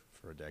for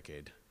a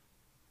decade.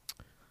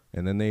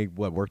 And then they,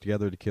 work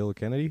together to kill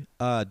Kennedy?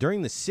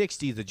 During the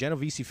 60s, the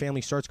Genovese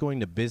family starts going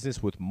to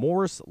business with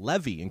Morris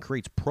Levy and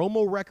creates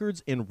promo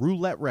records and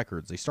roulette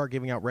records. They start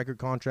giving out record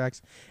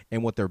contracts.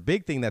 And what their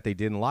big thing that they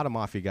did, and a lot of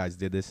Mafia guys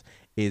did this,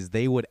 is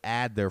they would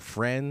add their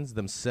friends,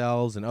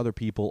 themselves, and other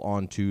people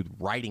onto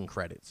writing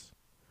credits.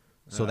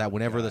 So that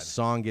whenever the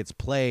song gets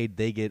played,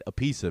 they get a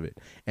piece of it.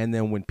 And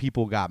then when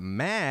people got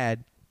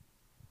mad,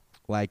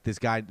 like this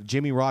guy,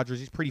 Jimmy Rogers,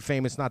 he's pretty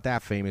famous, not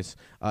that famous.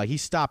 He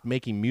stopped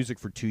making music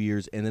for 2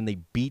 years, and then they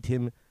beat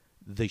him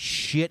the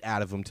shit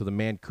out of him till the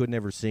man could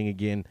never sing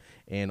again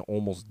and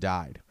almost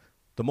died.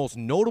 The most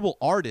notable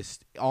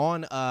artist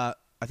on, I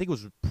think it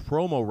was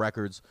promo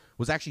records,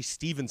 was actually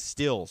Stephen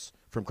Stills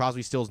from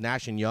Crosby, Stills,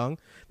 Nash & Young.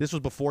 This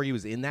was before he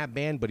was in that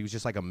band, but he was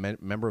just like a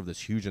member of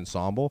this huge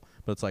ensemble.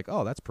 But it's like,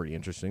 oh, that's pretty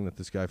interesting that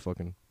this guy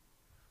fucking...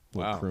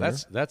 Wow,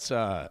 that's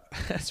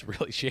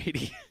really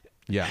shady.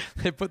 Yeah.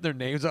 They put their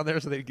names on there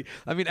so they...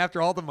 I mean,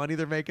 after all the money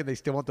they're making, they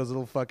still want those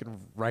little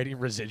fucking writing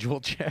residual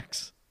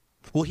checks.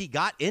 Well, he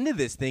got into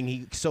this thing.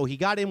 He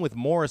got in with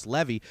Morris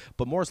Levy,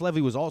 but Morris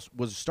Levy was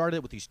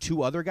started with these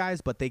two other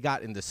guys, but they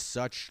got into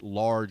such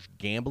large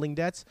gambling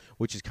debts,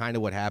 which is kind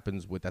of what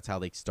happens with. That's how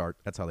they start.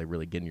 That's how they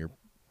really get in your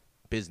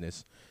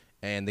business.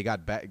 And they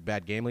got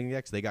bad gambling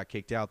debts. They got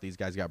kicked out. These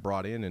guys got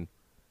brought in, and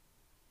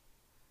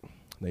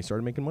they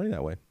started making money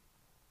that way.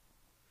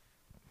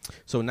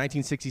 So in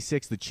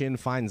 1966, the Chin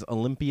finds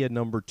Olympia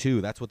number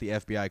 2. That's what the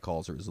FBI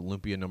calls her, is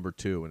Olympia number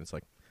 2, and it's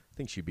like, I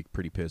think she'd be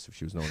pretty pissed if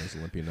she was known as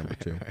Olympia number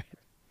 2. Right.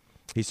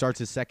 He starts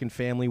his second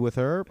family with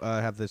her.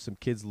 Some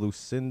kids,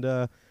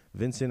 Lucinda,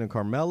 Vincent, and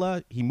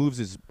Carmela. He moves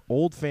his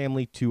old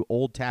family to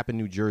Old Tappan,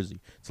 New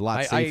Jersey. It's a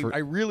lot safer. I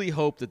really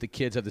hope that the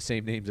kids have the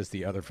same names as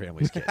the other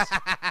family's kids.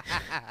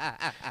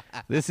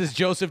 This is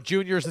Joseph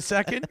Jr.'s the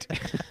second.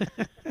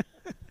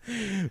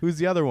 Who's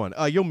the other one?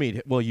 You'll meet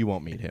him. Well, you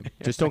won't meet him.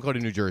 Just don't go to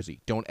New Jersey.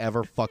 Don't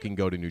ever fucking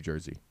go to New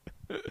Jersey.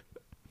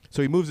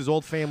 So he moves his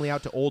old family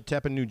out to Old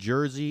Tappan, New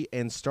Jersey,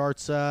 and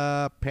starts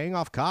paying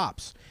off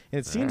cops. And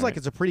it seems like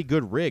it's a pretty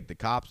good rig. The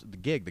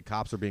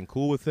cops are being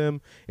cool with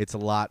him. It's a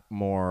lot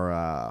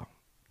more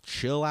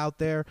chill out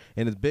there.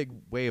 And his big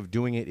way of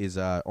doing it is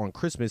on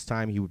Christmas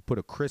time, he would put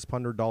a crisp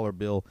 $100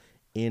 bill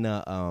in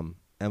a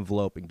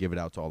envelope and give it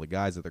out to all the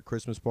guys at their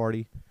Christmas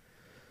party.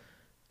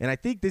 And I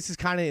think this is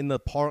kind of in the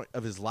part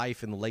of his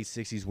life in the late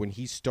 60s when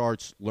he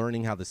starts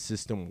learning how the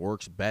system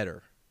works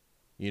better.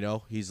 You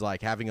know, he's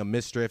like having a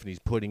misdrift and he's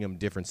putting him in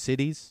different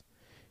cities.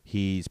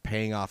 He's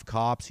paying off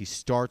cops. He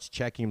starts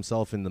checking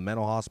himself in the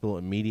mental hospital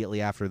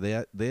immediately after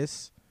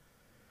this.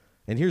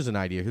 And here's an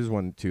idea. Here's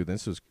one, too.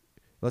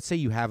 Let's say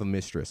you have a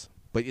mistress,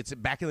 but it's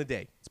back in the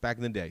day. It's back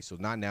in the day, so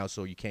not now,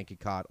 so you can't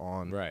get caught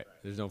on. Right.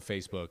 There's no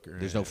Facebook.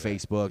 There's no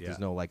Facebook. Yeah. There's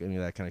no, like, any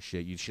of that kind of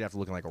shit. You should have to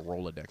look in, like, a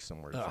Rolodex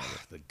somewhere. Ugh,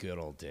 the good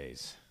old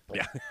days.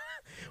 Yeah.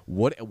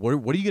 What are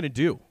you going to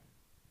do?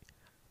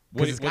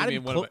 What do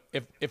you mean?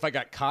 If I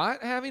got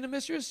caught having a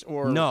mistress,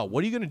 or no?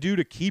 What are you going to do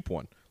to keep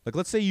one? Like,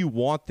 let's say you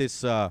want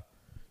this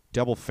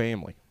double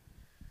family.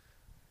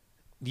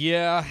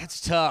 Yeah,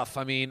 it's tough.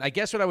 I mean, I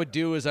guess what I would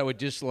do is I would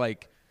just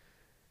like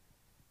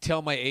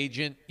tell my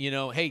agent, you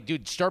know, hey,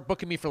 dude, start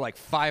booking me for like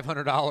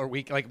 $500 a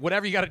week, like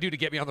whatever you got to do to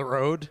get me on the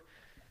road,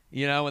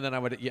 you know. And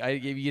then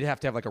you'd have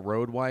to have like a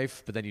road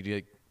wife, but then you'd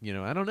do. You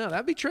know, I don't know.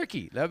 That'd be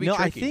tricky. Tricky.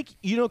 I think,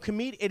 you know,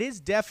 it is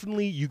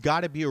definitely, you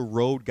got to be a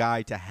road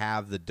guy to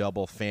have the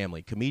double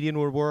family. Comedian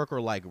would work, or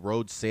like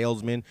road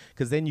salesman,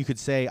 because then you could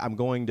say, I'm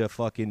going to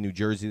fucking New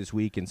Jersey this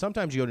week. And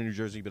sometimes you go to New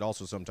Jersey, but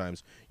also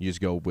sometimes you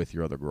just go with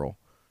your other girl.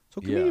 So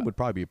comedian would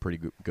probably be a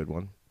pretty good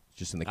one,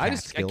 just in the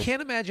Catskills. I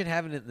can't imagine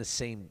having it in the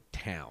same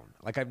town.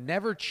 Like, I've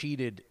never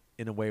cheated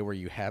in a way where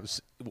you have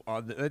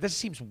that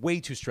seems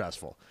way too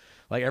stressful.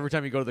 Like, every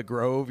time you go to the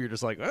Grove, you're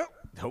just like, oh,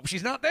 hope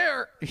she's not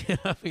there.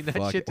 I mean,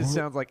 that shit just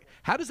sounds like,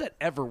 how does that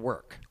ever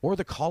work? Or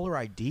the caller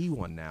ID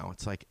one now.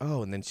 It's like,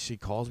 oh, and then she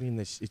calls me, and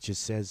it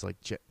just says, like,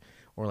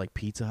 or like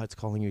Pizza Hut's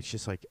calling you. It's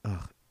just like,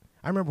 ugh.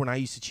 I remember when I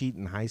used to cheat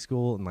in high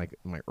school and like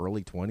in my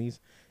early 20s,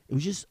 it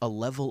was just a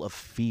level of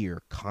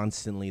fear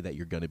constantly that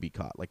you're going to be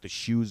caught. Like, the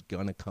shoe's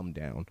going to come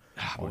down.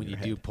 When you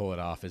do pull it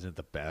off, isn't it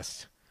the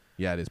best?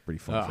 Yeah, it is pretty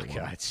fun. Oh,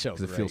 God, it's so great.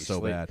 Because it feels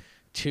so bad.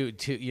 Two,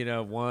 you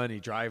know, one, you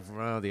drive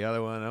around, the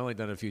other one, I only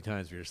done it a few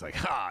times, but you're just like,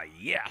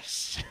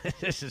 yes,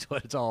 this is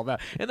what it's all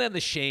about. And then the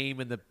shame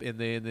and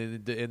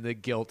the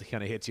guilt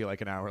kind of hits you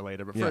like an hour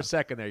later. But for a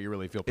second there, you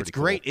really feel pretty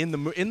cool. Great. In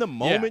the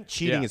moment,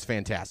 cheating is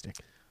fantastic.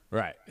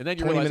 Right. And then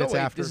you realize,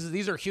 after.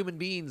 These are human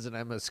beings, and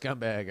I'm a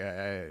scumbag.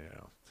 You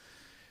know.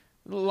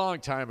 A long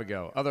time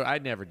ago. I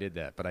never did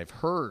that, but I've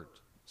heard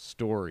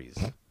stories.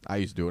 I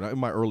used to do it. In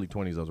my early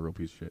 20s, I was a real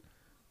piece of shit.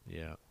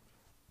 Yeah.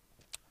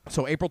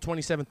 So April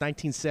 27th,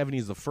 1970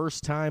 is the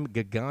first time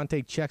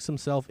Gigante checks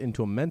himself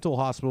into a mental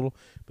hospital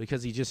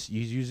because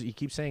he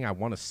keeps saying, I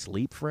want to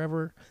sleep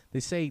forever.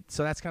 They say,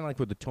 so that's kind of like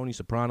where the Tony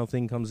Soprano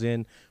thing comes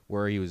in,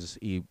 where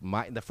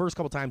the first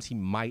couple times he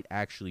might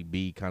actually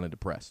be kind of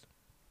depressed.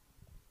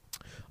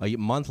 A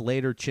month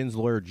later, Chin's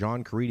lawyer,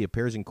 John Caridi,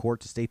 appears in court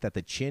to state that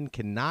the Chin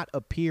cannot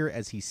appear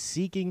as he's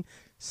seeking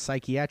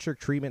psychiatric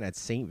treatment at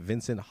St.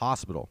 Vincent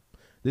Hospital.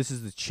 This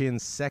is the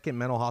Chin's second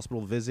mental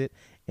hospital visit,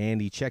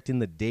 and he checked in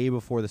the day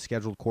before the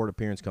scheduled court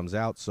appearance comes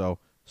out, so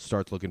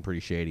starts looking pretty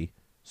shady.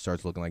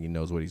 Starts looking like he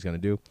knows what he's going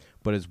to do.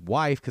 But his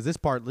wife, because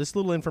this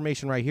little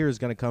information right here is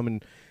going to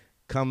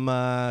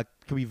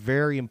could be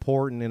very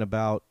important in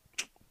about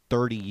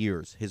 30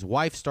 years. His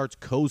wife starts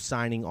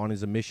co-signing on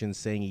his admissions,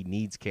 saying he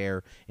needs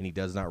care and he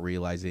does not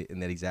realize it,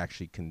 and that he's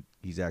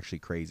actually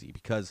crazy.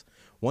 Because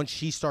once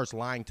she starts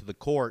lying to the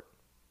court,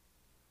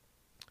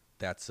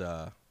 that's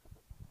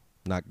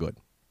not good.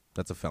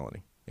 That's a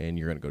felony, and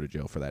you're going to go to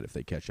jail for that if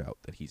they catch out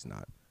that he's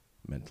not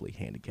mentally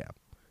handicapped,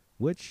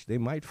 which they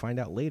might find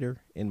out later,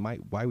 and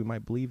why we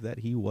might believe that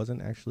he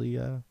wasn't actually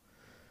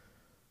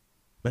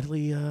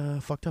mentally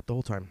fucked up the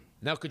whole time.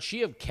 Now, could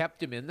she have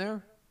kept him in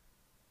there?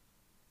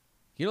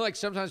 You know, like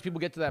sometimes people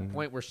get to that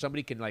point where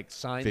somebody can like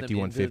sign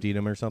 5150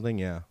 him or something.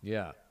 Yeah.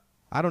 Yeah.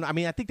 I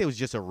think that was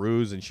just a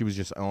ruse, and she was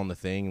just on the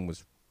thing and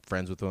was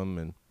friends with him.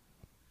 And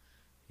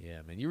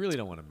yeah, man, you really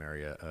don't want to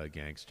marry a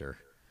gangster.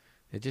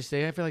 I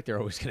feel like they're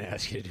always going to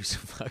ask you to do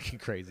some fucking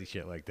crazy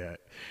shit like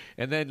that,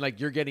 and then like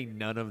you're getting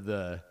none of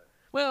the.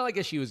 Well, I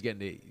guess she was getting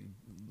to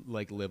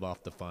like live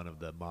off the fun of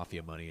the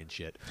mafia money and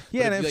shit.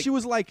 Yeah, but and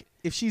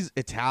if she's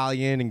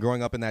Italian and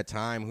growing up in that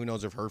time, who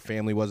knows if her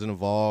family wasn't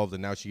involved,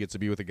 and now she gets to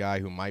be with a guy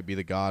who might be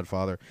the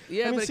Godfather.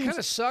 Yeah, but it kind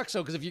of sucks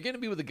though, because if you're going to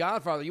be with the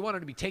Godfather, you want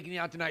him to be taking you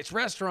out to nice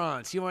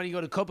restaurants. You want to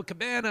go to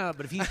Copacabana,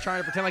 but if he's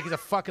trying to pretend like he's a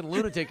fucking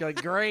lunatic, you're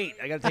like, great,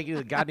 I got to take you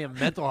to the goddamn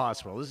mental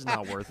hospital. This is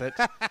not worth it.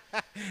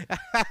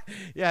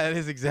 Yeah, that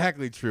is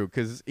exactly true,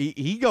 because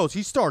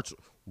he starts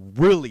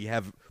really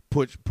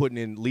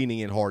leaning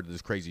in hard to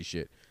this crazy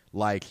shit.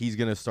 Like he's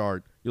gonna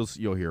start.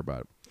 You'll hear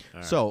about it.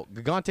 Right. So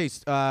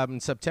Gigante's in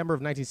September of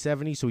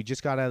 1970. So he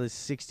just got out of his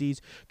 60s.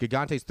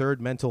 Gigante's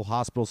third mental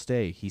hospital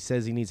stay. He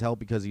says he needs help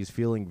because he's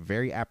feeling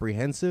very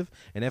apprehensive.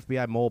 An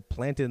FBI mole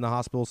planted in the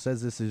hospital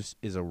says this is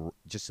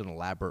just an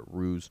elaborate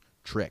ruse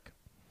trick.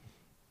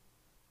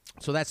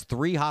 So that's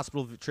 3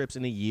 hospital trips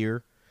in a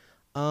year.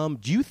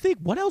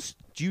 What else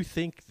do you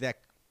think that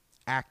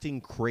acting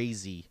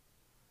crazy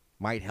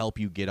might help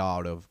you get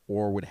out of,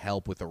 or would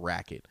help with a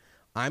racket?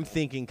 I'm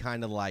thinking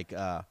kind of like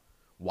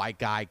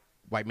white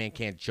man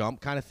can't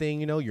jump kind of thing.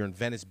 You know, you're in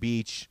Venice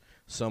Beach,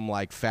 some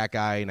like fat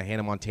guy in a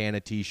Hannah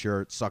Montana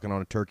T-shirt sucking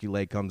on a turkey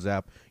leg comes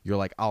up. You're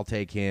like, I'll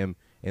take him,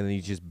 and then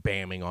he's just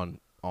bamming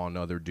on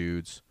other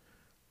dudes.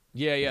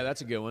 Yeah,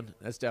 that's a good one.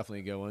 That's definitely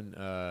a good one.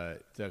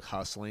 The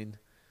hustling.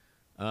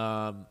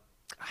 You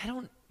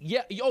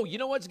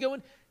know what's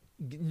going?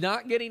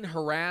 Not getting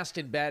harassed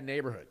in bad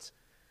neighborhoods.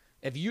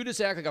 If you just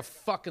act like a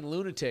fucking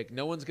lunatic,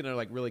 no one's gonna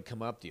like really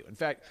come up to you. In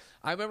fact,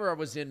 I remember I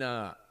was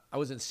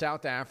in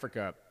South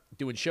Africa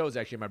doing shows.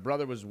 Actually, my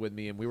brother was with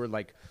me, and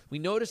we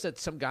noticed that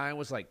some guy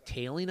was like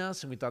tailing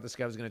us, and we thought this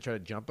guy was gonna try to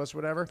jump us, or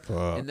whatever.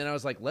 And then I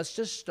was like, let's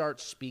just start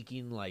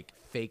speaking like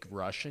fake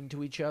Russian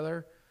to each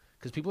other,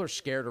 because people are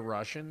scared of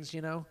Russians,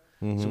 you know.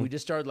 Mm-hmm. So we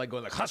just started like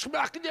going like, and sure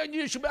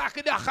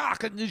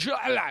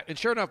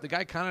enough, the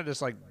guy kind of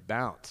just like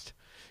bounced.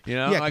 You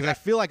know, yeah, because I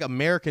feel like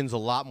Americans a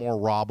lot more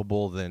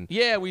robbable than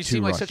we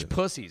seem like such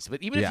pussies.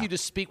 But even if you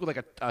just speak with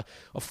like a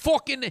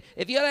fucking,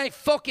 if you ain't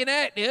fucking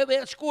at me,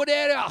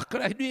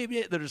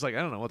 they're just like,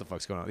 I don't know what the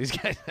fuck's going on. These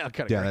guys are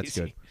kind of crazy. That's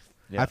good.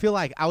 Yeah. I feel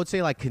like I would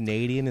say like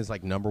Canadian is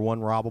like number one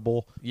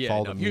robbable.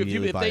 Yeah,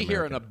 if they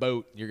hear on a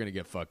boat, you're gonna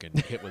get fucking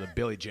hit with a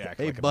billy jack.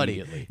 Hey, like,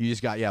 buddy, you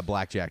just got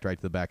blackjacked right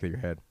to the back of your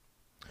head.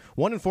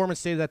 One informant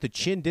stated that the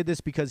Chin did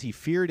this because he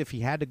feared if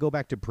he had to go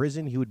back to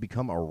prison, he would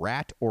become a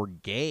rat or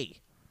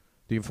gay.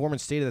 The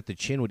informant stated that the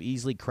Chin would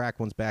easily crack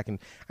one's back, and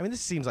I mean, this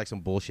seems like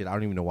some bullshit. I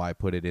don't even know why I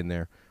put it in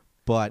there.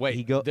 But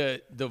wait,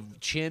 the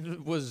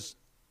Chin was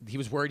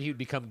worried he would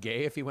become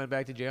gay if he went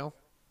back to jail.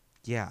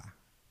 Yeah,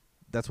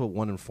 that's what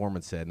one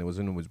informant said, and it was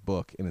in his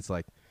book. And it's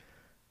like,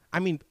 I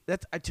mean,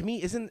 that's to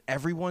me, isn't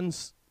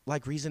everyone's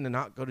like reason to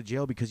not go to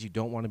jail because you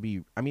don't want to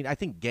be? I mean, I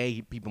think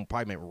gay people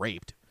probably meant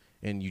raped,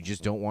 and you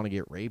just don't want to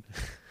get raped.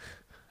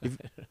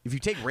 If you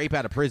take rape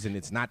out of prison,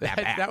 it's not that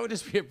bad. That would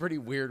just be a pretty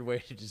weird way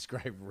to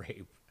describe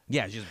rape.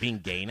 Yeah, just being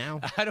gay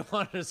now. I don't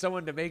want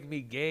someone to make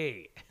me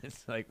gay.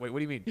 It's like, wait, what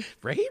do you mean?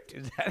 Raped?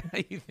 Is that how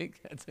you think?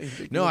 That's how you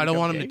think? No, I don't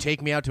want him to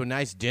take me out to a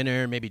nice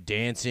dinner, maybe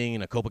dancing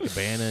in a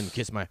Copacabana and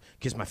kiss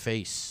my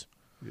face.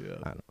 Yeah.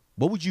 I don't know.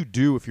 What would you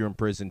do if you're in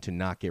prison to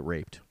not get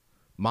raped?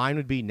 Mine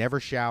would be never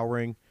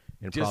showering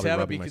and just probably have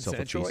rubbing it be myself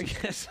consensual, with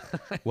feces. I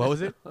guess. What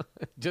was it?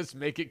 Just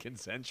make it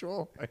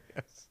consensual, I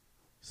guess.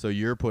 So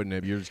you're putting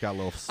it. You just got a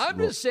little. I'm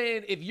just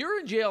saying, if you're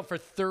in jail for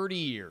 30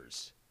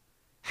 years,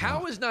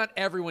 how is not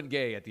everyone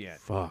gay at the end?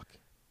 Fuck.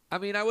 I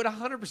mean, I would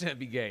 100%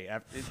 be gay.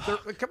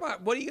 Come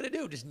on, what are you going to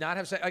do? Just not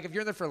have sex? Like, if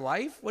you're in there for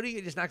life, what are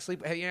you just not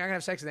sleep? You're not going to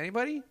have sex with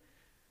anybody?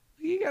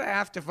 You're going to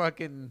have to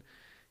fucking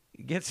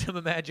get some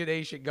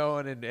imagination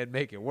going and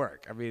make it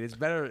work. I mean, it's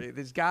better.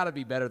 It's got to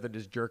be better than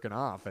just jerking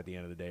off at the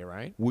end of the day,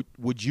 right?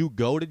 Would you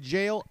go to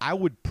jail? I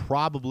would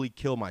probably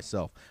kill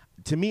myself.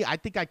 To me, I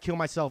think I'd kill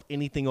myself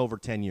anything over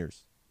 10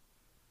 years.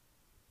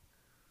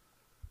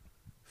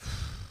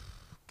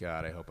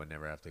 God, I hope I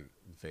never have to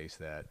face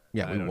that.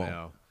 Yeah, I we don't won't.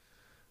 know.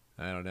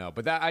 I don't know.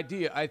 But that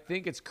idea, I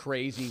think it's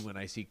crazy when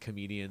I see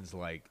comedians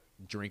like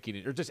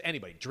drinking or just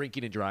anybody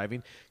drinking and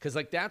driving, because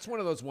like that's one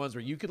of those ones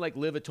where you could like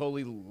live a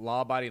totally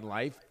law-abiding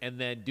life and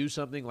then do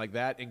something like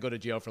that and go to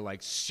jail for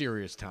like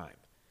serious time.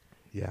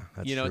 Yeah,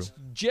 that's you know, true. It's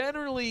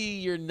generally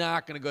you're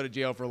not going to go to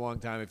jail for a long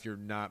time if you're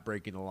not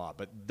breaking the law.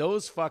 But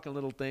those fucking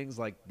little things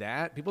like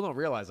that, people don't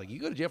realize. Like, you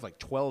go to jail for like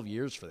 12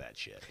 years for that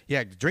shit.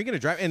 Yeah, drinking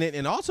and driving,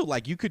 and also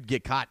like you could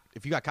get caught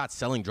if you got caught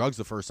selling drugs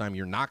the first time.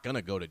 You're not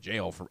gonna go to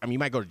jail for. I mean, you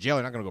might go to jail.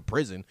 You're not gonna go to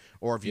prison.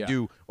 Or if you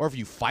do, or if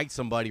you fight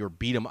somebody or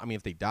beat them. I mean,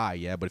 if they die,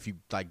 yeah. But if you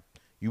like,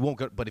 you won't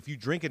go. But if you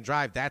drink and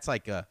drive, that's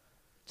like a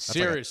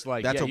serious.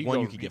 That's a one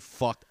you could get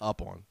fucked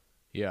up on.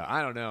 Yeah,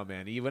 I don't know,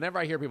 man. Whenever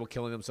I hear people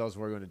killing themselves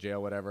before going to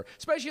jail, whatever,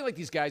 especially like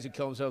these guys who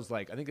kill themselves,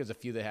 like I think there's a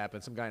few that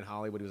happened. Some guy in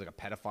Hollywood who was like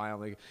a pedophile.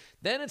 Like,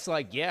 then it's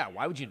like, yeah,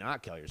 why would you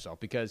not kill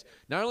yourself? Because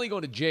not only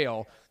going to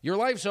jail, your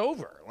life's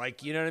over.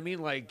 Like, you know what I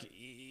mean? Like,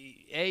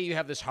 you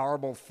have this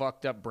horrible,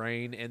 fucked up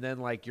brain, and then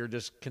like you're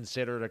just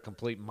considered a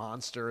complete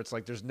monster. It's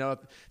like it's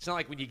not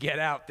like when you get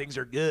out, things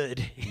are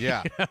good.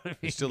 Yeah, you know what I mean?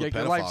 You're still the your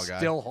pedophile life's guy.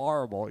 Still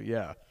horrible.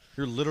 Yeah,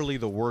 you're literally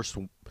the worst.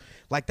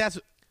 Like that's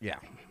yeah.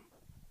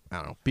 I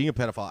don't know. Being a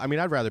pedophile. I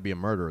mean, I'd rather be a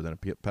murderer than a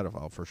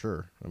pedophile for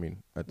sure. I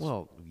mean,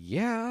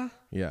 yeah.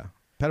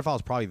 Pedophile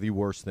is probably the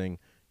worst thing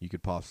you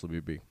could possibly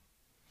be.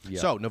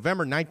 Yeah. So,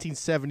 November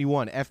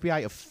 1971,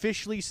 FBI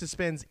officially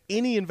suspends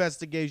any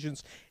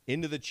investigations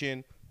into the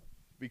Chin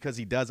because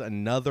he does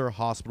another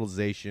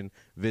hospitalization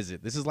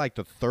visit. This is like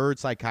the third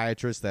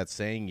psychiatrist that's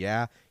saying,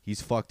 yeah,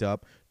 he's fucked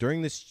up.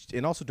 During this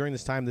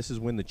time, this is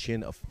when the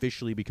Chin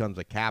officially becomes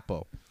a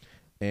capo.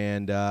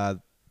 And,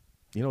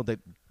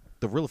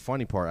 the real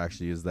funny part,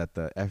 actually, is that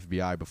the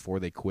FBI, before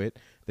they quit,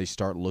 they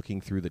start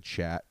looking through the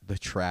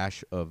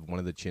trash of one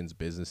of the Chin's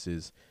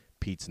businesses,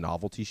 Pete's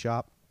Novelty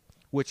Shop.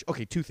 Which,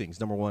 okay, two things.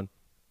 Number one,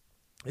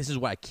 this is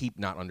what I keep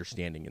not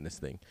understanding in this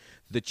thing.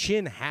 The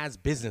Chin has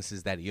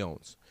businesses that he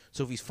owns.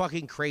 So if he's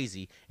fucking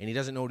crazy and he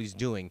doesn't know what he's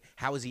doing,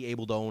 how is he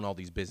able to own all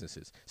these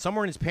businesses? Some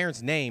are in his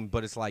parents' name,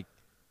 but it's like,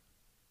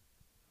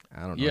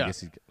 I don't know. Yeah. I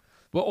guess he's...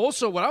 Well,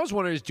 also, what I was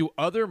wondering is, do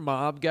other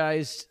mob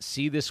guys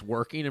see this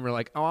working and we're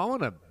like, oh, I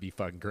want to be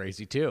fucking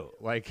crazy too?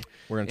 Like,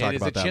 we're gonna talk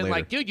about that Chin later.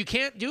 Like, dude, you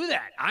can't do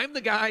that. I'm the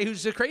guy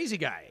who's the crazy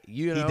guy.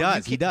 You know,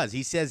 He does.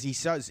 He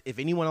says if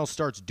anyone else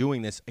starts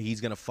doing this,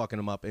 he's gonna fucking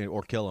him up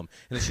or kill him.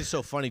 And it's just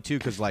so funny too,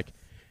 because like,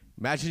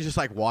 imagine just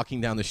like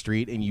walking down the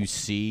street and you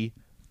see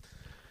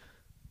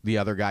the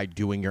other guy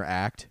doing your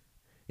act.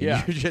 And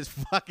yeah, you're just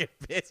fucking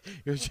pissed.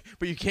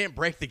 But you can't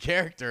break the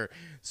character,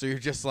 so you're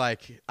just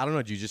like, I don't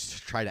know. Do you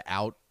just try to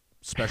out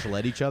special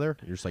ed each other?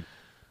 You're just like,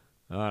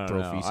 I don't throw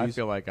know. feces? I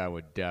feel like I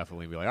would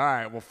definitely be like, all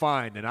right, well,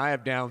 fine. And I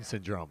have Down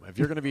syndrome. If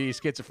you're going to be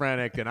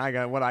schizophrenic, then I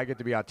get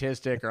to be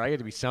autistic, or I get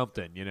to be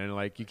something. You know,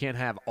 like you can't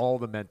have all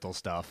the mental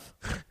stuff.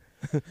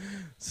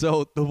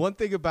 So the one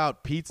thing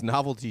about Pete's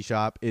Novelty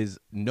Shop is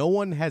no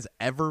one has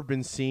ever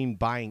been seen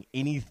buying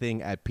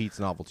anything at Pete's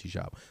Novelty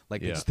Shop.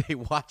 Like they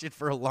watch it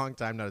for a long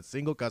time. Not a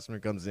single customer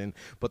comes in,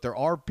 but there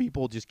are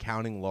people just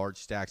counting large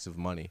stacks of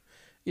money.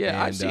 Yeah, And,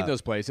 I've seen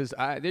those places.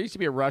 There used to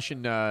be a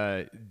Russian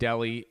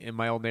deli in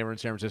my old neighborhood in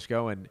San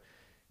Francisco, and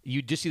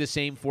you just see the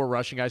same 4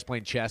 Russian guys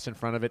playing chess in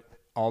front of it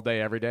all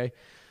day, every day.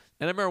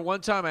 And I remember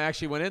one time I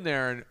actually went in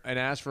there and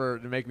asked to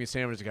make me a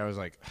sandwich. The guy was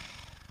like,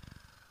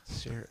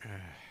 God.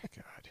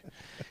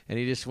 And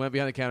he just went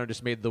behind the counter and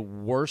just made the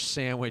worst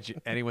sandwich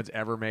anyone's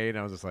ever made. And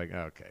I was just like,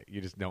 okay, you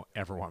just don't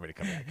ever want me to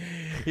come back.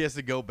 He has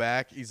to go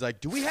back. He's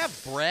like, do we have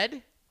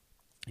bread?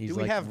 He's Do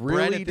we like, have really,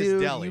 bread at this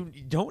dude? deli?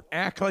 You don't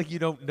act like you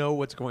don't know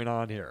what's going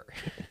on here.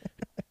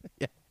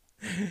 Yeah.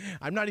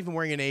 I'm not even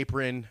wearing an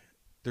apron.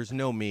 There's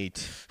no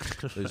meat.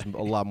 There's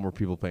a lot more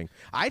people paying.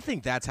 I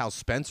think that's how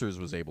Spencer's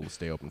was able to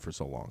stay open for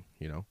so long,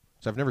 you know?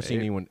 So I've never seen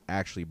anyone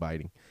actually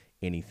biting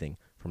anything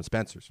from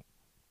Spencer's.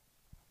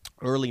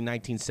 Early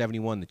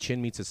 1971, the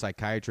Chin meets a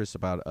psychiatrist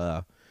about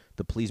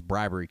the police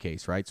bribery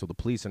case, right? So the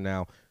police are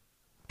now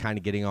kind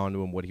of getting on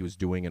to him what he was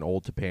doing in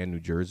Old Tappan, New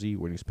Jersey,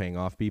 when he was paying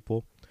off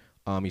people.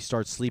 He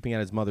starts sleeping at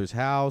his mother's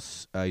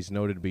house. He's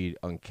noted to be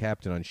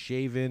unkempt and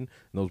unshaven. And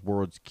those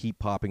words keep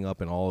popping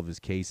up in all of his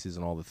cases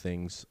and all the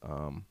things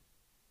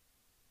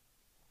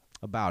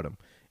about him.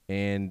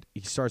 And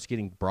he starts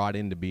getting brought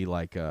in to be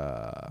like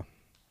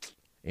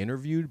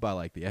interviewed by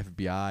like the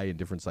FBI and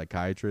different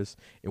psychiatrists.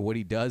 And what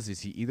he does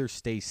is he either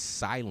stays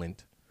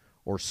silent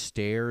or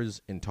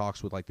stares and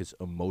talks with like this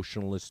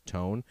emotionless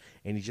tone.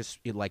 And he just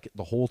like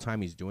the whole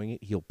time he's doing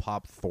it, he'll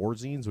pop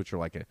Thorazines, which are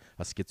like a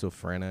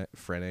schizophrenia.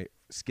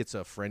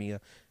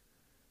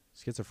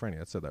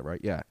 I said that right?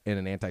 Yeah. And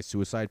an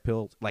anti-suicide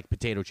pill, like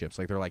potato chips.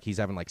 Like they're like, he's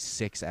having like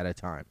 6 at a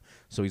time.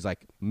 So he's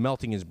like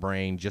melting his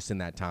brain just in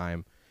that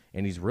time.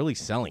 And he's really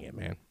selling it,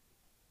 man.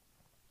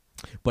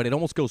 But it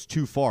almost goes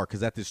too far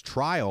because at this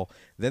trial,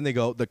 then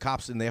the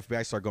cops and the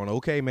FBI start going,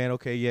 okay, man,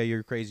 okay, yeah,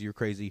 you're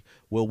crazy.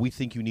 Well, we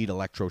think you need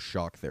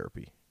electroshock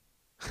therapy.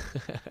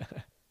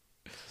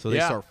 So they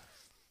start,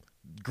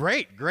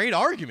 great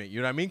argument,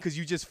 you know what I mean? Because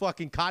you just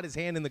fucking caught his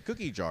hand in the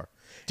cookie jar.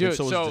 Dude,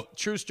 so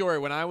true story.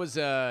 When I was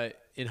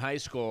in high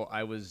school,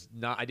 I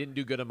didn't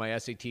do good on my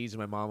SATs, and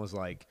my mom was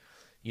like,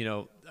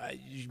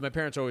 my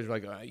parents always were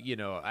like,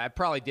 I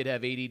probably did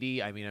have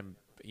ADD. I mean,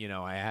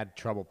 I had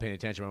trouble paying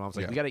attention. My mom's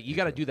like, you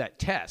got to do that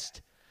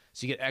test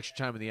so you get extra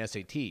time in the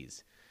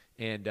SATs.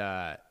 And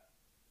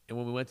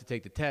when we went to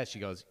take the test, she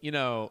goes, you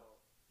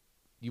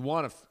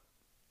want to,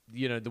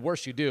 the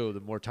worse you do,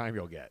 the more time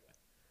you'll get.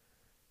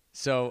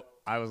 So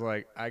I was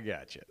like, I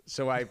got you.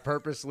 So I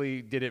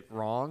purposely did it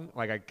wrong.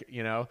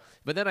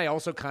 But then I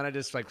also kind of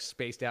just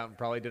spaced out and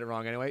probably did it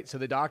wrong anyway. So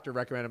the doctor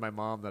recommended my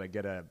mom that I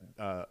get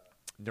a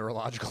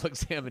neurological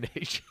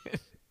examination. And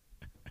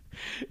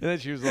then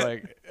she was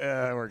like,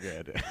 we're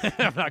good.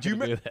 I'm not going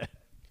to do that.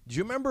 Do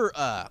you remember,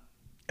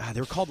 they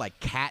were called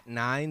Cat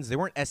 9s. They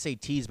weren't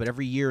SATs, but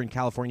every year in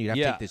California, you'd have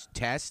to take this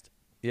test.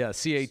 Yeah,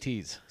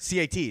 CATs.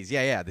 CATs,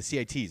 yeah, the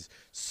CATs.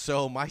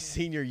 So my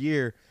senior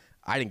year,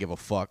 I didn't give a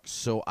fuck.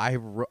 So I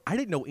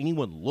didn't know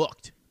anyone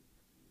looked.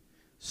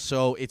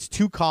 So it's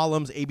 2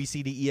 columns, A, B,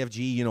 C, D, E, F,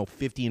 G,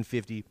 50 and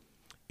 50.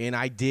 And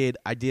I did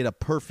a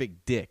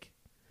perfect dick.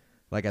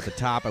 At the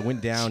top, I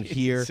went down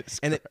here,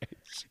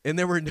 and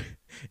there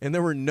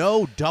were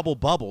no double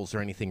bubbles or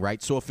anything,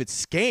 right? So if it's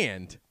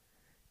scanned,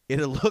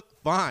 it'll look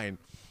fine.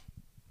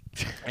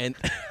 And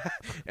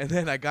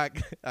then I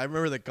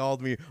remember they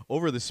called me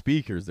over the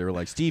speakers. They were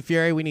like, Steve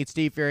Furey, we need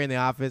Steve Furey in the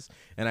office.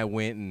 And I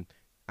went, and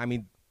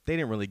they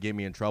didn't really get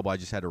me in trouble. I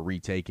just had to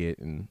retake it,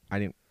 and I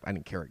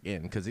didn't care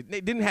again because it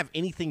didn't have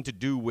anything to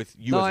do with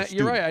you as a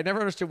student. You're right. I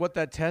never understood what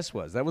that test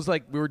was. That was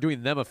we were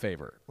doing them a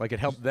favor. It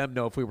helped them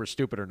know if we were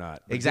stupid or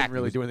not. It didn't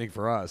really do anything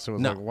for us. So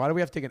it was why do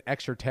we have to take an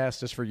extra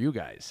test just for you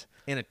guys?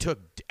 And it took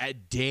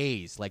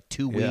days,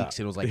 2 weeks,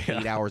 and it was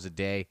 8 hours a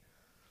day.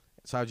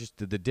 So I just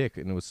did the dick,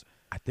 and it was.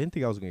 I didn't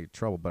think I was going to get in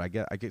trouble, but I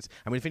guess.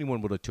 If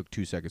anyone would have took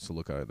 2 seconds to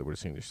look at it, they would have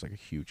seen just a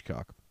huge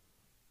cock.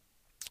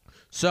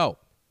 So.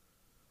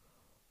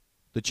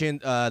 The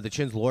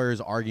Chin's lawyer is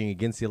arguing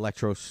against the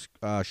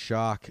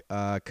electroshock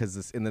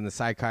and then the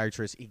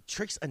psychiatrist, he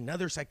tricks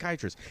another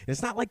psychiatrist. And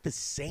it's not the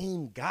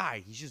same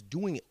guy. He's just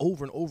doing it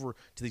over and over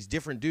to these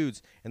different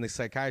dudes. And the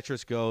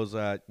psychiatrist goes,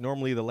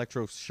 normally the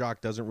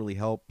electroshock doesn't really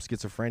help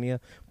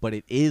schizophrenia, but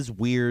it is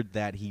weird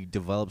that he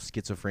develops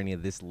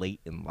schizophrenia this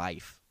late in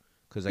life.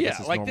 Because I guess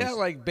it's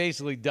that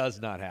basically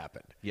does not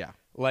happen. Yeah.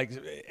 I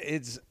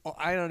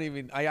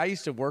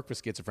used to work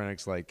with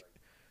schizophrenics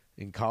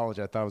in college.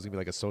 I thought it was going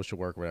to be a social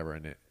work or whatever,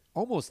 and it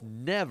almost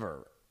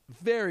never,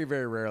 very,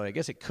 very rarely, I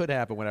guess it could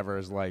happen whenever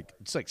it's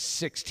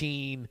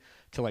 16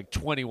 to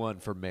 21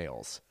 for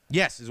males.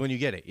 Yes, is when you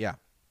get it, yeah.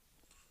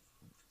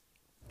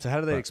 So how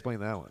do they explain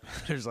that one?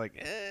 There's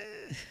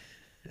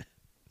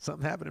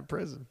something happened in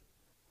prison.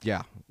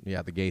 Yeah,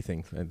 the gay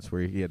thing. That's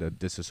where he had to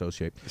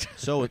disassociate.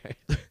 So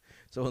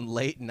so in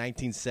late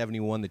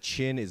 1971, the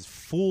Chin is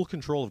full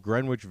control of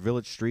Greenwich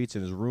Village streets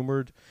and is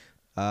rumored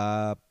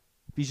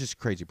he's just a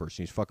crazy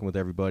person. He's fucking with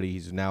everybody.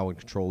 He's now in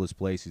control of this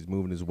place. He's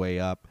moving his way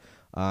up.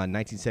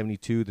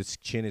 1972, the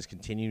Chin is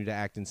continuing to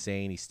act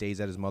insane. He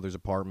stays at his mother's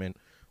apartment.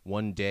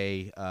 One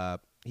day,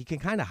 he can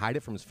kind of hide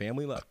it from his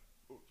family. Oh,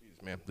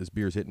 jeez, man, this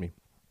beer's hitting me.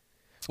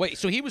 Wait,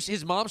 so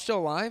his mom's still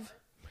alive?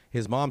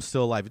 His mom's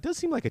still alive. It does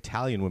seem like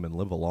Italian women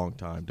live a long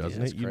time,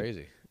 doesn't it? It's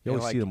crazy. You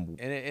always see them.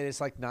 And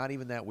it's not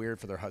even that weird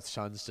for their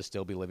sons to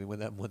still be living with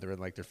them when they're in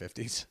their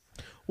 50s.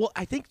 Well,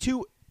 I think,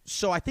 too...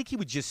 So I think he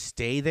would just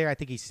stay there. I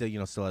think he still,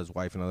 still has his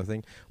wife and other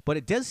thing. But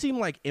it does seem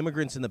like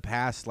immigrants in the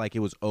past, it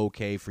was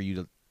okay for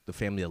the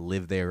family to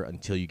live there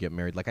until you get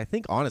married. I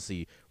think,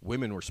 honestly,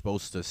 women were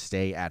supposed to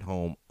stay at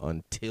home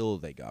until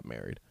they got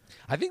married.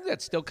 I think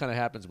that still kind of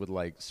happens with,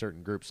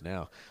 certain groups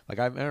now. I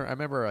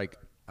remember,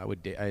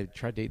 I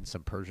tried dating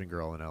some Persian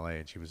girl in L.A.,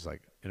 and she was,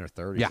 in her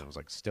 30s. Yeah. And was,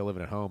 still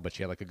living at home, but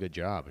she had, a good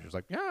job. And she was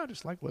like, yeah, I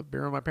just live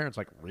beer with my parents.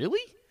 Really?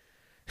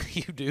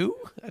 You do?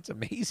 That's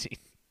amazing.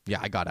 Yeah,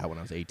 I got out when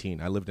I was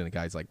 18. I lived in a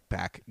guy's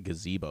back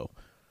gazebo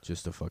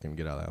just to fucking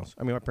get out of the house.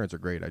 My parents are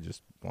great. I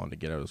just wanted to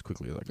get out as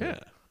quickly as I could. Yeah,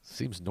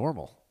 seems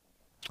normal.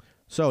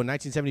 So, in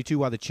 1972,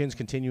 while the Chin's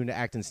continuing to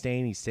act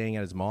insane, he's staying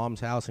at his mom's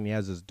house, and he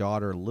has his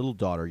little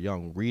daughter,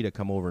 young Rita,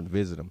 come over and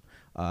visit him.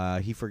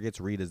 He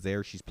forgets Rita's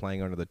there. She's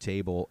playing under the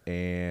table,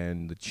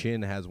 and the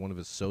Chin has one of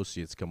his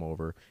associates come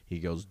over. He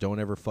goes, don't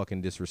ever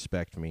fucking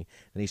disrespect me.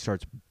 And he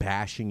starts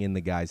bashing in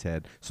the guy's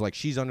head. So,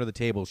 she's under the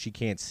table. He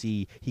can't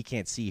see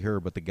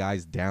her, but the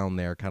guy's down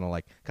there, kind of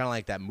like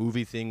that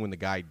movie thing when the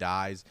guy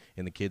dies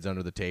and the kid's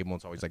under the table. And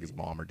it's always his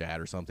mom or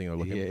dad or something.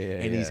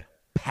 He's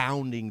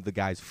pounding the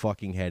guy's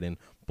fucking head in,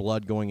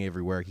 blood going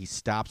everywhere. He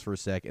stops for a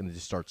sec and then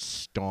just starts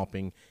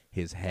stomping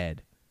his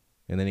head.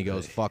 And then he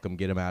goes, fuck him,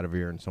 get him out of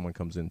here, and someone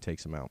comes in and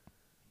takes him out.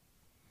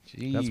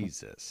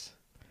 Jesus.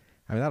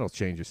 That'll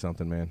change you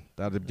something, man.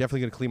 I'm definitely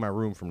going to clean my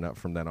room from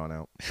then on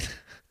out.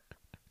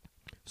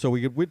 So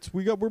we're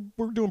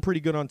doing pretty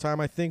good on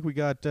time, I think. We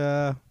got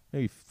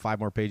maybe 5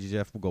 more pages,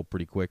 Jeff. We'll go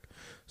pretty quick.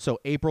 So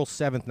April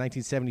 7th,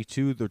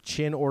 1972, the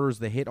Chin orders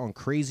the hit on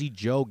Crazy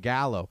Joe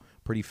Gallo,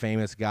 pretty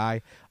famous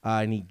guy,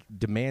 and he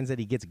demands that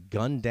he gets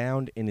gunned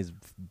down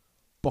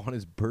on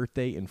his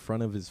birthday in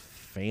front of his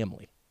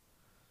family.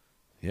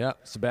 Yeah,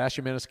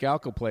 Sebastian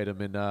Maniscalco played him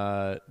in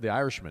The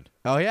Irishman.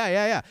 Oh,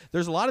 yeah.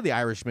 There's a lot of the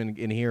Irishmen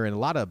in here and a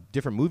lot of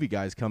different movie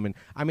guys coming.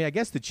 I mean, I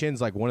guess the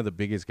Chin's like one of the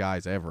biggest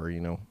guys ever, you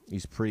know.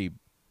 He's pretty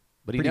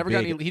But he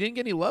he didn't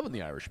get any love in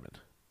The Irishman.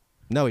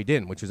 No, he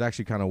didn't, which was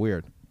actually kind of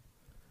weird.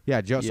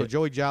 Yeah, so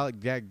Joey Joe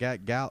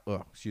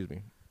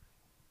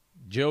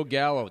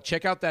Gallo.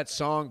 Check out that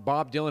song.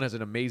 Bob Dylan has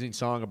an amazing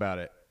song about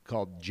it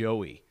called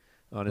Joey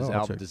on his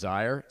album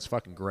Desire. It's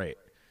fucking great.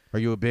 Are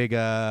you a big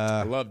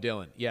I love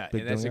Dylan. Yeah,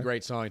 and that's Dylan a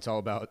great song. It's all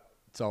about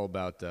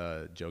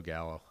Joe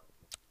Gallo.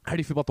 How do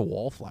you feel about the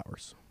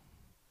Wallflowers?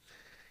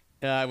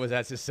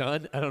 That's his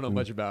son? I don't know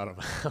much about him.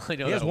 I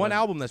know he has one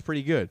album that's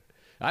pretty good.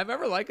 I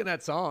remember liking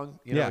that song.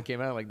 You know, it came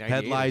out in like 98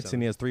 Headlights,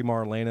 and he has 3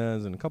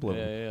 Marlenas and a couple of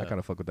them. Yeah. I kind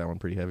of fuck with that one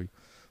pretty heavy.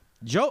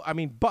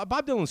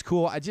 Bob Dylan's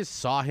cool. I just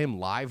saw him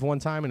live one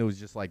time, and it was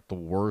just like the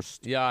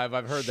worst I've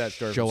heard that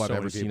story show from I've so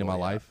ever many seen in people, my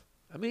life.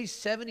 I mean, he's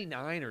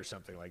 79 or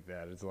something like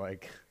that. It's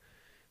like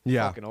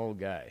fucking old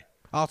guy.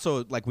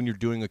 Also, like when you're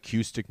doing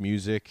acoustic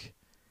music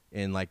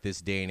in like this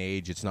day and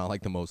age, it's not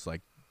like the most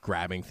like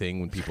grabbing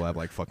thing when people have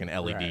like fucking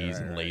LEDs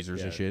and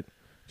lasers and shit.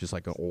 Just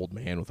like an old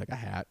man with like a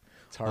hat.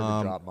 It's hard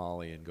to drop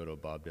Molly and go to a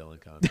Bob Dylan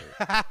concert.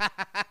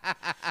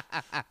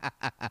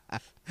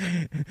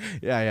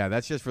 Yeah.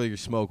 That's just for your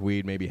smoke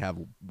weed, maybe have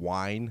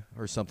wine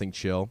or something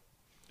chill.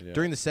 Yeah.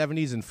 During the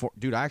 70s and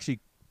dude, I actually.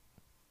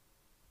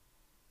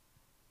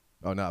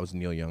 Oh no, it was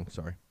Neil Young.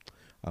 Sorry,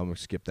 I'm gonna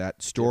skip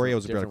that story. It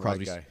was about a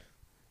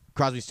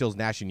Crosby, Stills,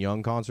 Nash and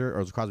Young concert, or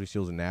it was a Crosby,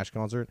 Stills and Nash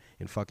concert,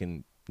 and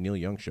fucking Neil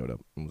Young showed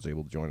up and was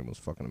able to join him. It was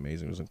fucking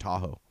amazing. It was in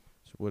Tahoe.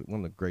 One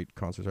of the great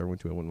concerts I ever went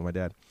to. I went with my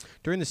dad.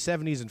 During the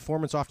 70s,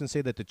 informants often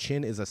say that the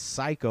Chin is a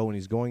psycho and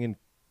he's going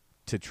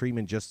into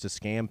treatment just to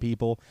scam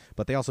people,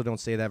 but they also don't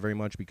say that very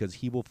much because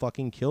he will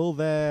fucking kill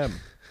them.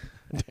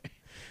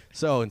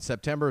 So in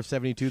September of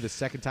 72, the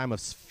second time a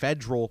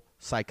federal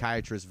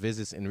psychiatrist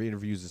visits and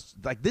interviews,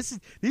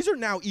 these are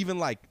now even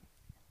like,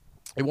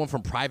 it went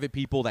from private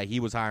people that he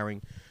was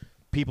hiring,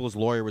 people his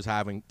lawyer was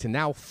having, to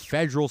now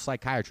federal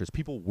psychiatrists,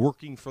 people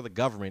working for the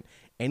government,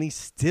 and he's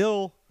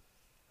still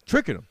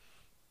tricking them.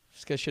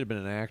 This guy should have been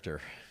an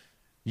actor.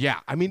 Yeah,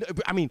 I mean,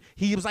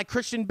 he was like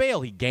Christian Bale.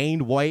 He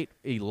gained weight.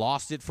 He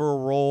lost it for a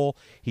role.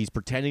 He's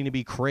pretending to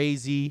be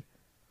crazy.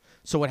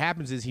 So what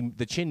happens is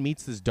the Chin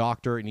meets this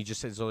doctor, and he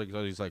just says all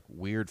these like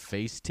weird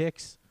face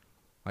tics,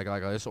 like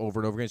this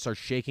over and over again. He starts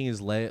shaking his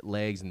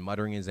legs and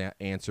muttering his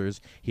answers.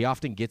 He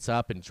often gets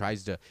up and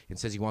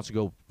says he wants to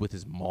go with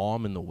his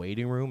mom in the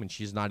waiting room, and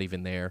she's not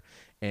even there.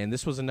 And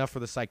this was enough for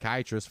the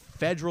psychiatrist,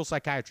 federal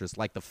psychiatrist.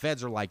 Like the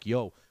feds are like,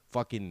 yo,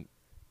 fucking.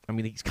 I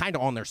mean, he's kind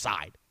of on their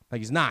side. Like,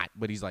 he's not,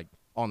 but he's, like,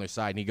 on their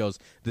side. And he goes,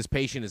 this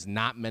patient is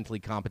not mentally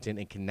competent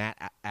and cannot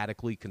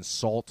adequately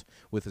consult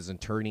with his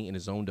attorney in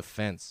his own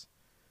defense.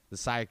 The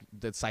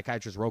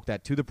psychiatrist wrote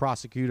that to the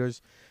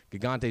prosecutors.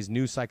 Gigante's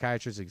new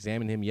psychiatrist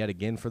examined him yet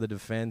again for the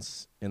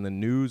defense. And the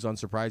news,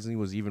 unsurprisingly,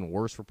 was even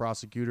worse for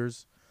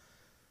prosecutors.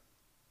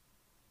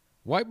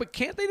 Why? But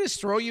can't they just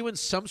throw you in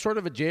some sort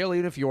of a jail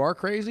even if you are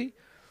crazy?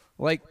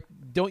 Like,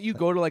 don't you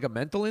go to like a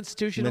mental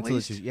institution at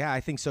least? Yeah,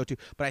 I think so too.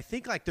 But I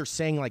think like they're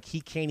saying like he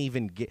can't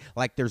even get,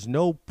 like there's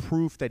no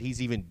proof that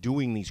he's even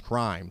doing these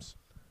crimes.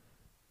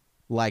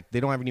 Like they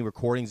don't have any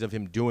recordings of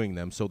him doing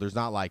them. So there's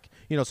not like,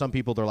 you know, some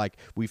people they're like,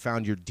 we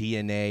found your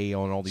DNA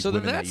on all these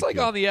women. So then that's like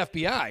on the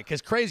FBI,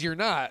 because crazy or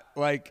not,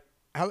 like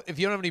if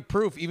you don't have any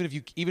proof, even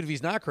if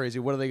he's not crazy,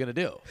 what are they going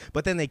to do?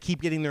 But then they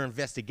keep getting their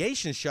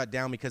investigations shut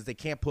down because they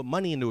can't put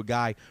money into a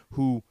guy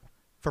who,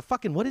 for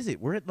fucking, what is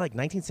it? We're at like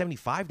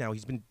 1975 now.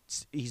 He's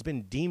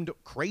been deemed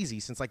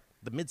crazy since like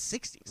the mid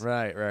 60s.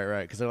 Right.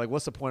 Because they're like,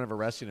 what's the point of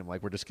arresting him?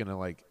 Like we're just gonna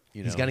like,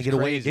 you know, he's gonna get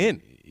away again.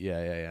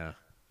 Yeah.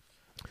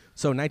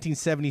 So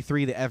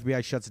 1973, the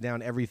FBI shuts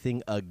down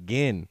everything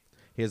again.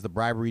 He has the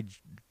bribery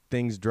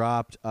things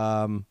dropped.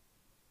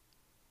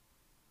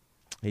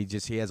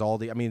 He has all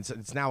the. I mean,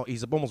 it's now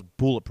he's almost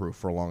bulletproof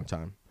for a long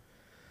time.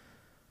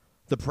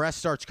 The press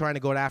starts trying to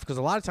go after, because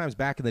a lot of times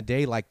back in the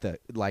day,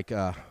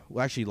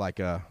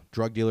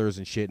 drug dealers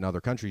and shit in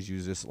other countries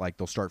use this. Like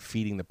they'll start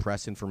feeding the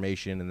press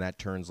information, and that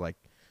turns like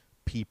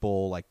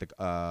people like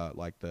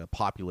the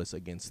populace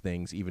against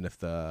things, even if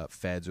the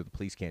feds or the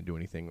police can't do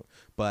anything.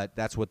 But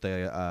that's what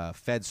the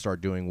feds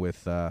start doing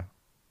with the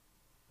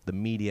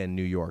media in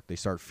New York. They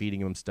start feeding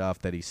him stuff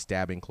that he's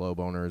stabbing club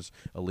owners,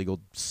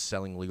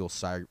 selling illegal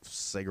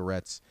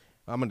cigarettes.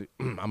 I'm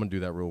gonna do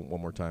that rule one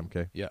more time,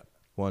 okay? Yeah.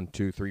 1,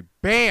 2, 3,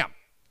 bam!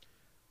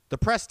 The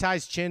press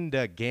ties Chin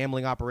to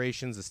gambling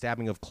operations, the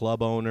stabbing of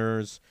club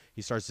owners.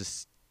 He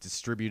starts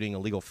distributing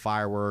illegal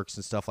fireworks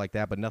and stuff like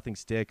that, but nothing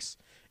sticks.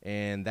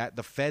 And that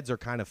the feds are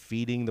kind of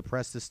feeding the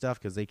press this stuff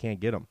because they can't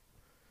get them.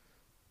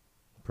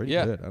 Pretty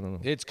good. I don't know.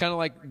 It's kind of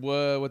like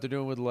what they're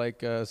doing with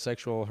like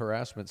sexual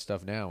harassment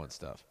stuff now and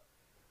stuff.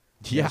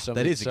 Yeah,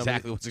 that is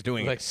exactly what they're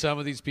doing. Like some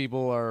of these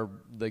people are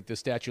like the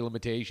statute of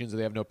limitations, and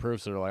they have no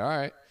proof, so they're like, all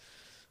right,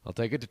 I'll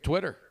take it to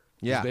Twitter.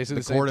 Yeah,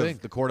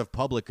 the court of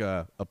public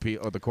appeal,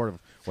 or the court of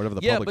whatever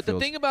the public. Yeah, but the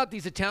thing about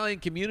these Italian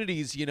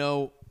communities, you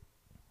know,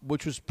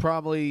 which was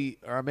probably,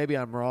 or maybe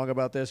I'm wrong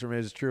about this, or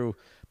maybe it's true,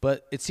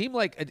 but it seemed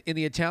like in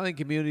the Italian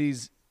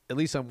communities, at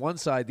least on one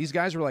side, these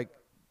guys were like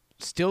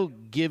still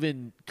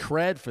given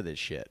cred for this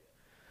shit.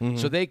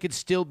 So they could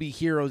still be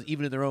heroes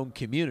even in their own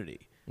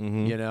community,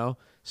 you know?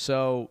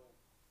 So,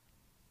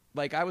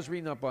 like, I was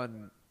reading up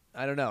on,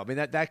 I don't know. I mean,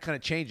 that kind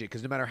of changed it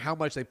because no matter how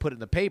much they put in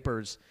the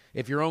papers,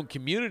 if your own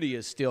community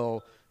is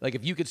still, like,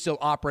 if you could still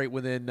operate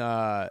within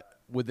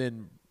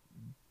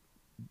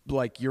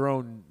like, your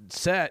own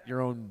set,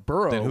 your own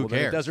borough, then who cares?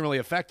 Then it doesn't really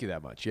affect you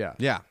that much, yeah.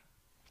 Yeah.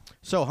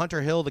 So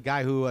Hunter Hill, the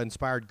guy who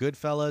inspired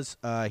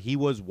Goodfellas, he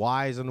was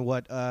wise on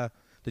what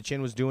the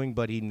Chin was doing,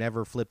 but he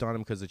never flipped on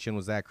him because the Chin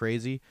was that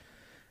crazy.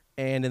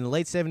 And in the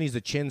late 70s,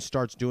 the Chin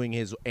starts doing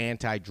his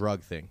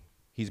anti-drug thing.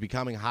 He's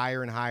becoming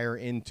higher and higher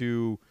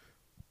into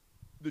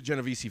the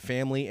Genovese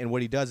family, and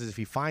what he does is if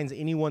he finds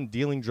anyone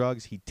dealing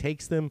drugs, he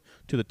takes them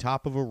to the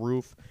top of a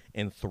roof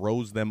and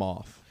throws them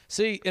off.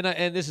 See,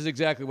 and this is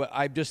exactly what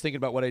I'm just thinking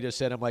about what I just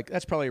said. I'm like,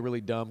 that's probably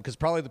really dumb because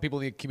probably the people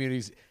in the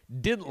communities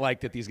didn't like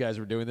that these guys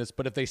were doing this,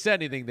 but if they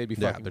said anything, they'd be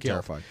fucking they're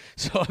killed. terrified.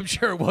 So I'm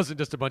sure it wasn't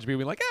just a bunch of people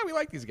being like, we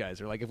like these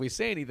guys. Or like, if we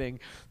say anything,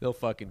 they'll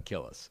fucking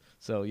kill us.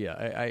 So yeah,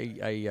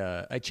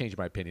 I changed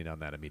my opinion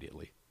on that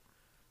immediately.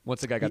 Once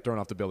the guy got thrown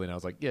off the building, I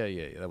was like, yeah,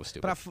 that was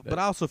stupid. But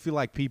I also feel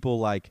like people,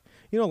 like,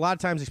 you know, a lot of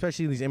times,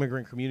 especially in these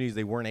immigrant communities,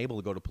 they weren't able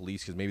to go to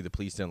police because maybe the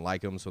police didn't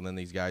like them. So then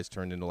these guys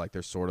turned into, like,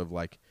 they're sort of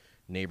like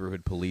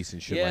neighborhood police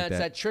and shit like that. Yeah, it's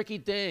that tricky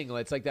thing.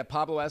 It's like that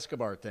Pablo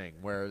Escobar thing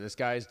where this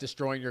guy's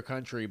destroying your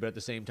country, but at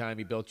the same time,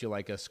 he built you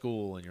like a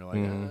school, and you're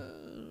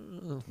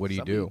like, what do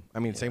you do? I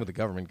mean, same with the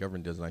government.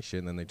 Government does nice shit,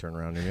 and then they turn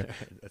around on you.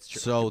 That's true.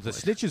 So the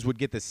snitches would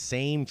get the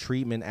same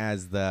treatment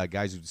as the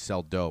guys who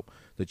sell dope.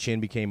 The Chin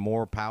became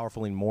more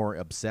powerful and more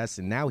obsessed,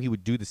 and now he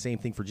would do the same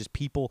thing for just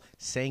people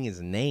saying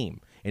his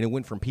name. And it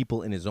went from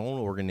people in his own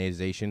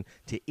organization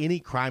to any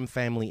crime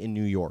family in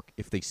New York.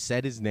 If they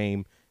said his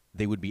name,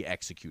 they would be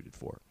executed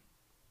for it.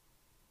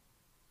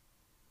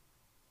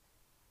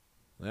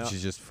 Well, which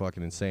is just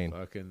fucking insane.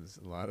 Fucking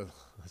a lot of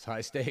that's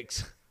high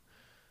stakes.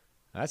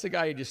 That's a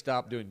guy you just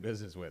stopped doing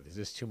business with. He's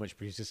just too much.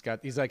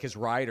 He's like his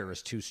rider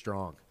is too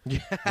strong. Yeah.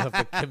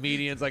 The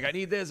comedian's like, I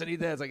need this, I need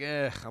that. It's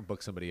like, I'll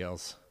book somebody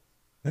else.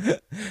 Yeah,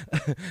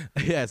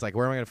 it's like,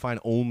 where am I going to find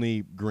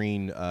only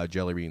green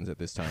jelly beans at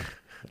this time?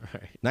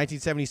 Right.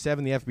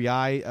 1977, the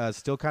FBI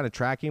still kind of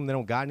tracking him. They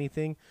don't got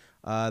anything.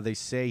 They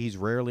say he's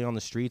rarely on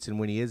the streets, and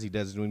when he is, he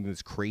does doing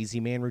this crazy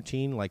man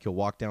routine. Like he'll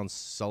walk down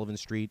Sullivan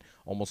Street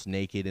almost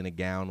naked in a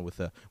gown with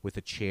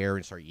a chair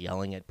and start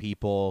yelling at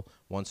people.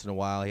 Once in a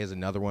while, he has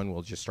another one where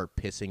he'll just start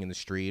pissing in the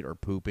street or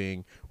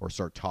pooping or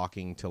start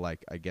talking to,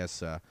 like, I guess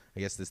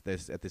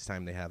this at this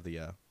time they have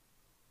the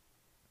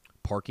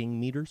parking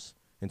meters,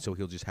 and so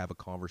he'll just have a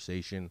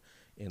conversation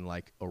in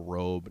like a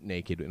robe,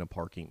 naked in a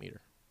parking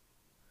meter.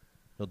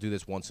 He'll do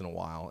this once in a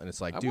while, and it's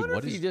like, dude,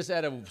 what if he just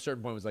at a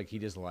certain point was like he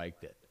just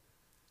liked it.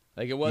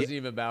 Like, it wasn't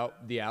even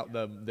about the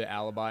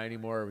alibi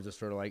anymore. It was just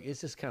sort of like,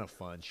 it's just kind of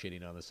fun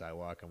shitting on the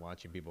sidewalk and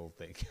watching people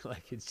think.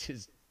 Like, it's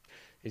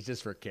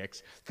just for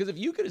kicks. Because if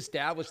you could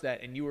establish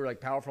that and you were, like,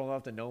 powerful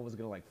enough that no one was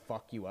going to, like,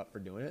 fuck you up for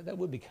doing it, that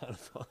would be kind of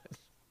fun.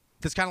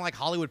 It's kind of like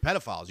Hollywood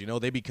pedophiles, you know?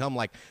 They become,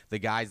 like, the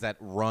guys that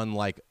run,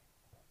 like,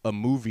 a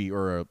movie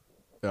or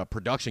a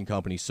production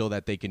company so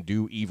that they can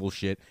do evil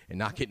shit and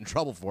not get in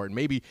trouble for it. And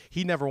maybe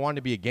he never wanted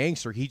to be a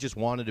gangster. He just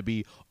wanted to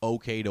be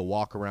okay to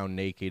walk around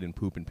naked and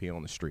poop and pee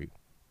on the street.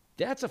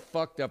 That's a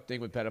fucked up thing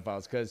with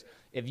pedophiles, because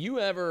if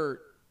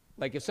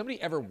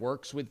somebody ever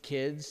works with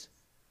kids,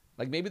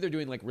 like maybe they're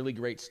doing like really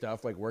great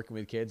stuff, like working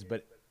with kids,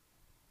 but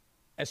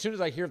as soon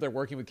as I hear they're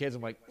working with kids,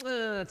 I'm like,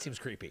 that seems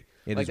creepy.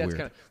 It like is that's weird.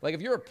 Kind of like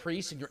if you're a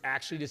priest and you're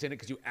actually just in it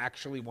because you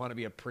actually want to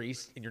be a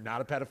priest and you're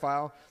not a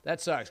pedophile,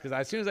 that sucks. Because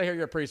as soon as I hear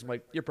you're a priest, I'm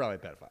like, you're probably a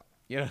pedophile.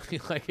 You know,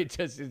 like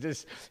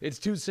it's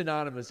too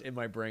synonymous in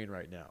my brain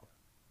right now.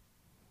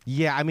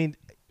 Yeah, I mean.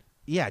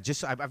 Yeah,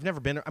 just I've never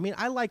been.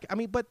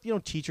 But you know,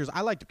 teachers.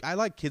 I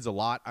like kids a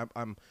lot.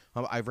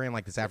 I've ran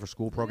like this after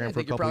school program for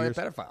a couple years.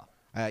 You're probably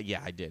a pedophile.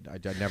 Yeah, I did. I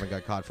never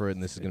got caught for it,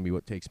 and this is going to be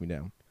what takes me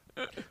down.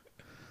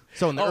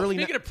 So in the early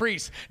speaking of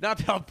priests, not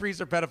that all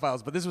priests are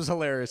pedophiles, but this was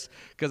hilarious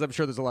because I'm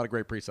sure there's a lot of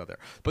great priests out there.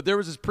 But there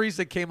was this priest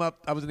that came up.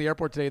 I was in the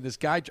airport today, and this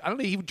guy, I don't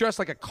know, he dressed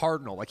like a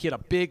cardinal. Like he had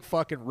a big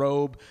fucking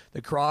robe,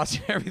 the cross,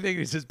 and everything.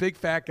 He's this big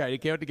fat guy. He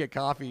came out to get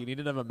coffee, and he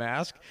didn't have a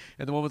mask.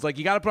 And the woman was like,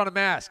 "You got to put on a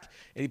mask."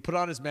 And he put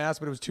on his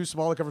mask, but it was too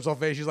small to cover his whole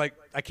face. She's like,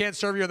 "I can't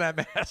serve you in that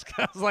mask."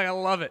 I was like, I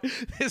love it.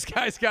 This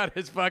guy's got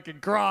his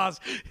fucking cross,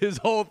 his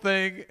whole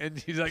thing, and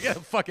he's like, "Get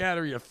the fuck out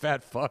of here, you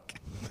fat fuck."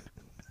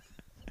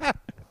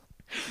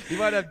 You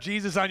might have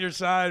Jesus on your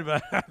side,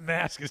 but that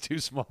mask is too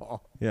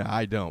small. Yeah,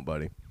 I don't,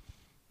 buddy.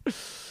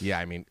 Yeah,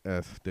 I mean,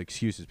 the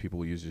excuses people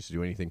will use just to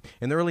do anything.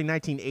 In the early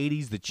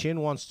 1980s, the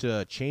Chin wants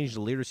to change the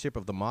leadership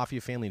of the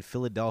Mafia family in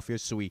Philadelphia,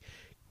 so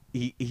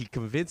he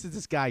convinces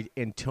this guy,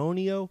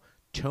 Antonio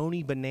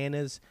Tony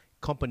Bananas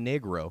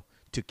Campanegro,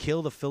 to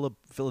kill the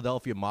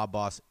Philadelphia mob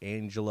boss,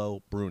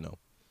 Angelo Bruno.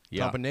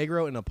 Yeah.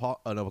 Campanegro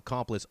and an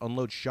accomplice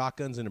unload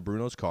shotguns into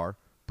Bruno's car.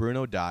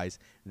 Bruno dies.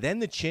 Then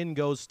the Chin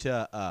goes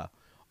to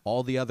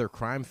all the other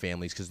crime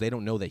families because they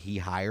don't know that he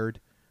hired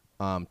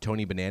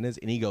Tony Bananas,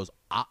 and he goes,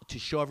 to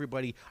show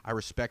everybody I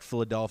respect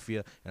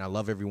Philadelphia and I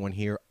love everyone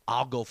here,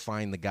 I'll go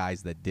find the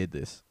guys that did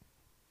this.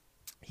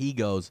 He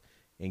goes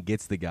and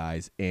gets the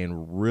guys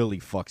and really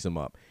fucks them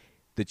up.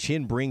 The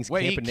Chin brings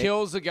he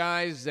kills the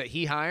guys that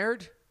he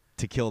hired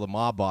to kill the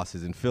mob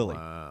bosses in Philly.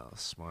 Wow,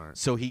 smart.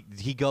 So he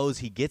goes,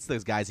 he gets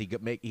those guys. He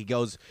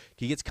gets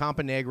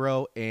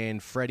Campanegro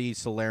and Freddie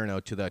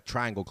Salerno to the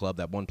Triangle Club,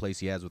 that one place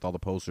he has with all the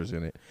posters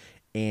in it,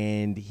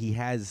 and he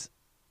has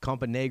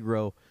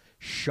Campanegro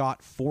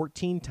shot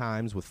 14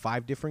 times with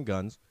 5 different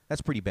guns.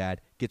 That's pretty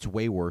bad. Gets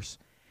way worse.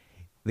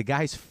 The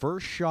guy's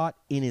first shot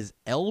in his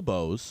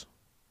elbows,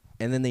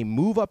 and then they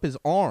move up his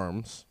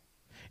arms,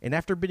 and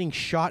after being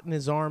shot in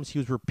his arms, he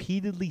was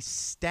repeatedly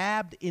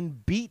stabbed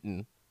and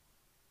beaten.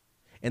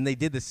 And they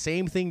did the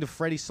same thing to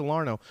Freddie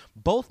Salerno.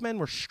 Both men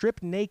were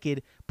stripped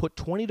naked, put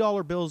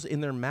 $20 bills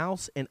in their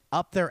mouths and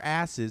up their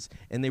asses,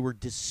 and they were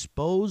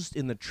disposed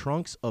in the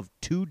trunks of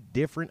 2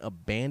 different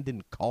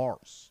abandoned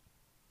cars.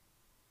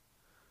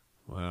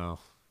 Wow.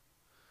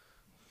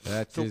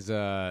 That is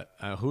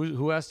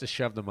who has to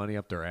shove the money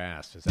up their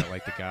ass? Is that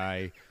like the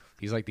guy?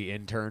 He's like the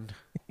intern.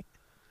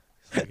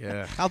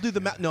 Yeah, I'll do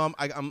the no.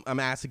 I'm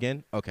ass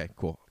again. Okay,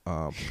 cool. You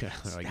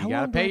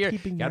gotta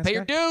pay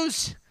your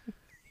dues.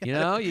 You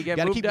know, you get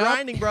gotta keep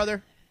grinding,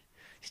 brother.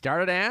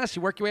 Start at ass,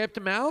 you work your way up to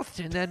mouth,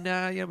 and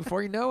then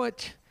before you know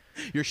it,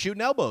 you're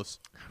shooting elbows.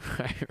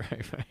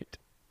 Right.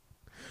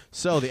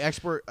 So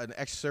an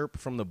excerpt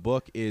from the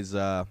book is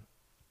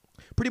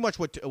pretty much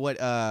what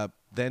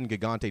then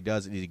Gigante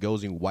does is he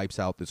goes and wipes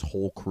out this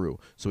whole crew.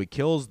 So he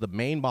kills the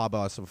main mob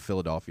boss of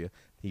Philadelphia.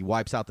 He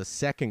wipes out the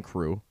second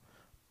crew,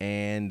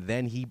 and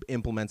then he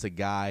implements a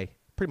guy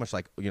pretty much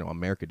like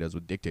America does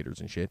with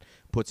dictators and shit.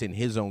 Puts in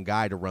his own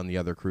guy to run the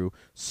other crew.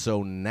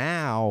 So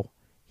now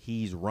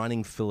he's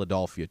running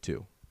Philadelphia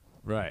too.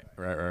 Right.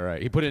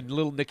 He put in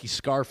little Nicky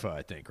Scarfa,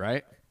 I think,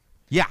 right?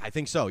 Yeah, I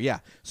think so. Yeah.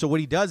 So what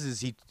he does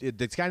is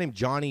this guy named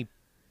Johnny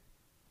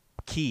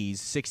Keys,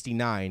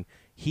 69.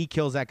 He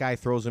kills that guy,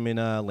 throws him in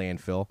a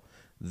landfill.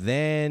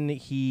 Then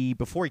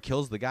before he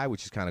kills the guy,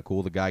 which is kind of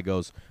cool, the guy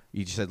goes,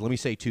 he just said, let me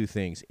say 2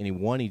 things.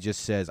 And he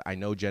just says, I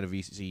know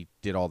Genovese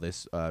did all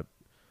this,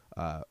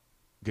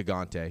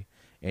 Gigante.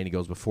 And he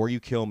goes, before you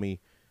kill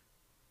me,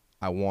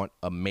 I want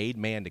a made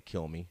man to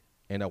kill me,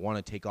 and I want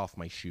to take off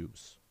my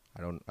shoes.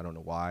 I don't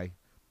know why.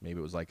 Maybe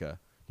it was like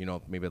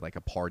maybe like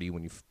a party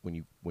when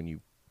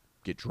you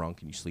get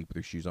drunk and you sleep with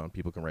your shoes on.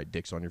 People can write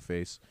dicks on your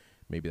face.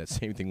 Maybe that's the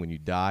same thing when you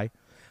die.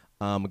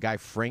 A guy,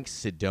 Frank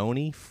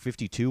Sidoni,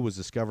 52, was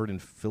discovered in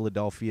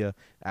Philadelphia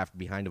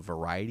behind a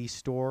variety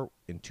store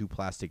in 2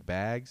 plastic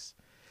bags,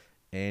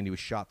 and he was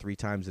shot 3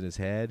 times in his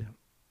head.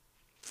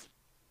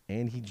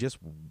 And he just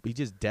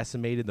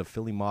decimated the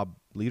Philly mob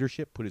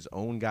leadership, put his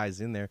own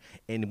guys in there.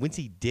 And once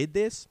he did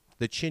this,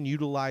 the Chin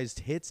utilized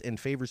hits and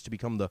favors to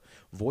become the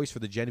voice for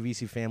the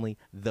Genovese family,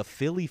 the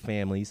Philly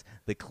families,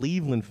 the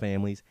Cleveland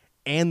families,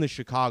 and the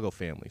Chicago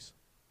families.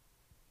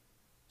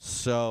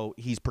 So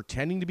he's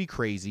pretending to be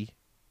crazy.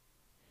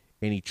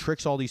 And he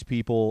tricks all these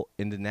people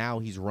into now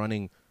he's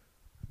running.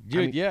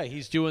 Dude,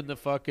 he's doing the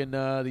fucking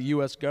the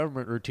U.S.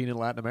 government routine in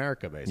Latin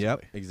America, basically.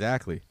 Yep,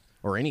 exactly.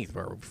 Or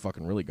anywhere we've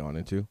fucking really gone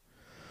into.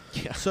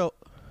 Yeah. So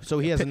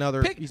he has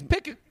another.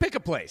 Pick a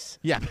place.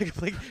 Yeah, pick a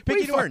place. Pick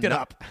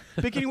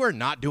anywhere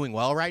not doing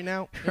well right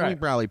now. Right. We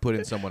probably put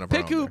in someone of our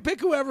own.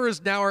 Pick whoever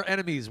is now our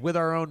enemies with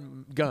our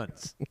own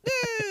guns.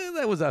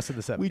 That was us in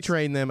the 70s. We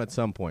trained them at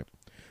some point.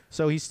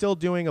 So he's still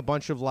doing a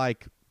bunch of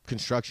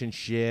construction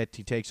shit.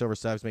 He takes over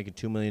stuff. He's making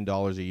 $2 million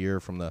a year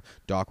from the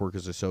Dock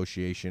Workers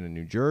Association in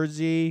New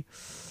Jersey.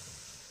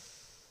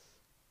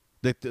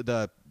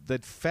 The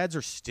feds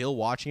are still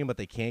watching him, but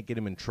they can't get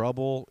him in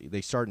trouble.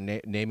 They start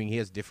naming. He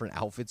has different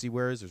outfits he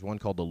wears. There's one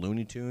called the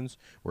Looney Tunes,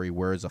 where he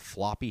wears a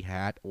floppy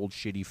hat, old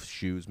shitty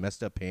shoes,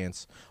 messed up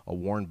pants, a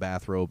worn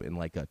bathrobe, and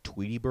a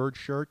Tweety Bird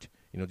shirt.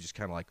 Just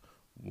kind of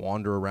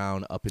wander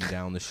around up and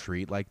down the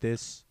street like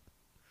this,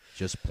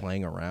 just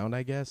playing around,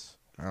 I guess.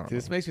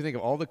 This makes me think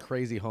of all the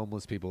crazy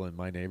homeless people in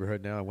my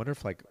neighborhood now. I wonder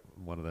if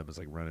one of them is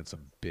running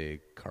some big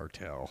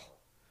cartel.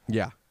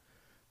 Yeah.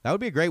 That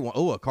would be a great one.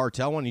 Oh, a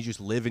cartel one. You just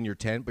live in your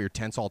tent, but your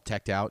tent's all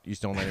teched out. You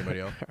just don't let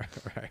anybody else.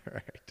 Right.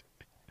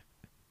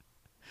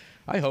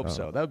 I hope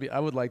so. I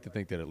would like to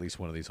think that at least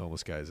one of these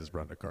homeless guys is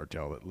running a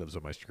cartel that lives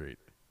on my street.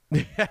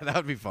 Yeah, that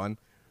would be fun.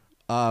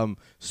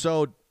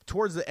 So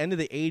towards the end of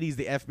the 80s,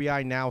 the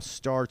FBI now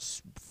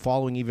starts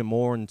following even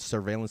more, and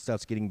surveillance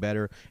stuff's getting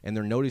better. And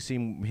they're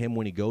noticing him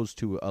when he goes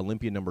to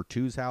Olympia No.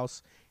 2's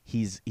house.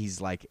 He's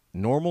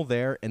normal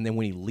there, and then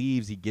when he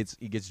leaves, he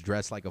gets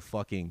dressed like a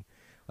fucking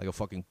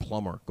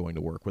plumber going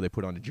to work, where they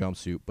put on a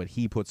jumpsuit, but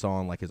he puts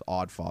on his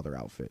Odd Father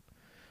outfit.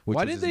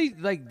 Why did they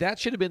that?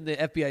 Should have been the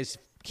FBI's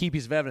key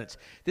piece of evidence.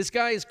 This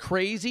guy is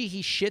crazy.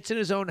 He shits in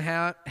his own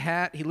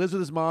hat. He lives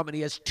with his mom, and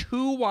he has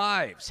 2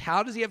 wives.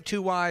 How does he have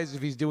 2 wives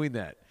if he's doing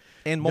that?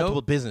 And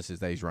multiple businesses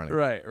that he's running.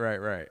 Right.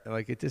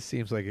 It just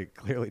seems like it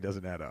clearly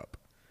doesn't add up.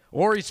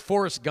 Or he's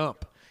Forrest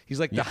Gump. He's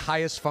the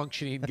highest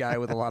functioning guy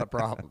with a lot of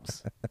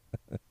problems.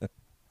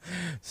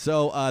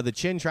 So the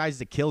Chin tries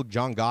to kill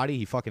John Gotti.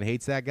 He fucking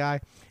hates that guy.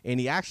 And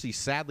he actually,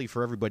 sadly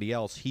for everybody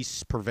else, he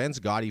prevents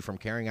Gotti from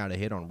carrying out a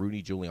hit on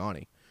Rudy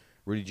Giuliani.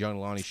 Rudy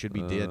Giuliani should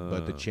be dead,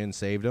 but the Chin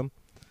saved him.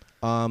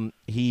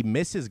 He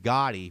misses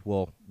Gotti.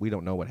 Well, we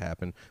don't know what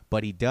happened,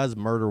 but he does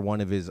murder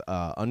one of his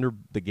under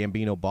the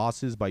Gambino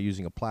bosses by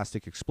using a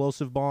plastic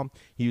explosive bomb.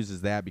 He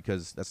uses that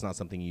because that's not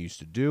something he used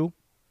to do.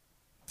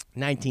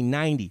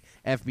 1990,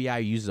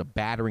 FBI uses a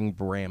battering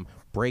ram,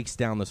 breaks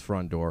down this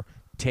front door,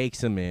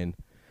 takes him in.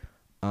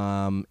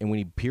 And when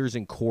he appears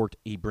in court,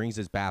 he brings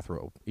his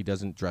bathrobe. He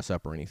doesn't dress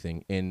up or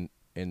anything. And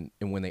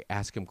when they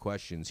ask him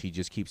questions, he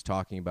just keeps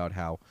talking about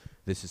how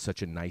this is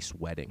such a nice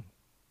wedding.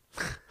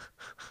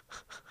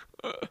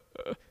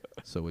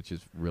 So, which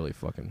is really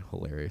fucking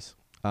hilarious.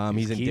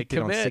 He's indicted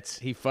on 6.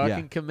 He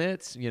fucking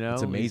commits. You know,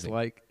 it's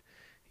amazing.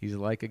 He's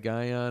like a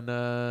guy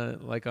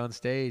on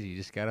stage. You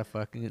just gotta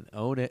fucking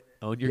own it.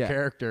 Own your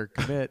character.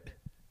 Commit.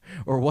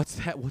 Or what's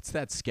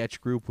that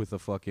sketch group with the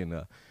fucking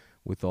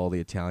with all the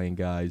Italian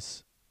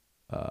guys?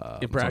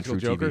 Impractical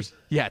Jokers?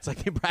 Yeah, it's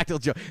like Impractical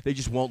Joke. They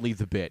just won't leave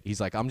the bit.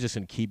 He's like, I'm just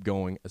going to keep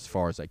going as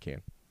far as I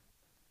can.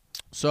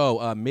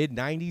 So,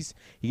 mid-90s,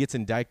 he gets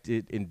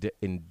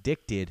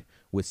indicted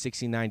with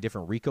 69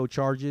 different RICO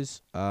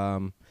charges.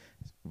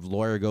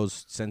 Lawyer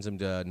sends him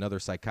to another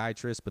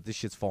psychiatrist, but this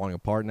shit's falling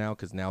apart now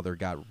because now they've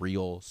got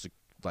real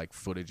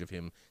footage of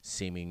him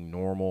seeming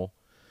normal.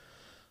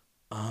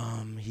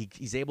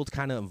 He's able to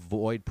kind of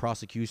avoid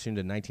prosecution to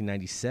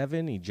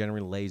 1997. He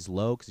generally lays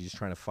low because he's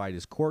trying to fight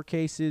his court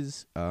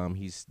cases.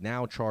 He's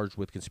now charged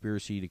with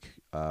conspiracy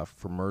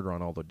for murder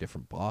on all the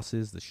different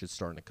bosses. This shit's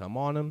starting to come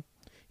on him.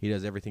 He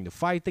does everything to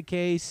fight the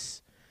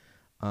case.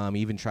 He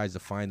even tries to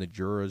find the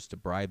jurors to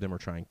bribe them or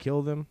try and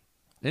kill them.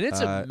 And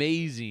it's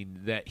amazing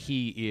that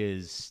he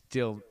is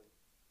still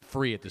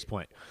free at this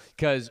point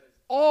because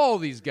all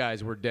these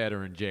guys were dead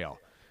or in jail.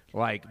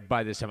 Like,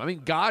 by this time. I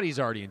mean, Gotti's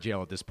already in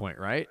jail at this point,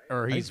 right?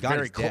 Or he's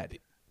very dead.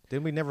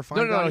 Didn't we never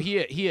find No,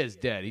 Gotti? he is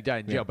dead. He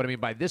died in jail. But, I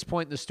mean, by this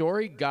point in the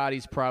story,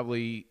 Gotti's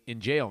probably in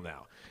jail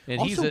now. And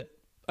also, he's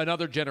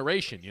another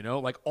generation, you know?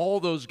 Like,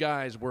 all those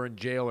guys were in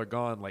jail or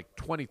gone, like,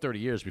 20, 30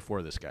 years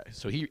before this guy.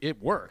 So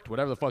it worked,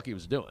 whatever the fuck he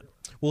was doing.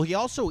 Well, he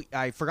also,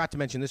 I forgot to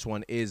mention this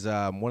one, is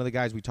one of the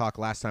guys we talked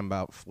last time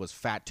about was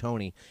Fat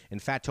Tony.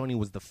 And Fat Tony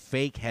was the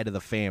fake head of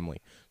the family.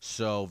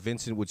 So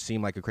Vincent would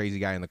seem like a crazy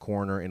guy in the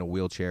corner in a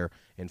wheelchair,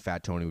 and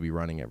Fat Tony would be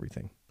running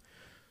everything.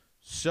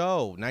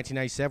 So,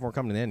 1997, we're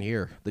coming to the end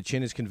here. The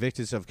Chin is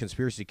convicted of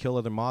conspiracy to kill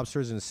other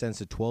mobsters and sentenced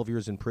to 12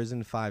 years in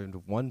prison,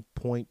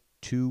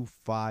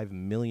 $1.25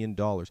 million.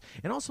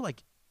 And also,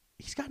 like,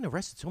 he's gotten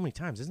arrested so many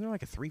times. Isn't there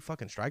like a 3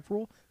 fucking strike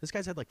rule? This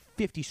guy's had like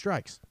 50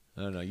 strikes.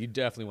 I don't know. You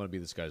definitely want to be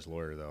this guy's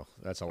lawyer, though.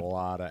 That's a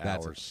lot of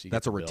hours.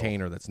 That's a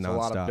retainer that's nonstop. A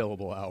lot of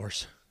billable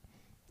hours.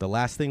 The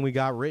last thing we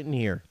got written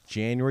here,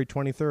 January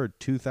 23rd,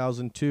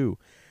 2002.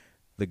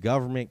 The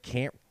government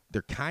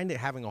they're kind of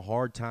having a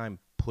hard time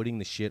putting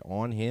the shit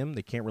on him.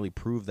 They can't really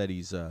prove that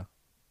he's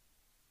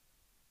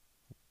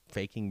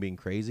faking being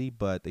crazy,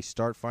 but they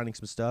start finding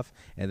some stuff,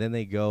 and then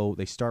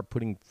they start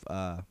putting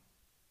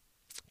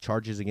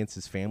charges against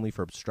his family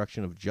for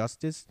obstruction of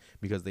justice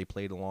because they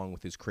played along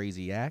with his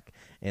crazy act,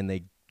 and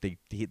they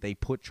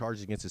put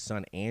charges against his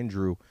son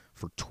Andrew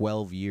for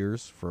 12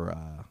 years for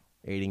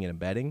aiding and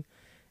abetting.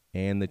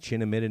 And the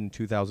Chin admitted in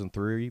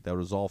 2003 that it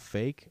was all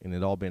fake and it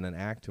had all been an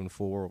act to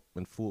fool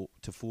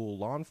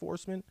law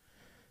enforcement.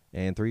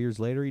 And 3 years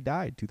later, he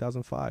died,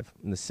 2005,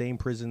 in the same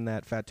prison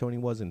that Fat Tony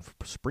was in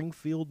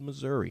Springfield,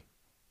 Missouri.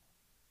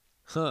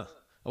 Huh.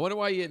 I wonder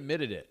why he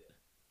admitted it.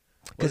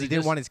 Because he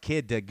didn't want his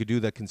kid to do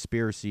the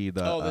conspiracy,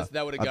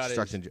 that would have got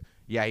obstruction.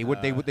 Yeah, he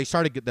would. They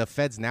started. The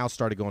feds now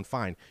started going,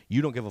 fine.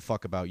 You don't give a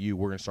fuck about you.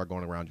 We're gonna start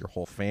going around your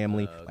whole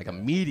family, like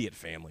immediate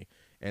family.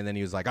 And then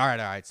he was like, all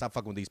right, stop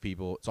fucking with these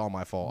people. It's all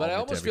my fault. But I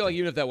almost feel like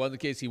even if that wasn't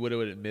the case, he would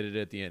have admitted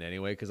it at the end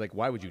anyway. Because like,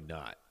 why would you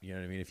not? You know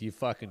what I mean? If you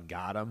fucking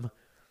got him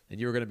and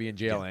you were gonna be in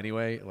jail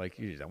anyway, like,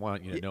 I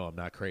want you to know I'm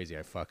not crazy.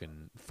 I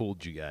fucking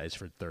fooled you guys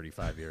for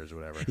 35 years or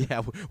whatever.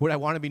 Yeah. Would I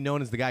want to be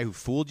known as the guy who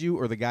fooled you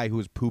or the guy who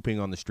was pooping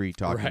on the street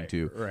talking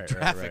to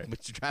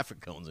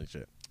traffic cones and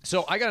shit?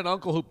 So I got an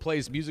uncle who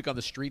plays music on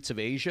the streets of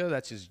Asia.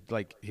 That's his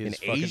in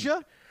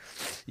Asia.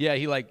 Yeah,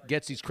 he like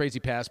gets these crazy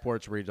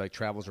passports where he like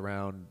travels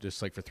around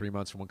just like for 3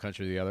 months from one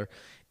country to the other.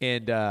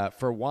 And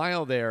for a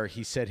while there,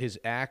 he said his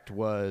act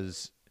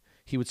was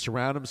he would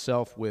surround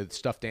himself with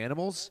stuffed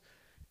animals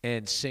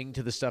and sing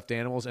to the stuffed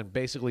animals and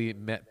basically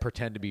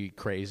pretend to be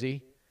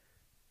crazy.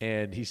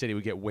 And he said he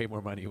would get way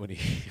more money when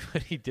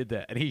he did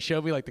that. And he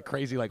showed me like the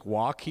crazy like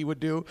walk he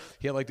would do.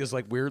 He had like this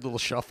like weird little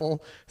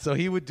shuffle. So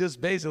he would just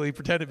basically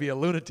pretend to be a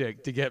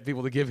lunatic to get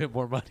people to give him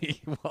more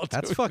money.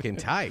 That's fucking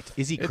tight.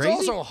 Is he crazy?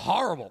 It's also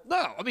horrible.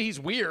 No, I mean he's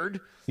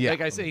weird. Yeah.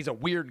 Like I said, he's a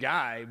weird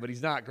guy, but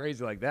he's not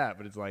crazy like that.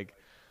 But it's like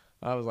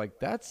I was like,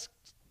 that's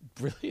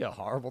really a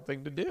horrible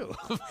thing to do.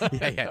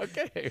 Yeah.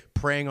 Okay.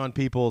 Preying on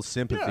people's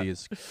sympathy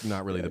is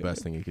not really the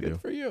best thing you could do.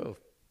 Good for you.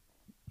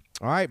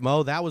 All right,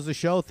 Mo, that was the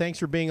show. Thanks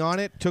for being on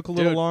it. Took a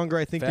little longer,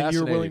 I think, than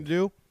you were willing to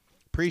do.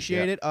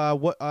 Appreciate it.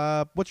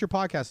 What's your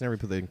podcast and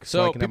everything?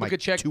 So I can have people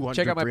could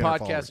check out my 300 podcast,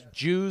 followers.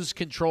 Jews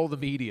Control the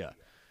Media.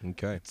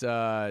 Okay. It's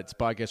a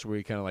podcast where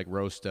we kind of like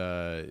roast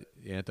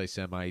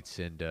anti-Semites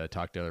and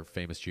talk to other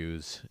famous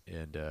Jews,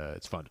 and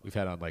it's fun. We've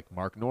had on like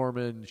Mark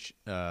Norman,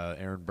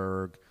 Aaron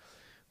Berg.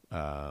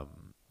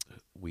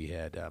 We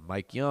had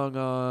Mike Young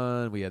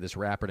on. We had this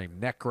rapper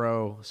named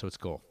Necro, so it's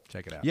cool.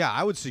 Check it out. Yeah,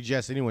 I would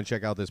suggest anyone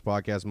check out this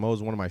podcast.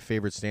 Mo's one of my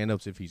favorite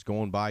stand-ups. If he's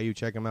going by you,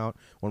 check him out.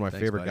 One of my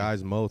favorite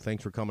guys. Mo,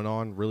 thanks for coming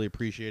on. Really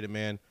appreciate it,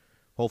 man.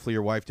 Hopefully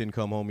your wife didn't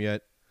come home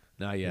yet.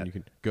 Not yet.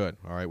 Good.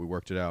 All right, we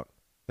worked it out.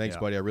 Thanks,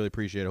 buddy. I really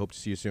appreciate it. Hope to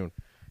see you soon.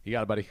 You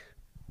got it, buddy.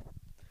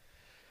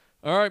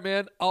 All right,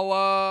 man.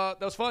 That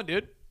was fun,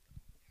 dude.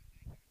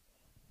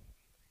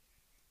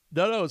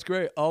 No, it's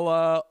great.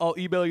 I'll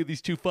email you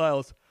these 2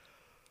 files.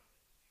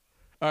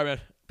 All right, man.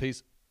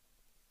 Peace.